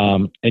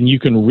 And you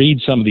can read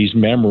some of these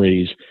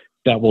memories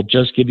that will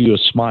just give you a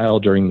smile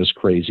during this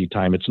crazy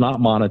time. It's not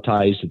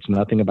monetized. It's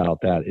nothing about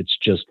that. It's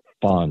just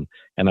fun.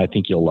 And I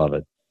think you'll love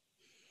it.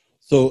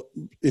 So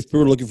if we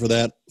were looking for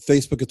that,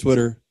 Facebook and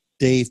Twitter,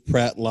 Dave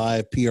Pratt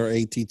Live,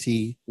 Pratt,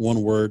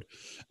 one word.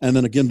 And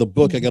then again, the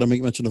book I got to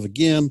make mention of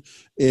again.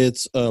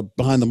 It's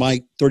Behind the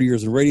Mic, 30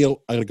 Years in Radio.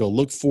 I got to go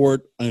look for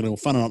it. I'm going to go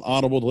find it on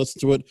Audible to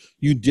listen to it.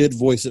 You did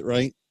voice it,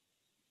 right?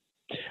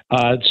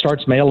 It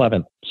starts May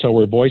 11th. So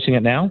we're voicing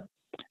it now.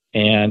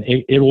 And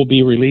it will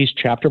be released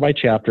chapter by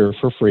chapter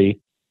for free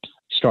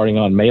starting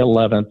on May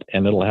 11th,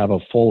 and it'll have a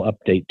full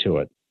update to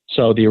it.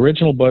 So the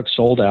original book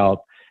sold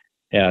out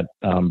at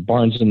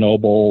Barnes &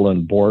 Noble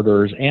and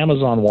Borders.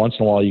 Amazon, once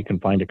in a while, you can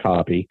find a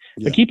copy.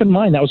 Yeah. But keep in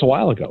mind, that was a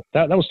while ago.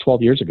 That was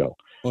 12 years ago.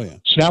 Oh, yeah.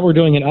 So now we're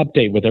doing an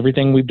update with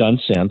everything we've done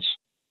since,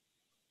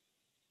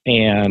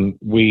 and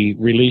we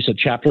release it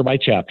chapter by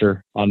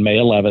chapter on May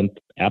 11th,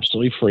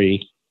 absolutely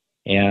free,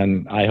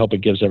 and I hope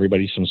it gives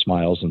everybody some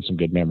smiles and some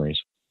good memories.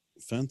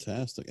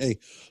 Fantastic. Hey,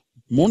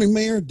 Morning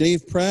Mayor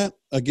Dave Pratt,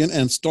 again,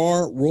 and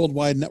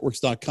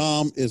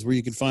starworldwidenetworks.com is where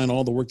you can find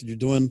all the work that you're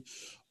doing.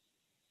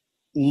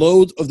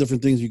 Loads of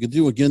different things you can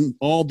do. Again,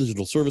 all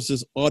digital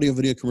services, audio,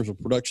 video, commercial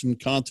production,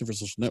 content for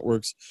social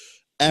networks,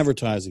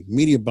 advertising,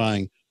 media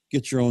buying.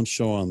 Get your own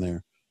show on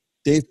there.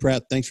 Dave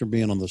Pratt, thanks for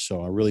being on the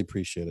show. I really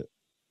appreciate it.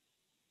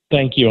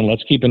 Thank you, and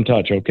let's keep in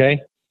touch, okay?